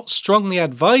not strongly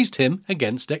advised him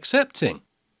against accepting.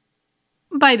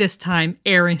 By this time,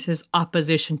 Aerys'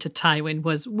 opposition to Tywin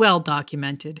was well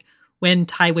documented. When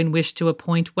Tywin wished to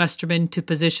appoint Westermen to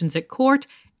positions at court,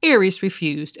 Aerys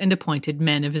refused and appointed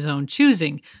men of his own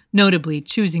choosing, notably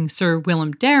choosing Sir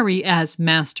Willem Darry as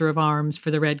Master of Arms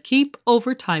for the Red Keep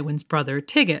over Tywin's brother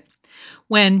Tigget.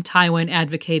 When Tywin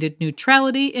advocated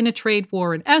neutrality in a trade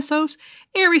war in Essos,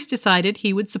 Aerys decided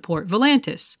he would support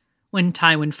Volantis. When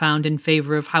Tywin found in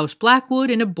favor of House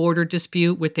Blackwood in a border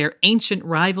dispute with their ancient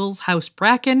rivals House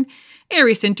Bracken,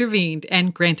 Aerys intervened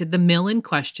and granted the mill in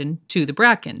question to the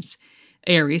Brackens.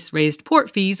 Aerys raised port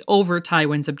fees over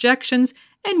Tywin's objections,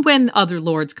 and when other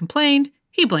lords complained,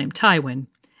 he blamed Tywin.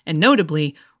 And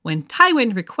notably, when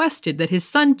Tywin requested that his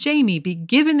son Jaime be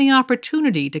given the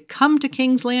opportunity to come to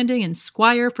King's Landing and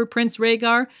squire for Prince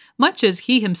Rhaegar, much as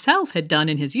he himself had done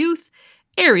in his youth,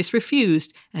 Aerys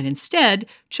refused and instead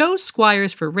chose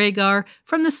squires for Rhaegar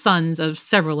from the sons of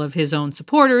several of his own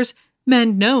supporters,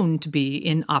 men known to be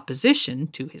in opposition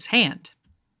to his hand.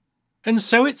 And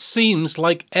so it seems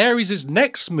like Aerys'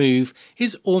 next move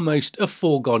is almost a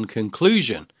foregone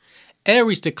conclusion.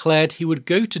 Aerys declared he would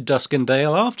go to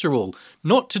Duskendale after all,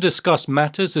 not to discuss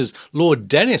matters as Lord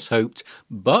Dennis hoped,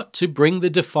 but to bring the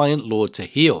defiant lord to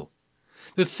heel.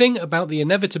 The thing about the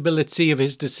inevitability of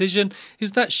his decision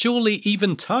is that surely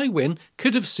even Tywin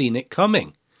could have seen it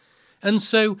coming. And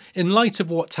so, in light of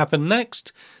what happened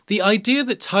next, the idea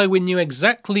that Tywin knew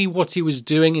exactly what he was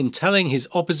doing in telling his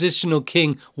oppositional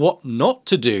king what not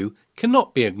to do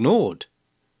cannot be ignored.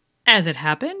 As it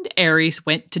happened, Aerys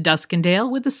went to Duskendale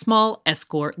with a small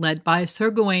escort led by Sir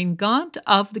Gawain Gaunt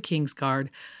of the Kingsguard.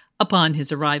 Upon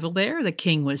his arrival there, the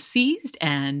king was seized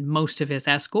and most of his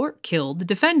escort killed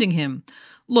defending him.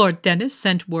 Lord Dennis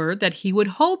sent word that he would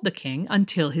hold the king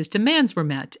until his demands were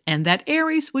met, and that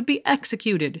Aerys would be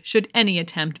executed should any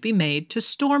attempt be made to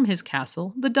storm his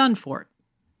castle, the Dunfort.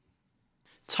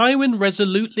 Tywin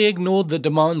resolutely ignored the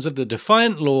demands of the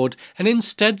defiant lord and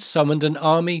instead summoned an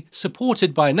army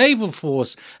supported by a naval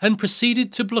force and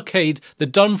proceeded to blockade the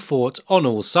Dunfort on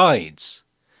all sides.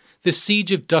 The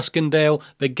siege of Duskendale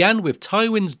began with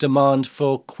Tywin's demand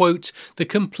for, quote, the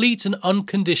complete and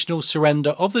unconditional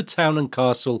surrender of the town and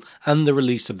castle and the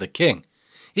release of the king.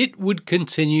 It would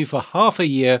continue for half a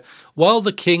year while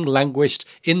the king languished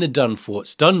in the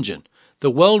Dunfort's dungeon.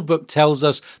 The World Book tells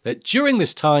us that during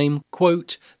this time,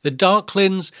 quote, the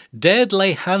Darklyns dared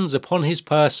lay hands upon his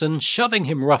person, shoving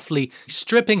him roughly,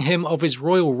 stripping him of his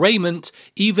royal raiment,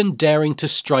 even daring to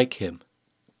strike him.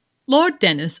 Lord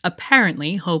Dennis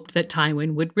apparently hoped that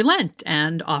Tywin would relent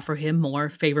and offer him more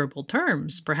favorable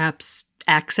terms, perhaps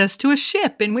access to a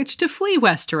ship in which to flee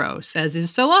Westeros, as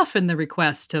is so often the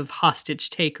request of hostage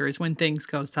takers when things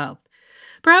go south.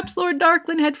 Perhaps Lord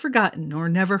Darklin had forgotten or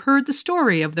never heard the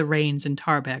story of the Rains and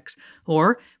Tarbecks,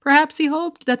 or perhaps he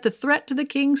hoped that the threat to the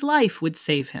king's life would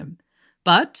save him.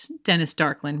 But Dennis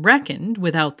Darklin reckoned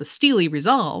without the steely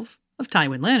resolve of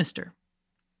Tywin Lannister.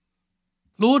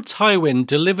 Lord Tywin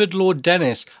delivered Lord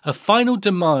Dennis a final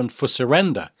demand for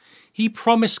surrender. He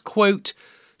promised, quote,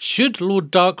 "Should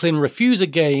Lord Darklin refuse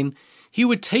again, he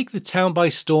would take the town by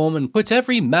storm and put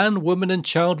every man, woman and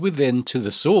child within to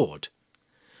the sword."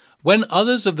 When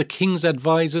others of the king's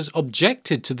advisers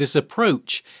objected to this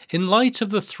approach, in light of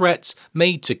the threats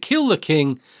made to kill the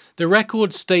king, the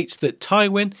record states that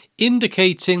Tywin,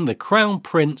 indicating the crown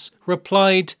prince,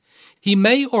 replied, "He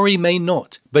may or he may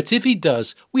not, but if he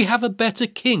does, we have a better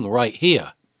king right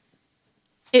here."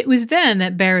 It was then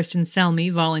that Barristan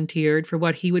Selmy volunteered for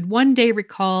what he would one day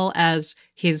recall as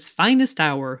his finest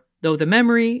hour, though the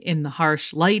memory, in the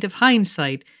harsh light of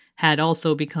hindsight, had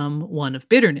also become one of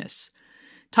bitterness.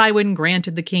 Tywin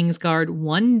granted the Kingsguard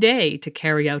 1 day to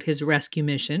carry out his rescue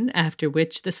mission, after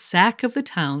which the sack of the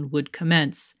town would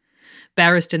commence.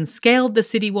 Barristan scaled the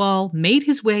city wall, made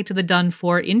his way to the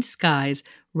Dunfort in disguise,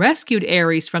 rescued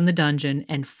Aerys from the dungeon,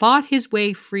 and fought his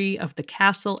way free of the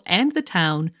castle and the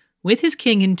town, with his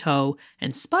king in tow,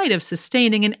 in spite of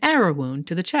sustaining an arrow wound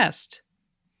to the chest.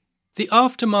 The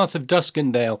aftermath of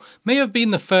Duskendale may have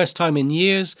been the first time in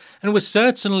years, and was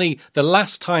certainly the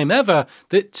last time ever,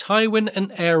 that Tywin and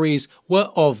Aerys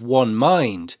were of one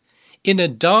mind. In a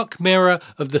dark mirror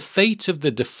of the fate of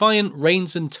the defiant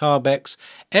Rains and Tarbecks,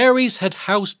 Aerys had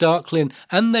House Darklin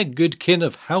and their goodkin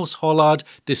of House Hollard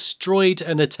destroyed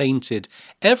and attainted,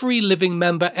 every living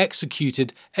member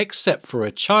executed except for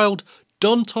a child,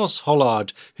 Dontos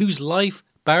Hollard, whose life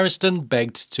Barristan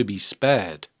begged to be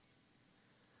spared.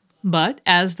 But,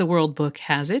 as the World Book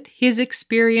has it, his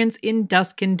experience in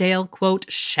Duskendale,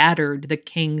 quote, shattered the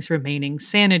king's remaining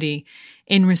sanity.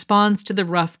 In response to the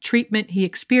rough treatment he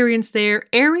experienced there,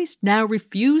 Aerys now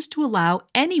refused to allow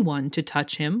anyone to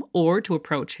touch him or to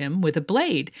approach him with a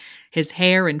blade. His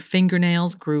hair and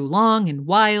fingernails grew long and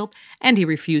wild, and he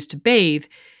refused to bathe.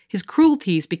 His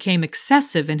cruelties became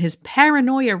excessive, and his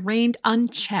paranoia reigned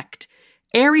unchecked.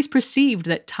 Aerys perceived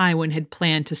that Tywin had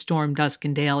planned to storm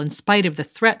Duskendale in spite of the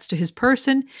threats to his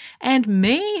person, and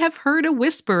may have heard a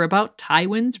whisper about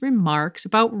Tywin's remarks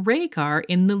about Rhaegar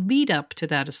in the lead-up to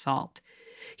that assault.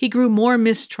 He grew more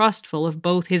mistrustful of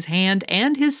both his hand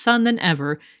and his son than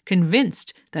ever,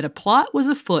 convinced that a plot was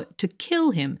afoot to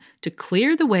kill him, to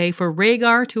clear the way for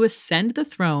Rhaegar to ascend the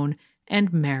throne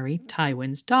and marry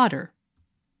Tywin's daughter.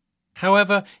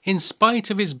 However, in spite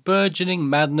of his burgeoning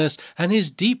madness and his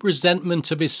deep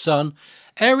resentment of his son,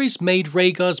 Aerys made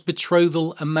Rhaegar's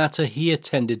betrothal a matter he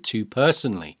attended to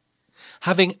personally.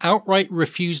 Having outright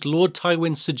refused Lord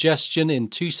Tywin's suggestion in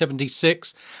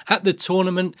 276 at the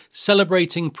tournament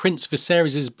celebrating Prince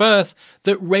Viserys' birth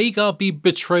that Rhaegar be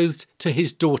betrothed to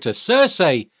his daughter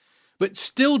Cersei, but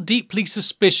still deeply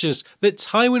suspicious that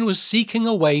Tywin was seeking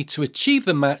a way to achieve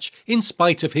the match in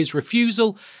spite of his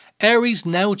refusal, Aerys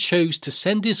now chose to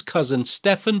send his cousin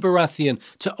Steffon Baratheon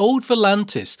to Old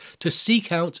Volantis to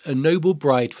seek out a noble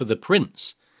bride for the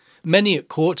prince. Many at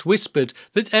court whispered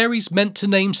that Aerys meant to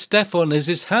name Steffon as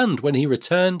his hand when he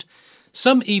returned,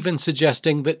 some even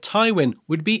suggesting that Tywin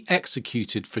would be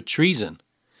executed for treason.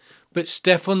 But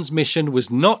Steffon's mission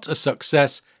was not a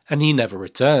success, and he never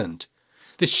returned.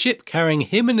 The ship carrying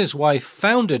him and his wife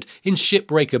foundered in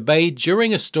Shipbreaker Bay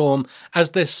during a storm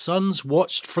as their sons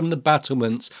watched from the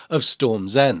battlements of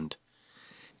Storm's End.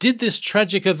 Did this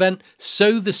tragic event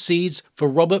sow the seeds for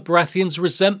Robert Baratheon's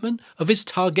resentment of his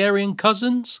Targaryen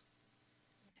cousins?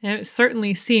 It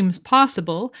certainly seems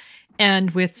possible,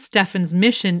 and with Steffon's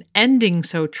mission ending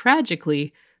so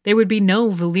tragically, there would be no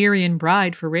Valyrian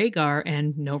bride for Rhaegar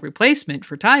and no replacement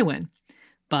for Tywin.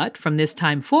 But from this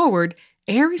time forward,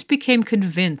 Aerys became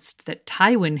convinced that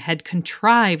Tywin had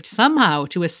contrived somehow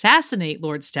to assassinate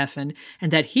Lord Steffon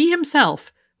and that he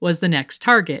himself was the next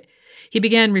target. He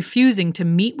began refusing to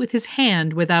meet with his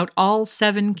hand without all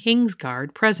 7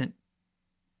 Kingsguard present.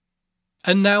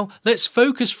 And now let's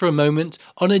focus for a moment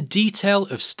on a detail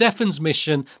of Steffon's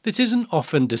mission that isn't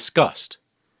often discussed.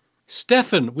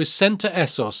 Steffon was sent to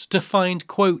Essos to find,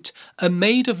 quote, a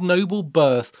maid of noble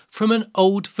birth from an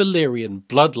old Valyrian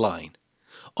bloodline.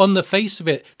 On the face of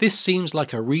it, this seems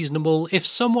like a reasonable, if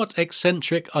somewhat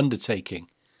eccentric, undertaking.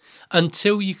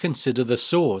 Until you consider the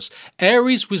source,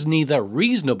 Aerys was neither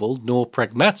reasonable nor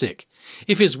pragmatic.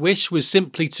 If his wish was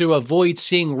simply to avoid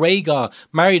seeing Rhaegar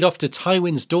married off to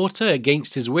Tywin's daughter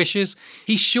against his wishes,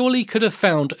 he surely could have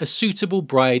found a suitable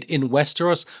bride in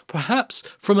Westeros, perhaps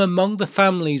from among the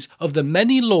families of the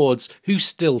many lords who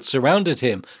still surrounded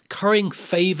him, currying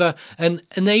favour and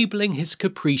enabling his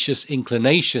capricious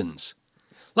inclinations.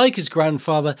 Like his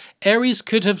grandfather, Aerys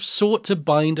could have sought to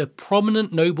bind a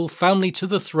prominent noble family to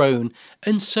the throne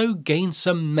and so gain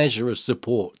some measure of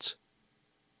support.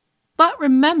 But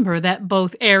remember that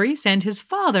both Aerys and his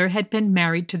father had been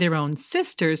married to their own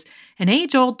sisters, an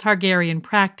age-old Targaryen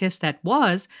practice that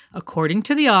was, according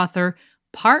to the author,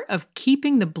 part of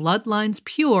keeping the bloodlines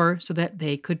pure so that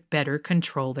they could better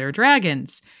control their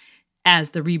dragons.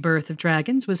 As the rebirth of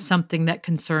dragons was something that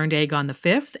concerned Aegon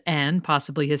V and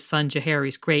possibly his son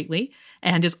Jaehaerys greatly,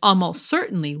 and is almost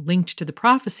certainly linked to the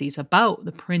prophecies about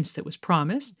the prince that was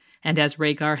promised, and as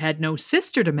Rhaegar had no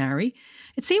sister to marry,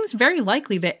 it seems very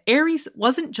likely that Aerys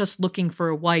wasn't just looking for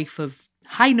a wife of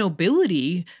high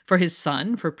nobility for his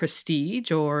son for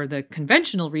prestige or the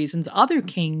conventional reasons other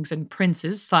kings and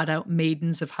princes sought out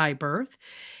maidens of high birth.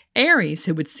 Aerys,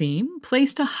 it would seem,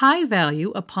 placed a high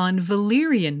value upon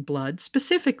Valyrian blood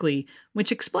specifically,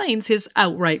 which explains his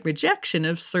outright rejection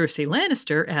of Cersei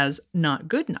Lannister as not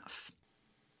good enough.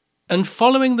 And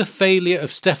following the failure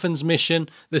of Stefan's mission,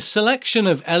 the selection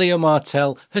of Elia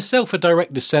Martell, herself a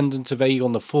direct descendant of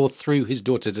Aegon IV through his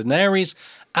daughter Daenerys,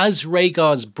 as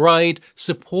Rhaegar's bride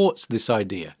supports this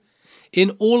idea.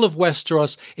 In all of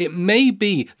Westeros, it may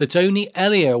be that only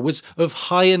Elia was of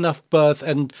high enough birth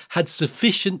and had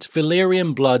sufficient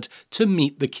Valyrian blood to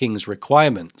meet the king's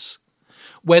requirements.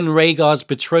 When Rhaegar's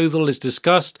betrothal is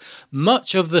discussed,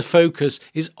 much of the focus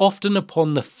is often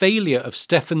upon the failure of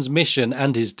Stefan's mission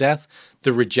and his death,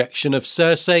 the rejection of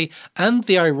Cersei, and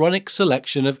the ironic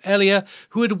selection of Elia,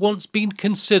 who had once been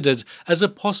considered as a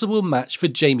possible match for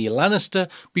Jaime Lannister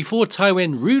before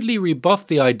Tywin rudely rebuffed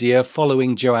the idea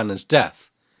following Joanna's death.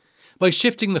 By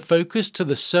shifting the focus to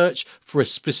the search for a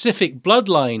specific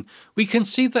bloodline, we can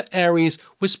see that Aerys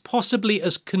was possibly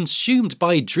as consumed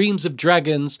by dreams of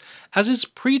dragons as his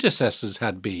predecessors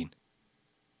had been.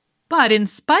 But in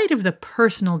spite of the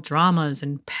personal dramas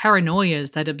and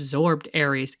paranoias that absorbed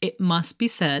Aerys, it must be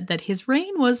said that his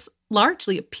reign was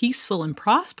largely a peaceful and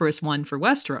prosperous one for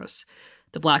Westeros.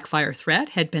 The Blackfyre threat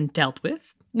had been dealt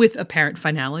with apparent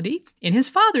finality, in his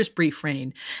father's brief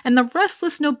reign, and the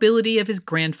restless nobility of his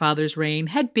grandfather's reign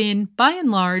had been, by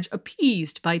and large,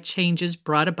 appeased by changes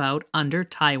brought about under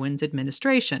Tywin's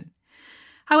administration.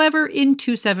 However, in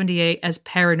 278, as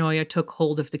paranoia took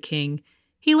hold of the king,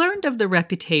 he learned of the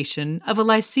reputation of a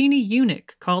Lyseni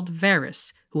eunuch called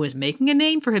Varys, who was making a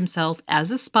name for himself as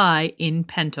a spy in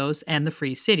Pentos and the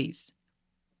Free Cities.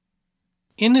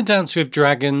 In A Dance with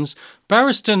Dragons,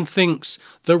 Barristan thinks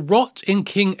the rot in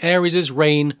King Aerys'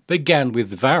 reign began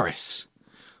with Varys.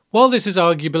 While this is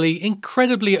arguably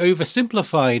incredibly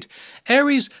oversimplified,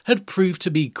 Aerys had proved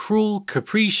to be cruel,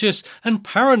 capricious, and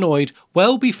paranoid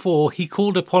well before he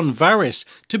called upon Varys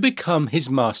to become his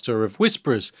Master of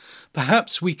Whisperers.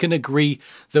 Perhaps we can agree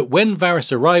that when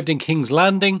Varys arrived in King's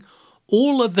Landing,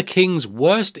 all of the king's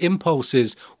worst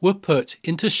impulses were put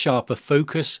into sharper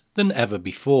focus than ever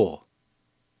before.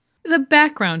 The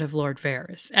background of Lord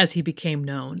Varys, as he became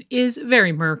known, is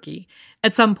very murky.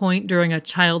 At some point during a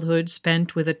childhood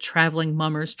spent with a traveling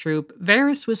mummers troupe,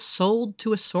 Varys was sold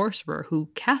to a sorcerer who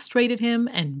castrated him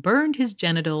and burned his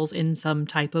genitals in some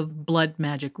type of blood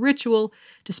magic ritual,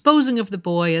 disposing of the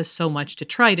boy as so much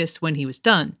detritus when he was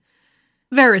done.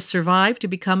 Varys survived to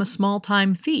become a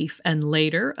small-time thief and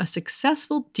later a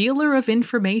successful dealer of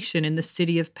information in the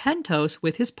city of Pentos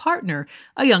with his partner,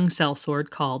 a young sellsword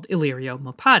called Illyrio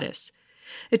Mopatis.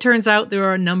 It turns out there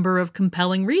are a number of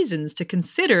compelling reasons to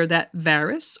consider that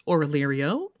Varys or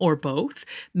Illyrio, or both,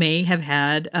 may have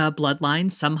had a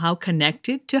bloodline somehow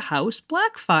connected to House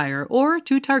Blackfyre or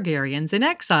to Targaryens in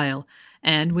exile,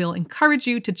 and we'll encourage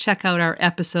you to check out our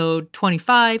episode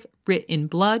 25, Writ in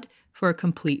Blood, for a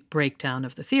complete breakdown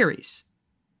of the theories.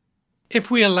 If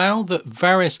we allow that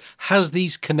Varys has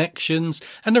these connections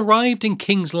and arrived in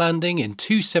King's Landing in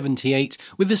 278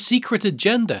 with a secret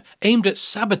agenda aimed at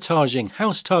sabotaging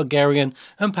House Targaryen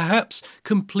and perhaps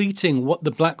completing what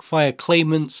the Blackfyre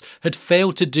claimants had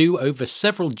failed to do over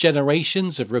several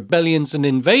generations of rebellions and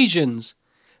invasions,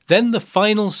 then the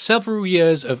final several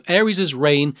years of Aerys'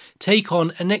 reign take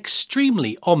on an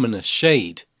extremely ominous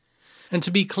shade. And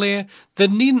to be clear, there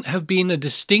needn't have been a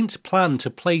distinct plan to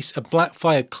place a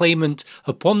Blackfyre claimant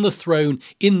upon the throne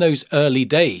in those early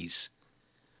days.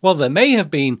 While there may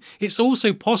have been, it's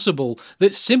also possible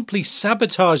that simply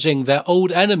sabotaging their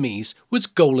old enemies was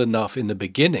goal enough in the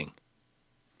beginning.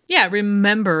 Yeah,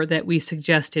 remember that we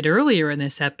suggested earlier in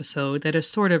this episode that a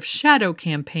sort of shadow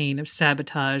campaign of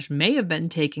sabotage may have been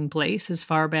taking place as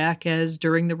far back as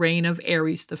during the reign of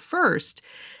Aerys I,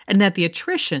 and that the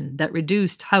attrition that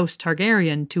reduced House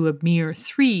Targaryen to a mere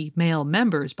 3 male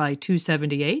members by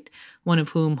 278, one of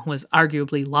whom was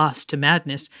arguably lost to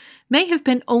madness, may have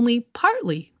been only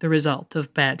partly the result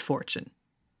of bad fortune.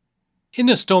 In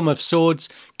A Storm of Swords,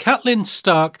 Catelyn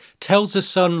Stark tells her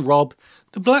son Robb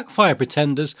the Blackfyre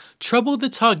pretenders troubled the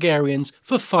Targaryens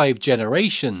for 5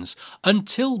 generations,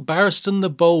 until Barristan the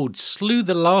Bold slew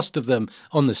the last of them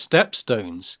on the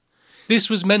Stepstones. This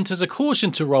was meant as a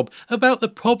caution to Robb about the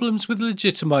problems with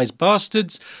legitimised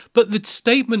bastards, but the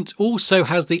statement also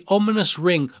has the ominous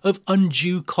ring of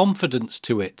undue confidence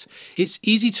to it. It's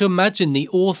easy to imagine the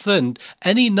author and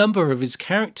any number of his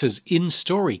characters in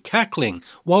story cackling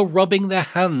while rubbing their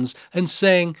hands and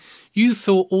saying, "You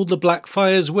thought all the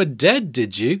Blackfyres were dead,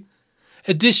 did you?"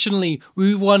 Additionally,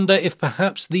 we wonder if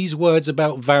perhaps these words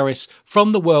about Varys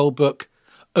from the World Book,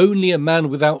 "Only a man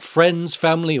without friends,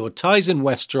 family or ties in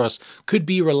Westeros could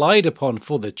be relied upon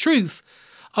for the truth,"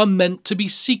 are meant to be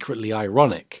secretly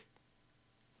ironic.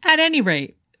 At any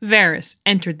rate, Varys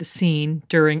entered the scene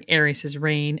during Aerys'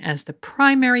 reign as the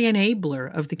primary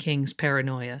enabler of the king's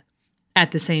paranoia.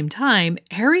 At the same time,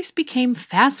 Aerys became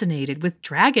fascinated with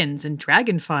dragons and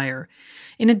dragonfire.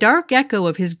 In a dark echo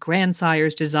of his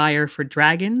grandsire's desire for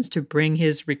dragons to bring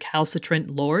his recalcitrant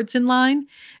lords in line,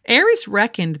 Aerys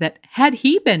reckoned that had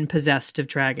he been possessed of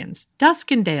dragons,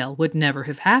 Duskendale would never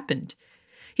have happened.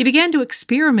 He began to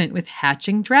experiment with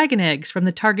hatching dragon eggs from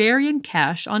the Targaryen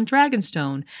cache on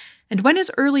Dragonstone, and when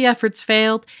his early efforts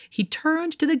failed, he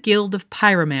turned to the guild of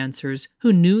pyromancers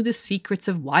who knew the secrets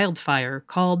of wildfire,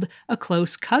 called a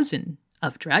close cousin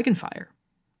of dragonfire.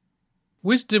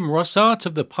 Wisdom Rossart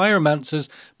of the Pyromancers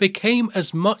became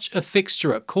as much a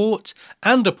fixture at court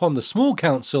and upon the small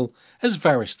council as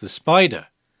Varys the Spider.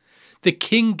 The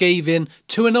king gave in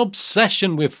to an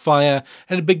obsession with fire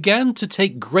and began to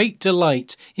take great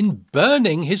delight in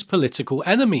burning his political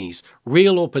enemies,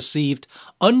 real or perceived,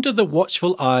 under the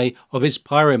watchful eye of his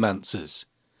pyromancers.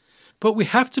 But we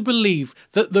have to believe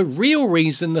that the real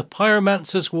reason the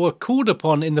pyromancers were called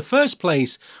upon in the first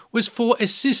place was for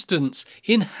assistance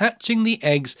in hatching the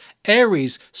eggs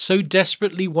Aerys so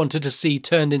desperately wanted to see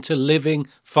turned into living,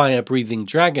 fire-breathing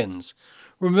dragons.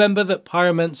 Remember that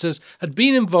pyromancers had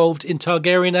been involved in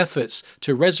Targaryen efforts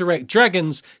to resurrect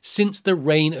dragons since the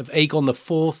reign of Aegon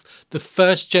IV, the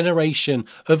first generation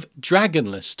of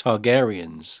dragonless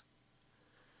Targaryens.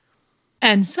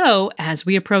 And so, as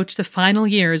we approach the final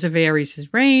years of Aerys'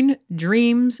 reign,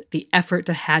 dreams, the effort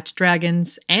to hatch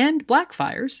dragons, and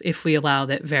Blackfyres, if we allow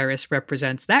that Varys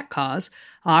represents that cause,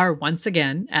 are once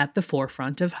again at the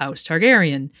forefront of House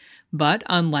Targaryen. But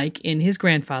unlike in his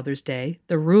grandfather's day,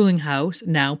 the ruling house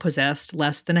now possessed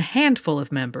less than a handful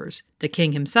of members. The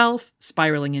king himself,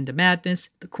 spiraling into madness,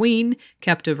 the queen,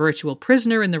 kept a virtual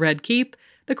prisoner in the Red Keep,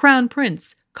 the crown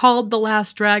prince, called the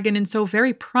last dragon and so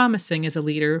very promising as a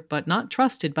leader, but not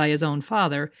trusted by his own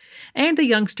father, and the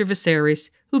youngster Viserys,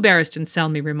 who Barristan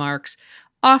Selmy remarks,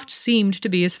 oft seemed to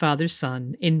be his father's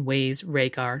son in ways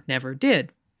Rhaegar never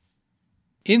did.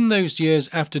 In those years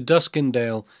after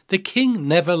Duskendale, the king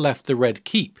never left the Red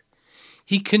Keep.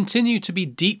 He continued to be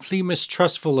deeply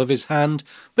mistrustful of his hand,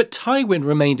 but Tywin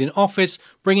remained in office,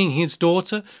 bringing his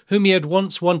daughter, whom he had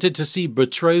once wanted to see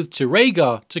betrothed to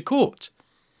Rhaegar, to court.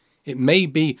 It may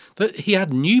be that he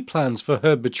had new plans for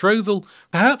her betrothal,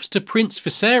 perhaps to Prince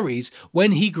Viserys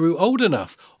when he grew old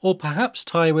enough, or perhaps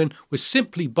Tywin was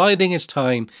simply biding his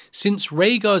time since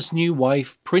Rhaegar's new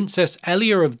wife, Princess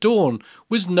Elia of Dorne,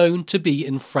 was known to be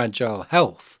in fragile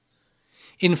health.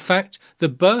 In fact, the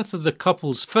birth of the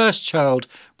couple's first child,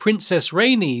 Princess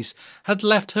Rhaenys, had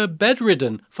left her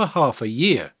bedridden for half a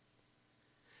year.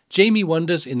 Jaime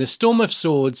wonders in A Storm of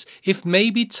Swords if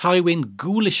maybe Tywin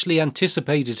ghoulishly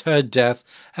anticipated her death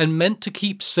and meant to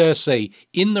keep Cersei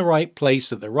in the right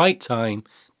place at the right time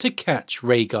to catch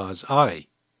Rhaegar's eye.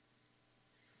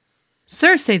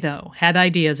 Cersei, though, had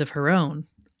ideas of her own.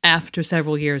 After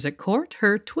several years at court,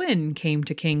 her twin came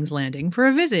to King's Landing for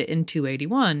a visit in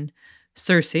 281.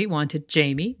 Cersei wanted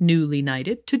Jaime, newly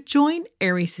knighted, to join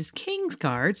Aerys'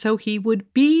 Kingsguard so he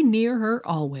would be near her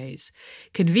always.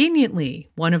 Conveniently,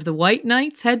 one of the White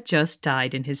Knights had just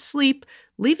died in his sleep,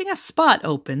 leaving a spot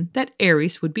open that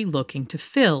Aerys would be looking to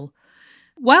fill.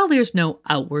 While there's no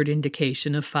outward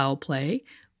indication of foul play,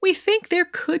 we think there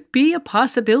could be a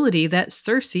possibility that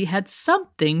Cersei had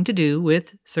something to do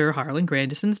with Sir Harlan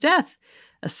Grandison's death.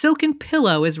 A silken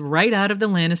pillow is right out of the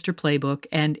Lannister playbook,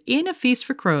 and in A Feast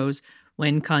for Crows,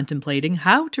 when contemplating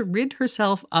how to rid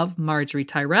herself of Margaery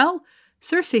Tyrell,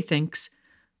 Cersei thinks,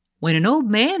 when an old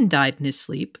man died in his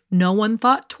sleep, no one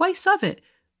thought twice of it,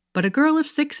 but a girl of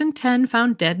 6 and 10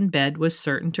 found dead in bed was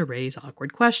certain to raise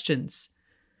awkward questions.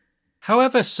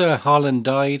 However Sir Harlan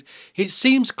died, it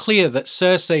seems clear that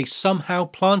Cersei somehow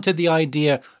planted the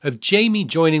idea of Jaime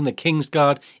joining the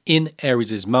Kingsguard in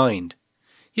Aerys' mind.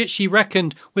 Yet she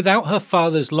reckoned without her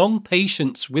father's long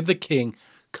patience with the king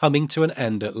coming to an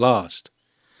end at last.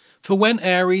 For when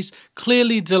Aerys,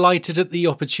 clearly delighted at the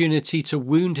opportunity to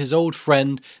wound his old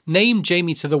friend, named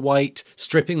Jaime to the White,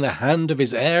 stripping the hand of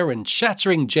his heir and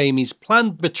shattering Jaime's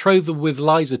planned betrothal with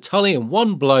Lysa Tully in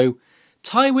one blow,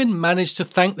 Tywin managed to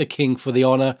thank the king for the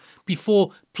honour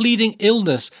before pleading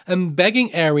illness and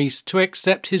begging Aerys to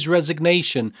accept his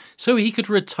resignation so he could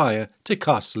retire to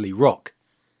Casterly Rock.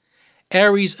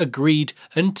 Aerys agreed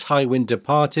and Tywin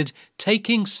departed,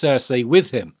 taking Cersei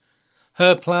with him.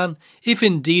 Her plan, if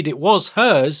indeed it was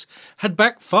hers, had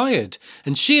backfired,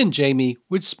 and she and Jaime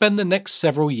would spend the next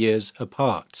several years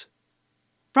apart.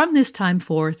 From this time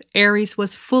forth, Aerys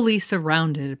was fully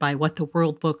surrounded by what the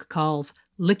World Book calls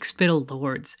Lickspittle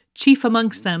lords, chief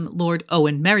amongst them Lord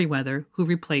Owen Merryweather, who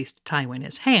replaced Tywin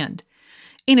as Hand.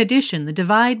 In addition, the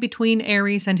divide between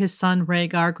Aerys and his son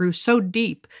Rhaegar grew so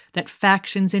deep that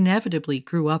factions inevitably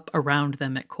grew up around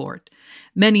them at court.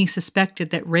 Many suspected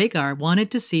that Rhaegar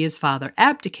wanted to see his father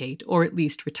abdicate, or at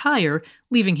least retire,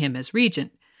 leaving him as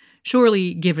regent.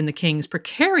 Surely, given the king's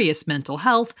precarious mental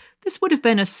health, this would have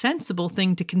been a sensible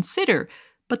thing to consider,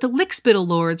 but the Lickspittle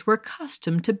lords were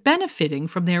accustomed to benefiting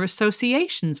from their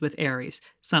associations with Aerys,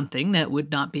 something that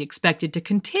would not be expected to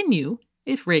continue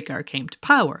if Rhaegar came to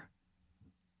power.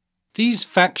 These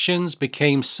factions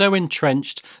became so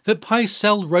entrenched that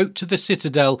Pycelle wrote to the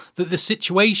Citadel that the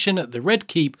situation at the Red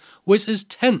Keep was as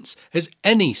tense as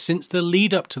any since the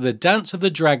lead-up to the Dance of the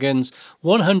Dragons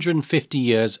 150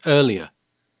 years earlier.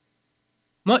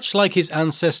 Much like his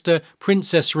ancestor,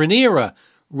 Princess Rhaenyra,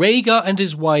 Rhaegar and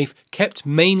his wife kept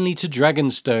mainly to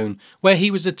Dragonstone, where he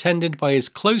was attended by his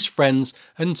close friends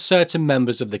and certain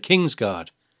members of the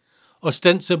Kingsguard.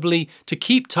 Ostensibly to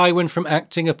keep Tywin from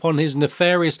acting upon his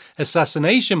nefarious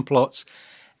assassination plots,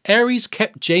 Aerys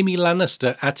kept Jaime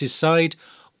Lannister at his side,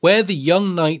 where the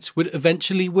young knight would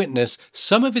eventually witness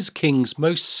some of his king's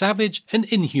most savage and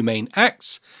inhumane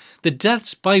acts, the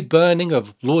deaths by burning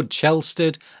of Lord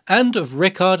Chelstead and of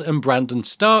Rickard and Brandon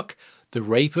Stark, the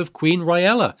rape of Queen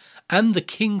Rhaella, and the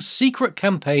king's secret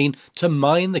campaign to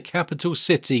mine the capital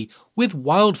city with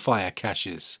wildfire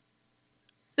caches.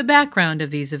 The background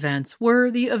of these events were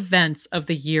the events of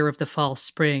the Year of the False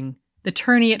Spring, the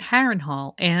tourney at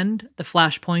Harrenhal, and the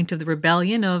flashpoint of the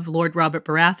rebellion of Lord Robert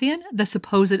Baratheon, the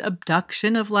supposed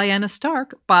abduction of Lyanna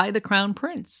Stark by the Crown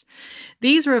Prince.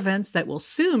 These are events that will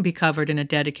soon be covered in a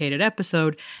dedicated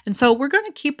episode, and so we're going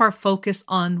to keep our focus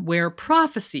on where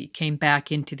prophecy came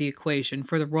back into the equation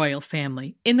for the royal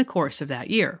family in the course of that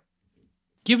year.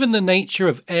 Given the nature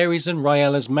of Aerys and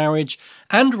Rhaella's marriage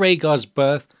and Rhaegar's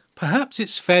birth, perhaps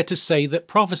it's fair to say that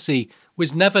prophecy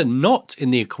was never not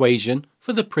in the equation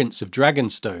for the Prince of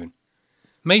Dragonstone.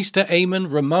 Maester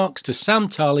Aemon remarks to Sam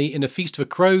Tarly in A Feast for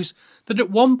Crows that at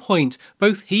one point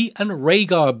both he and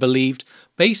Rhaegar believed,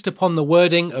 based upon the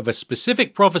wording of a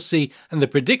specific prophecy and the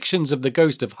predictions of the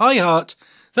Ghost of Highheart,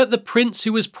 that the prince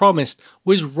who was promised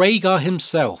was Rhaegar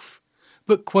himself.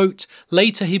 But, quote,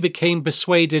 later he became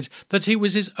persuaded that it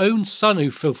was his own son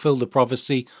who fulfilled the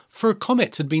prophecy, for a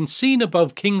comet had been seen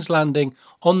above King's Landing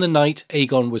on the night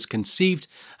Aegon was conceived,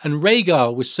 and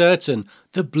Rhaegar was certain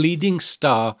the bleeding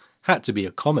star had to be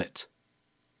a comet.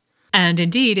 And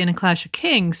indeed, in A Clash of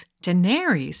Kings,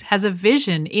 Daenerys has a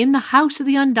vision in the House of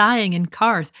the Undying in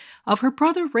Qarth of her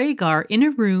brother Rhaegar in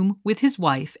a room with his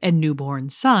wife and newborn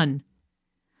son.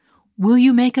 "Will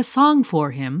you make a song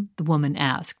for him?" the woman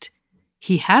asked.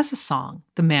 "He has a song,"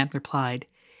 the man replied.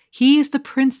 "He is the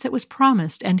prince that was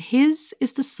promised, and his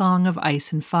is the song of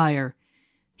ice and fire."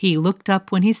 He looked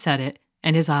up when he said it,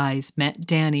 and his eyes met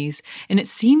Dany's, and it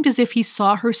seemed as if he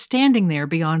saw her standing there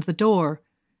beyond the door.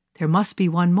 "There must be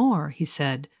one more," he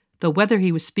said, though whether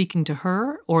he was speaking to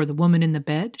her or the woman in the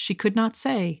bed, she could not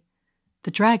say.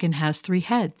 "The dragon has 3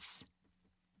 heads."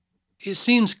 It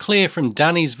seems clear from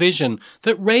Dany's vision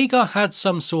that Rhaegar had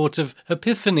some sort of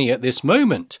epiphany at this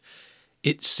moment.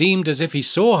 It seemed as if he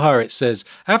saw her, it says,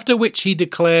 after which he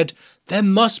declared, "There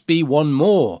must be one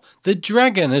more. The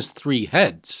dragon has 3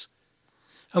 heads."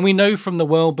 And we know from the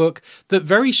World Book that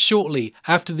very shortly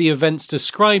after the events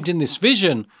described in this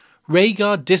vision,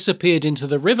 Rhaegar disappeared into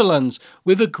the Riverlands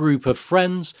with a group of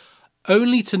friends,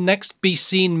 only to next be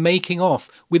seen making off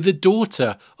with the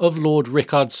daughter of Lord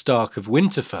Rickard Stark of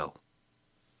Winterfell.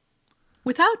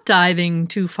 Without diving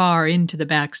too far into the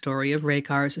backstory of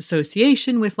Rhaegar's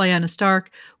association with Lyanna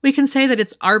Stark, we can say that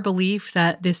it's our belief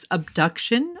that this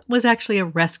abduction was actually a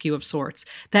rescue of sorts,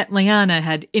 that Lyanna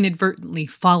had inadvertently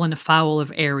fallen afoul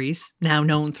of Aerys, now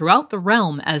known throughout the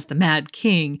realm as the Mad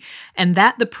King, and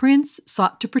that the prince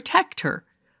sought to protect her.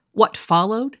 What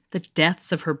followed, the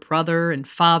deaths of her brother and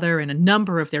father and a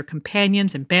number of their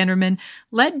companions and bannermen,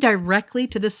 led directly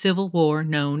to the civil war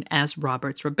known as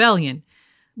Robert's Rebellion.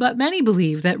 But many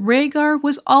believe that Rhaegar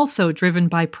was also driven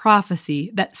by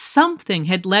prophecy, that something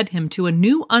had led him to a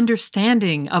new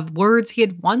understanding of words he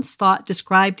had once thought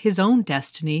described his own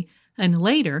destiny, and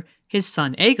later his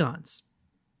son Aegon's.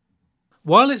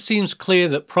 While it seems clear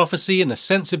that prophecy and a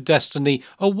sense of destiny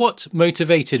are what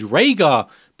motivated Rhaegar,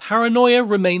 paranoia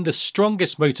remained the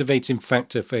strongest motivating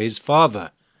factor for his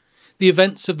father. The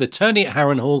events of the tourney at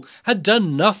Harrenhal had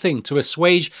done nothing to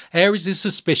assuage Aerys'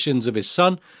 suspicions of his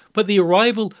son, but the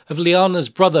arrival of Lyanna's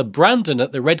brother Brandon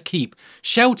at the Red Keep,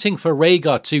 shouting for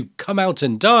Rhaegar to come out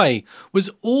and die,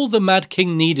 was all the Mad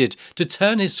King needed to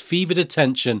turn his fevered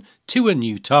attention to a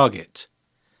new target.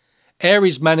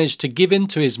 Aerys managed to give in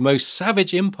to his most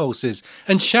savage impulses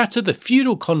and shatter the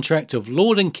feudal contract of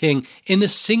Lord and King in a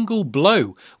single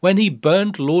blow when he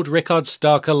burned Lord Rickard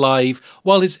Stark alive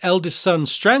while his eldest son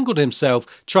strangled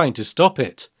himself trying to stop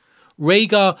it.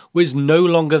 Rhaegar was no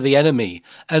longer the enemy,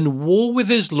 and war with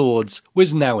his lords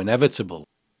was now inevitable.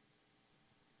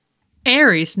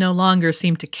 Aerys no longer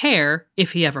seemed to care,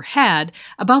 if he ever had,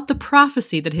 about the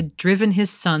prophecy that had driven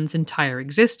his son's entire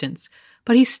existence,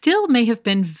 but he still may have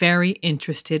been very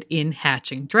interested in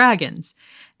hatching dragons.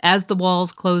 As the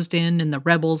walls closed in and the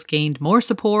rebels gained more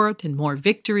support and more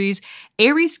victories,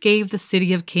 Aerys gave the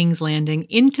city of King's Landing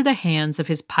into the hands of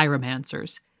his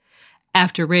pyromancers.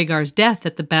 After Rhaegar's death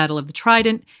at the Battle of the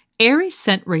Trident, Aerys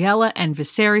sent Rhaella and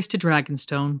Viserys to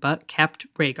Dragonstone, but kept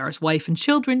Rhaegar's wife and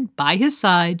children by his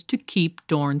side to keep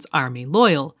Dorne's army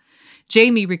loyal.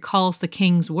 Jaime recalls the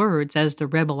king's words as the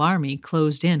rebel army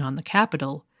closed in on the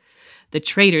capital. "The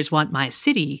traitors want my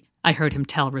city," I heard him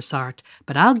tell Rosart,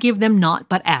 "but I'll give them naught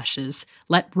but ashes.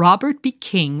 Let Robert be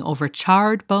king over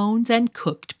charred bones and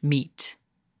cooked meat."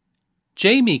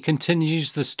 Jaime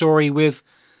continues the story with,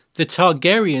 "The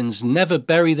Targaryens never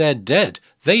bury their dead,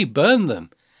 they burn them.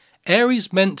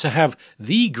 Aerys meant to have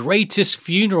the greatest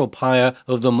funeral pyre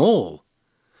of them all.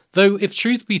 Though, if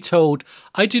truth be told,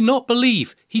 I do not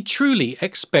believe he truly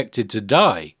expected to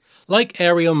die. Like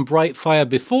Aerion Brightfire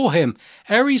before him,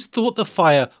 Aerys thought the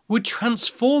fire would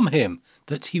transform him,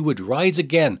 that he would rise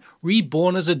again,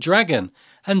 reborn as a dragon,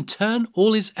 and turn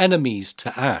all his enemies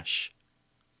to ash."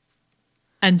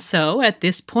 And so, at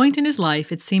this point in his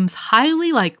life, it seems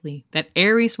highly likely that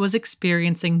Aerys was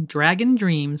experiencing dragon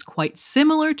dreams quite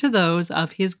similar to those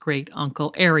of his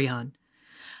great-uncle Aerion.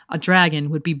 A dragon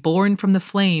would be born from the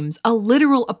flames, a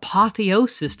literal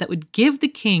apotheosis that would give the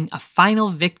king a final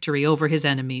victory over his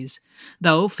enemies.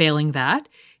 Though, failing that,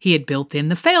 he had built in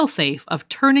the failsafe of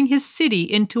turning his city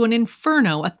into an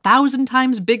inferno 1,000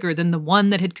 times bigger than the one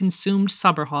that had consumed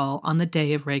Summerhall on the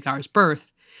day of Rhaegar's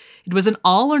birth. It was an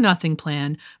all-or-nothing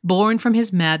plan, born from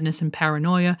his madness and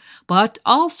paranoia, but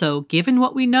also, given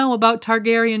what we know about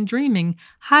Targaryen dreaming,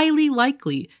 highly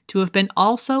likely to have been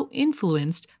also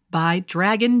influenced by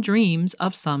dragon dreams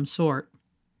of some sort.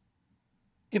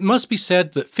 It must be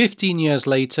said that 15 years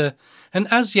later, an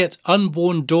as yet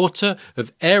unborn daughter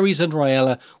of Aerys and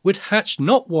Rhaella would hatch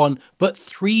not one but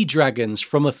 3 dragons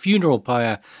from a funeral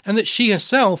pyre, and that she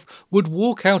herself would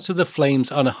walk out of the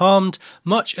flames unharmed,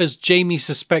 much as Jaime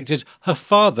suspected her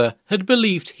father had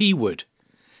believed he would.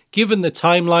 Given the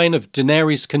timeline of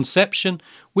Daenerys' conception,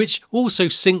 which also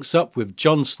syncs up with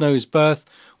Jon Snow's birth,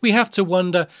 we have to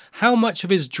wonder how much of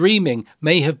his dreaming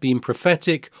may have been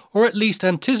prophetic or at least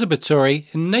anticipatory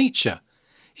in nature.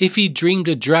 If he dreamed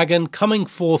a dragon coming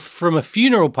forth from a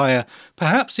funeral pyre,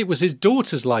 perhaps it was his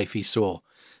daughter's life he saw.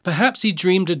 Perhaps he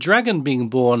dreamed a dragon being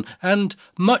born, and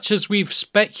much as we've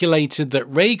speculated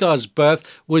that Rhaegar's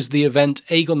birth was the event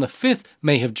Aegon V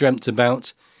may have dreamt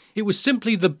about, it was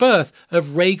simply the birth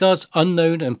of Rhaegar's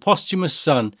unknown and posthumous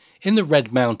son in the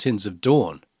Red Mountains of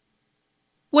Dorne.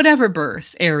 Whatever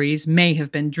births Aerys may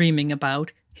have been dreaming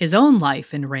about, his own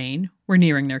life and reign were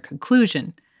nearing their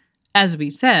conclusion. As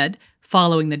we've said,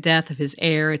 following the death of his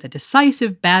heir at the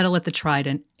decisive battle at the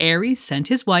Trident, Aerys sent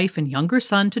his wife and younger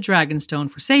son to Dragonstone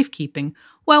for safekeeping,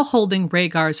 while holding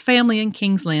Rhaegar's family in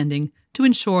King's Landing to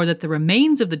ensure that the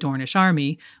remains of the Dornish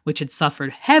army, which had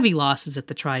suffered heavy losses at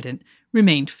the Trident,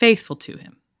 remained faithful to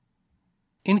him.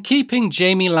 In keeping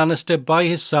Jaime Lannister by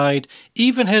his side,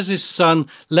 even as his son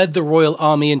led the royal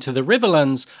army into the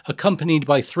Riverlands, accompanied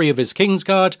by 3 of his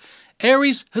Kingsguard,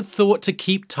 Aerys had thought to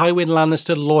keep Tywin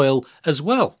Lannister loyal as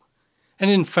well. And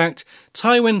in fact,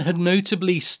 Tywin had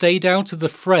notably stayed out of the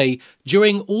fray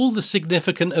during all the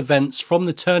significant events from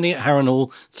the tourney at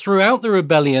Harrenhal throughout the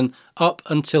rebellion up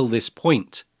until this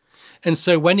point. And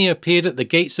so when he appeared at the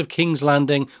gates of King's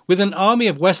Landing with an army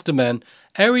of Westermen,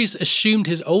 Aerys assumed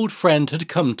his old friend had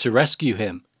come to rescue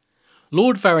him.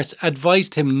 Lord Varys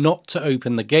advised him not to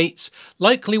open the gates,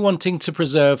 likely wanting to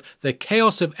preserve the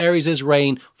chaos of Aerys'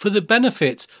 reign for the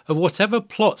benefit of whatever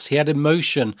plots he had in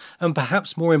motion, and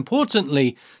perhaps more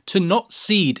importantly, to not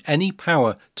cede any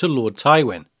power to Lord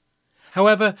Tywin.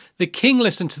 However, the king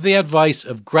listened to the advice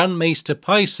of Grand Maester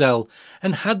Pycelle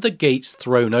and had the gates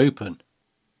thrown open.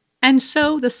 And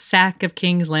so the sack of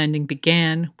King's Landing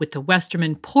began, with the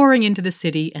Westermen pouring into the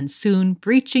city and soon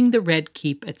breaching the Red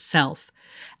Keep itself.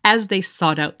 As they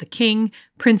sought out the king,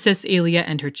 Princess Elia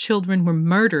and her children were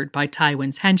murdered by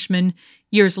Tywin's henchmen.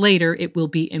 Years later, it will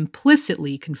be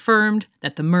implicitly confirmed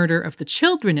that the murder of the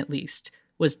children, at least,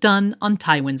 was done on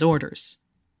Tywin's orders.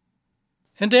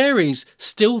 And Aerys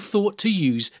still thought to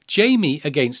use Jaime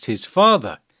against his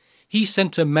father. He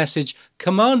sent a message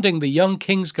commanding the young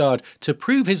Kingsguard to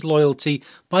prove his loyalty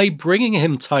by bringing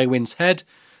him Tywin's head,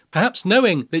 perhaps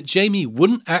knowing that Jaime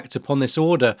wouldn't act upon this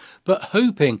order, but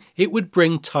hoping it would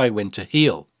bring Tywin to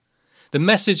heel. The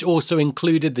message also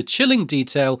included the chilling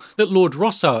detail that Lord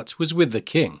Rossart was with the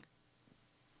king.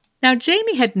 Now,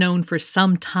 Jaime had known for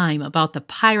some time about the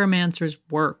pyromancer's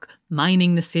work,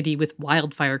 mining the city with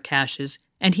wildfire caches,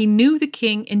 and he knew the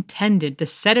king intended to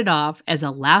set it off as a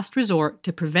last resort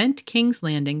to prevent King's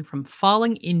Landing from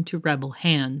falling into rebel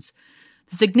hands.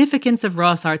 The significance of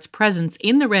Rossart's presence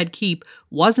in the Red Keep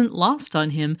wasn't lost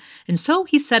on him, and so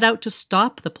he set out to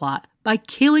stop the plot by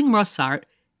killing Rossart,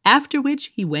 after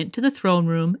which he went to the throne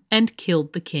room and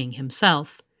killed the king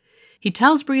himself. He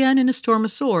tells Brienne in A Storm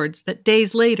of Swords that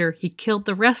days later he killed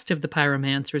the rest of the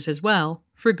pyromancers as well,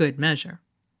 for good measure.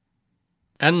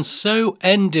 And so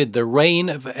ended the reign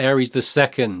of Aerys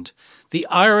II. The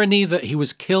irony that he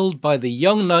was killed by the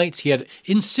young knight he had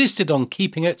insisted on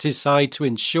keeping at his side to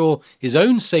ensure his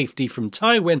own safety from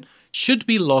Tywin should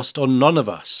be lost on none of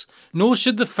us, nor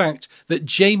should the fact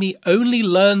that Jaime only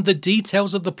learned the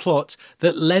details of the plot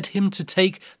that led him to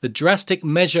take the drastic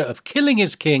measure of killing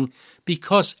his king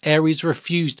because Aerys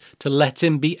refused to let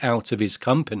him be out of his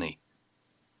company.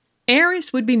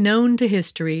 Aerys would be known to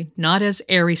history not as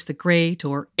Aerys the Great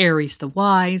or Aerys the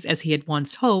Wise, as he had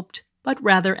once hoped, but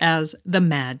rather as the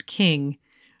Mad King.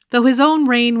 Though his own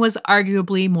reign was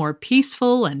arguably more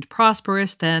peaceful and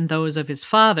prosperous than those of his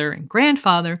father and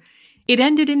grandfather, it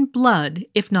ended in blood,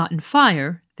 if not in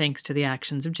fire, thanks to the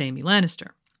actions of Jaime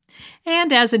Lannister.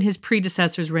 And as in his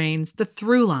predecessors' reigns, the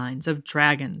through lines of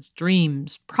dragons,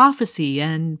 dreams, prophecy,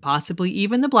 and possibly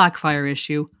even the Blackfyre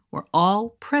issue were all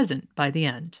present by the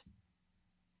end.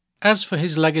 As for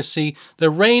his legacy,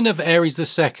 the reign of Aerys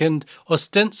II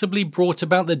ostensibly brought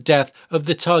about the death of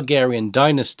the Targaryen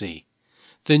dynasty.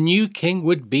 The new king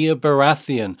would be a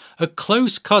Baratheon, a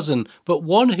close cousin, but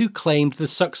one who claimed the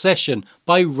succession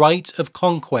by right of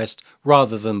conquest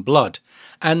rather than blood,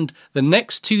 and the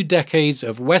next 2 decades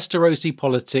of Westerosi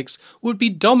politics would be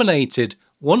dominated,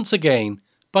 once again,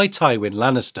 by Tywin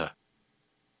Lannister.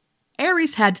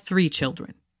 Aerys had 3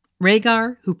 children.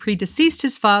 Rhaegar, who predeceased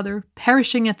his father,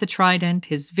 perishing at the Trident,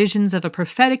 his visions of a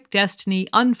prophetic destiny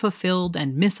unfulfilled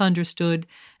and misunderstood,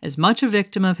 as much a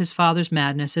victim of his father's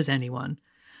madness as anyone.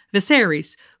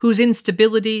 Viserys, whose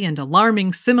instability and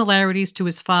alarming similarities to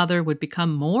his father would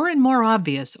become more and more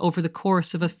obvious over the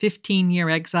course of a 15-year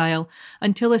exile,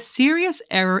 until a serious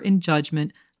error in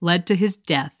judgment led to his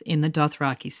death in the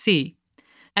Dothraki Sea.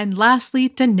 And lastly,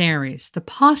 Daenerys, the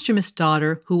posthumous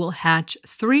daughter who will hatch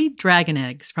 3 dragon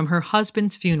eggs from her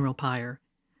husband's funeral pyre.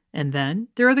 And then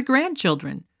there are the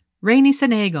grandchildren, Rhaenys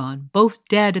and Aegon, both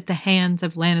dead at the hands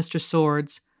of Lannister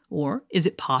swords. Or is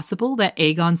it possible that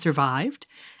Aegon survived?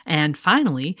 And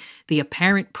finally, the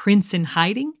apparent prince in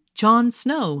hiding, Jon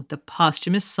Snow, the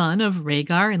posthumous son of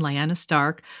Rhaegar and Lyanna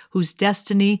Stark, whose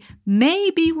destiny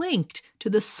may be linked to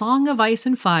the Song of Ice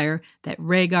and Fire that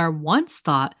Rhaegar once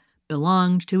thought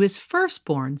belonged to his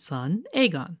firstborn son,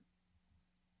 Aegon.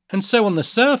 And so on the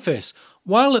surface,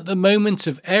 while at the moment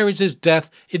of Aerys' death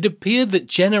it appeared that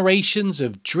generations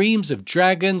of dreams of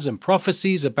dragons and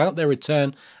prophecies about their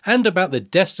return and about the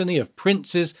destiny of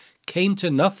princes came to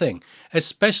nothing,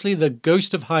 especially the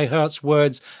Ghost of High Heart's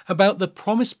words about the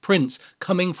promised prince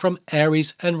coming from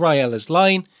Aerys and Rhaella's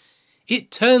line, it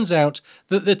turns out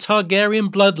that the Targaryen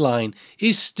bloodline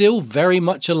is still very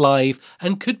much alive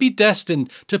and could be destined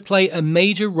to play a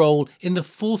major role in the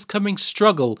forthcoming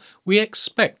struggle we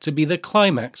expect to be the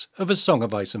climax of A Song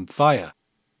of Ice and Fire.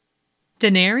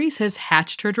 Daenerys has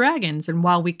hatched her dragons, and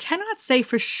while we cannot say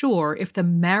for sure if the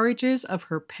marriages of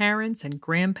her parents and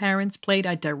grandparents played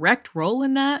a direct role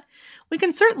in that, we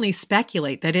can certainly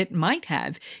speculate that it might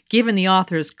have, given the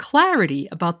author's clarity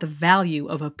about the value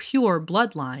of a pure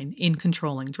bloodline in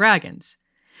controlling dragons.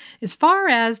 As far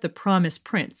as the Promised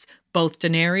Prince, both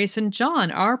Daenerys and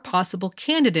Jon are possible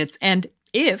candidates, and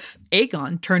if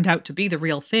Aegon turned out to be the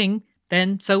real thing,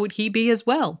 then so would he be as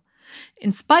well.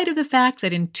 In spite of the fact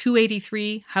that in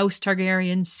 283 House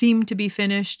Targaryen seemed to be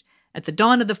finished, at the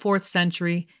dawn of the 4th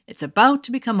century, it's about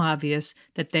to become obvious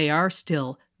that they are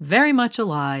still very much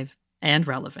alive and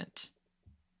relevant.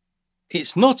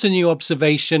 It's not a new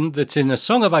observation that in A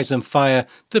Song of Ice and Fire,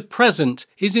 the present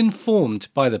is informed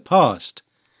by the past.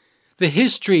 The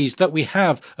histories that we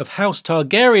have of House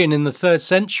Targaryen in the 3rd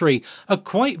century are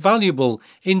quite valuable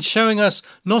in showing us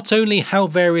not only how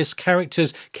various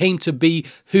characters came to be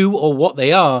who or what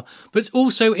they are, but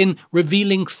also in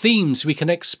revealing themes we can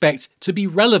expect to be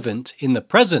relevant in the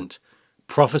present.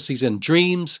 Prophecies and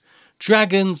dreams,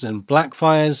 dragons and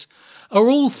blackfires are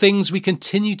all things we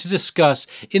continue to discuss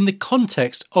in the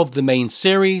context of the main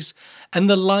series, and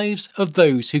the lives of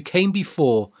those who came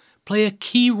before play a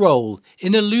key role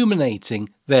in illuminating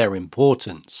their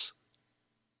importance.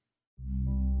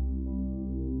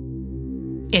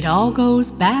 It all goes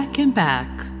back and back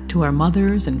to our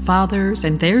mothers and fathers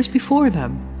and theirs before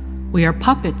them. We are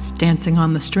puppets dancing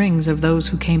on the strings of those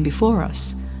who came before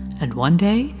us, and one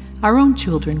day our own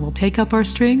children will take up our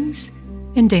strings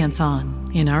and dance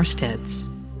on in our steads.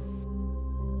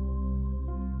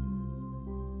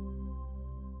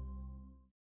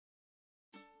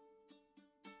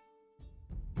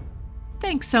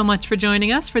 Thanks so much for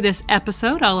joining us for this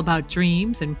episode all about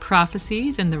dreams and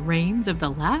prophecies and the reigns of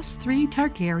the last 3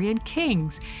 Targaryen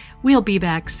kings. We'll be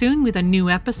back soon with a new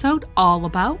episode all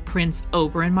about Prince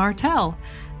Oberyn Martell.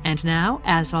 And now,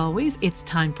 as always, it's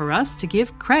time for us to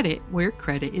give credit where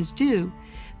credit is due.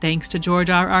 Thanks to George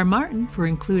R.R. Martin for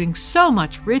including so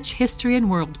much rich history and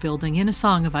world building in A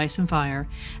Song of Ice and Fire.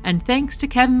 And thanks to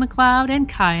Kevin MacLeod and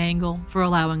Kai Engel for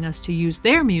allowing us to use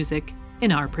their music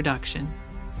in our production.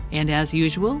 And as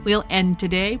usual, we'll end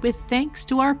today with thanks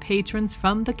to our patrons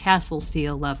from the Castle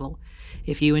Steel level.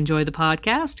 If you enjoy the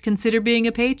podcast, consider being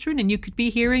a patron and you could be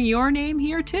hearing your name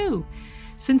here too.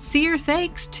 Sincere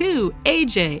thanks to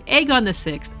AJ, Aegon the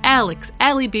Sixth, Alex,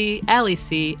 Allie B, Allie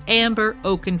C, Amber,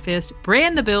 Oakenfist,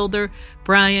 Bran the Builder,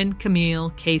 Brian, Camille,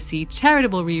 Casey,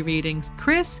 Charitable Rereadings,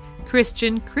 Chris,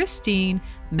 Christian, Christine,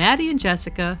 Maddie and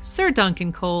Jessica, Sir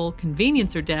Duncan Cole,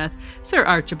 Convenience or Death, Sir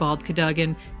Archibald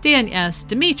Cadogan, Dan S.,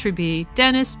 Dimitri B.,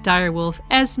 Dennis, Direwolf,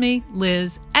 Esme,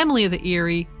 Liz, Emily of the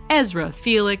Erie, Ezra,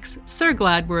 Felix, Sir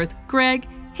Gladworth, Greg,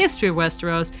 History of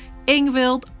Westeros,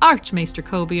 Ingvild, Archmaester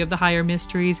Kobe of the Higher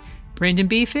Mysteries, Brendan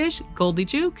Beefish, Goldie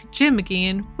Juke, Jim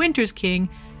McGeehan, Winter's King,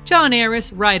 John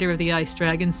Aris, Rider of the Ice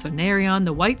Dragon, Sonarion,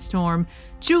 the White Storm,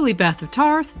 Julie Beth of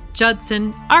Tarth,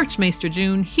 Judson, Archmaester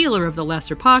June, Healer of the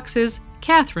Lesser Poxes,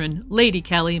 Catherine, Lady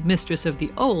Kelly, Mistress of the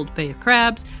Old Bay of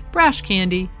Crabs, Brash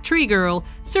Candy, Tree Girl,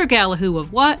 Sir Galahoo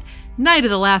of What, Knight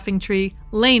of the Laughing Tree,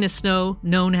 Lena Snow,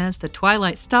 known as the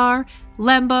Twilight Star,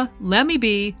 Lemba, Lemmy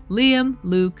B, Liam,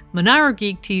 Luke, Monaro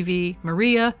Geek TV,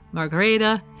 Maria,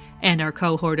 Margareta, and our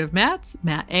cohort of Matts,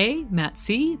 Matt A, Matt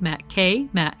C, Matt K,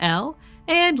 Matt L,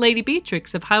 and Lady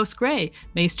Beatrix of House Grey,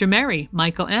 Maester Mary,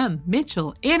 Michael M,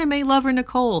 Mitchell, Anime Lover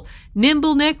Nicole,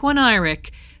 Nimble Nick Wanirik,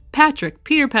 Patrick,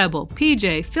 Peter Pebble,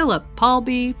 PJ, Philip, Paul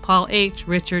B, Paul H,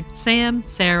 Richard, Sam,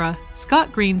 Sarah,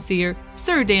 Scott Greenseer,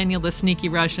 Sir Daniel the Sneaky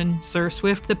Russian, Sir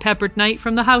Swift the Peppered Knight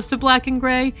from the House of Black and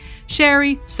Grey,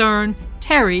 Sherry, Cern,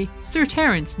 Terry, Sir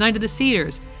Terence, Knight of the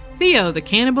Cedars, Theo the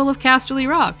Cannibal of Casterly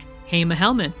Rock, Hema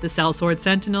Helmet, the Sellsword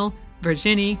Sentinel,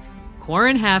 Virginie,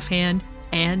 Quarren Halfhand,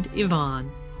 and Yvonne.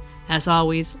 As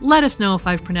always, let us know if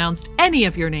I've pronounced any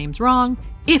of your names wrong,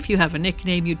 if you have a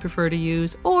nickname you'd prefer to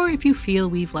use, or if you feel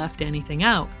we've left anything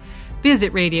out.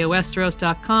 Visit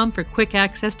RadioWesteros.com for quick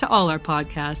access to all our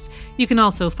podcasts. You can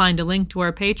also find a link to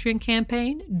our Patreon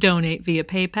campaign, donate via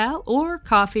PayPal or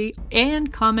Ko-fi,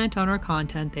 and comment on our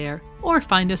content there. Or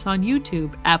find us on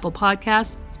YouTube, Apple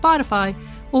Podcasts, Spotify,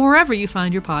 or wherever you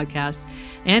find your podcasts.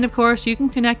 And of course, you can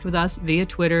connect with us via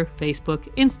Twitter, Facebook,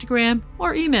 Instagram,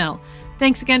 or email.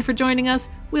 Thanks again for joining us.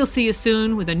 We'll see you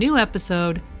soon with a new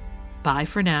episode. Bye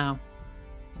for now.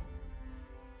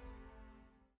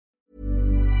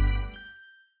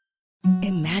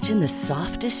 Imagine the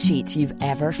softest sheets you've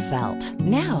ever felt.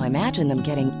 Now imagine them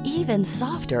getting even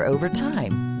softer over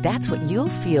time. That's what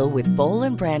you'll feel with Boll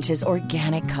 & Branch's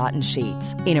organic cotton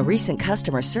sheets. In a recent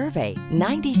customer survey,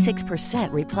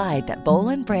 96% replied that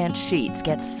Boll & Branch sheets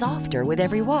get softer with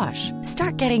every wash.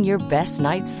 Start getting your best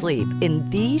night's sleep in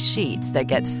these sheets that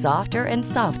get softer and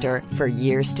softer for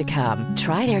years to come.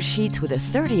 Try their sheets with a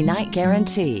 30-night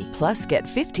guarantee. Plus, get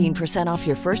 15% off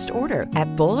your first order at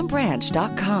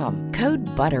bollandbranch.com. Code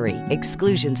BUTTERY.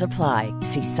 Exclusions apply.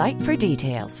 See site for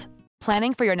details.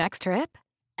 Planning for your next trip?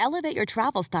 Elevate your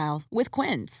travel style with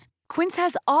Quince. Quince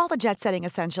has all the jet-setting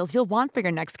essentials you'll want for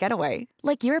your next getaway,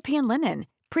 like European linen,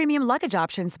 premium luggage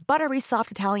options, buttery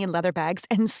soft Italian leather bags,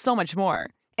 and so much more.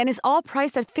 And is all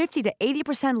priced at 50 to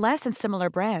 80% less than similar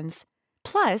brands.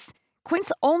 Plus,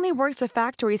 Quince only works with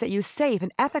factories that use safe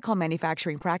and ethical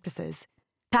manufacturing practices.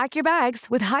 Pack your bags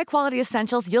with high-quality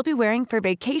essentials you'll be wearing for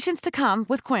vacations to come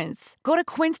with Quince. Go to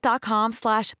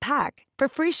quince.com/pack for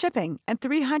free shipping and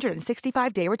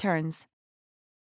 365-day returns.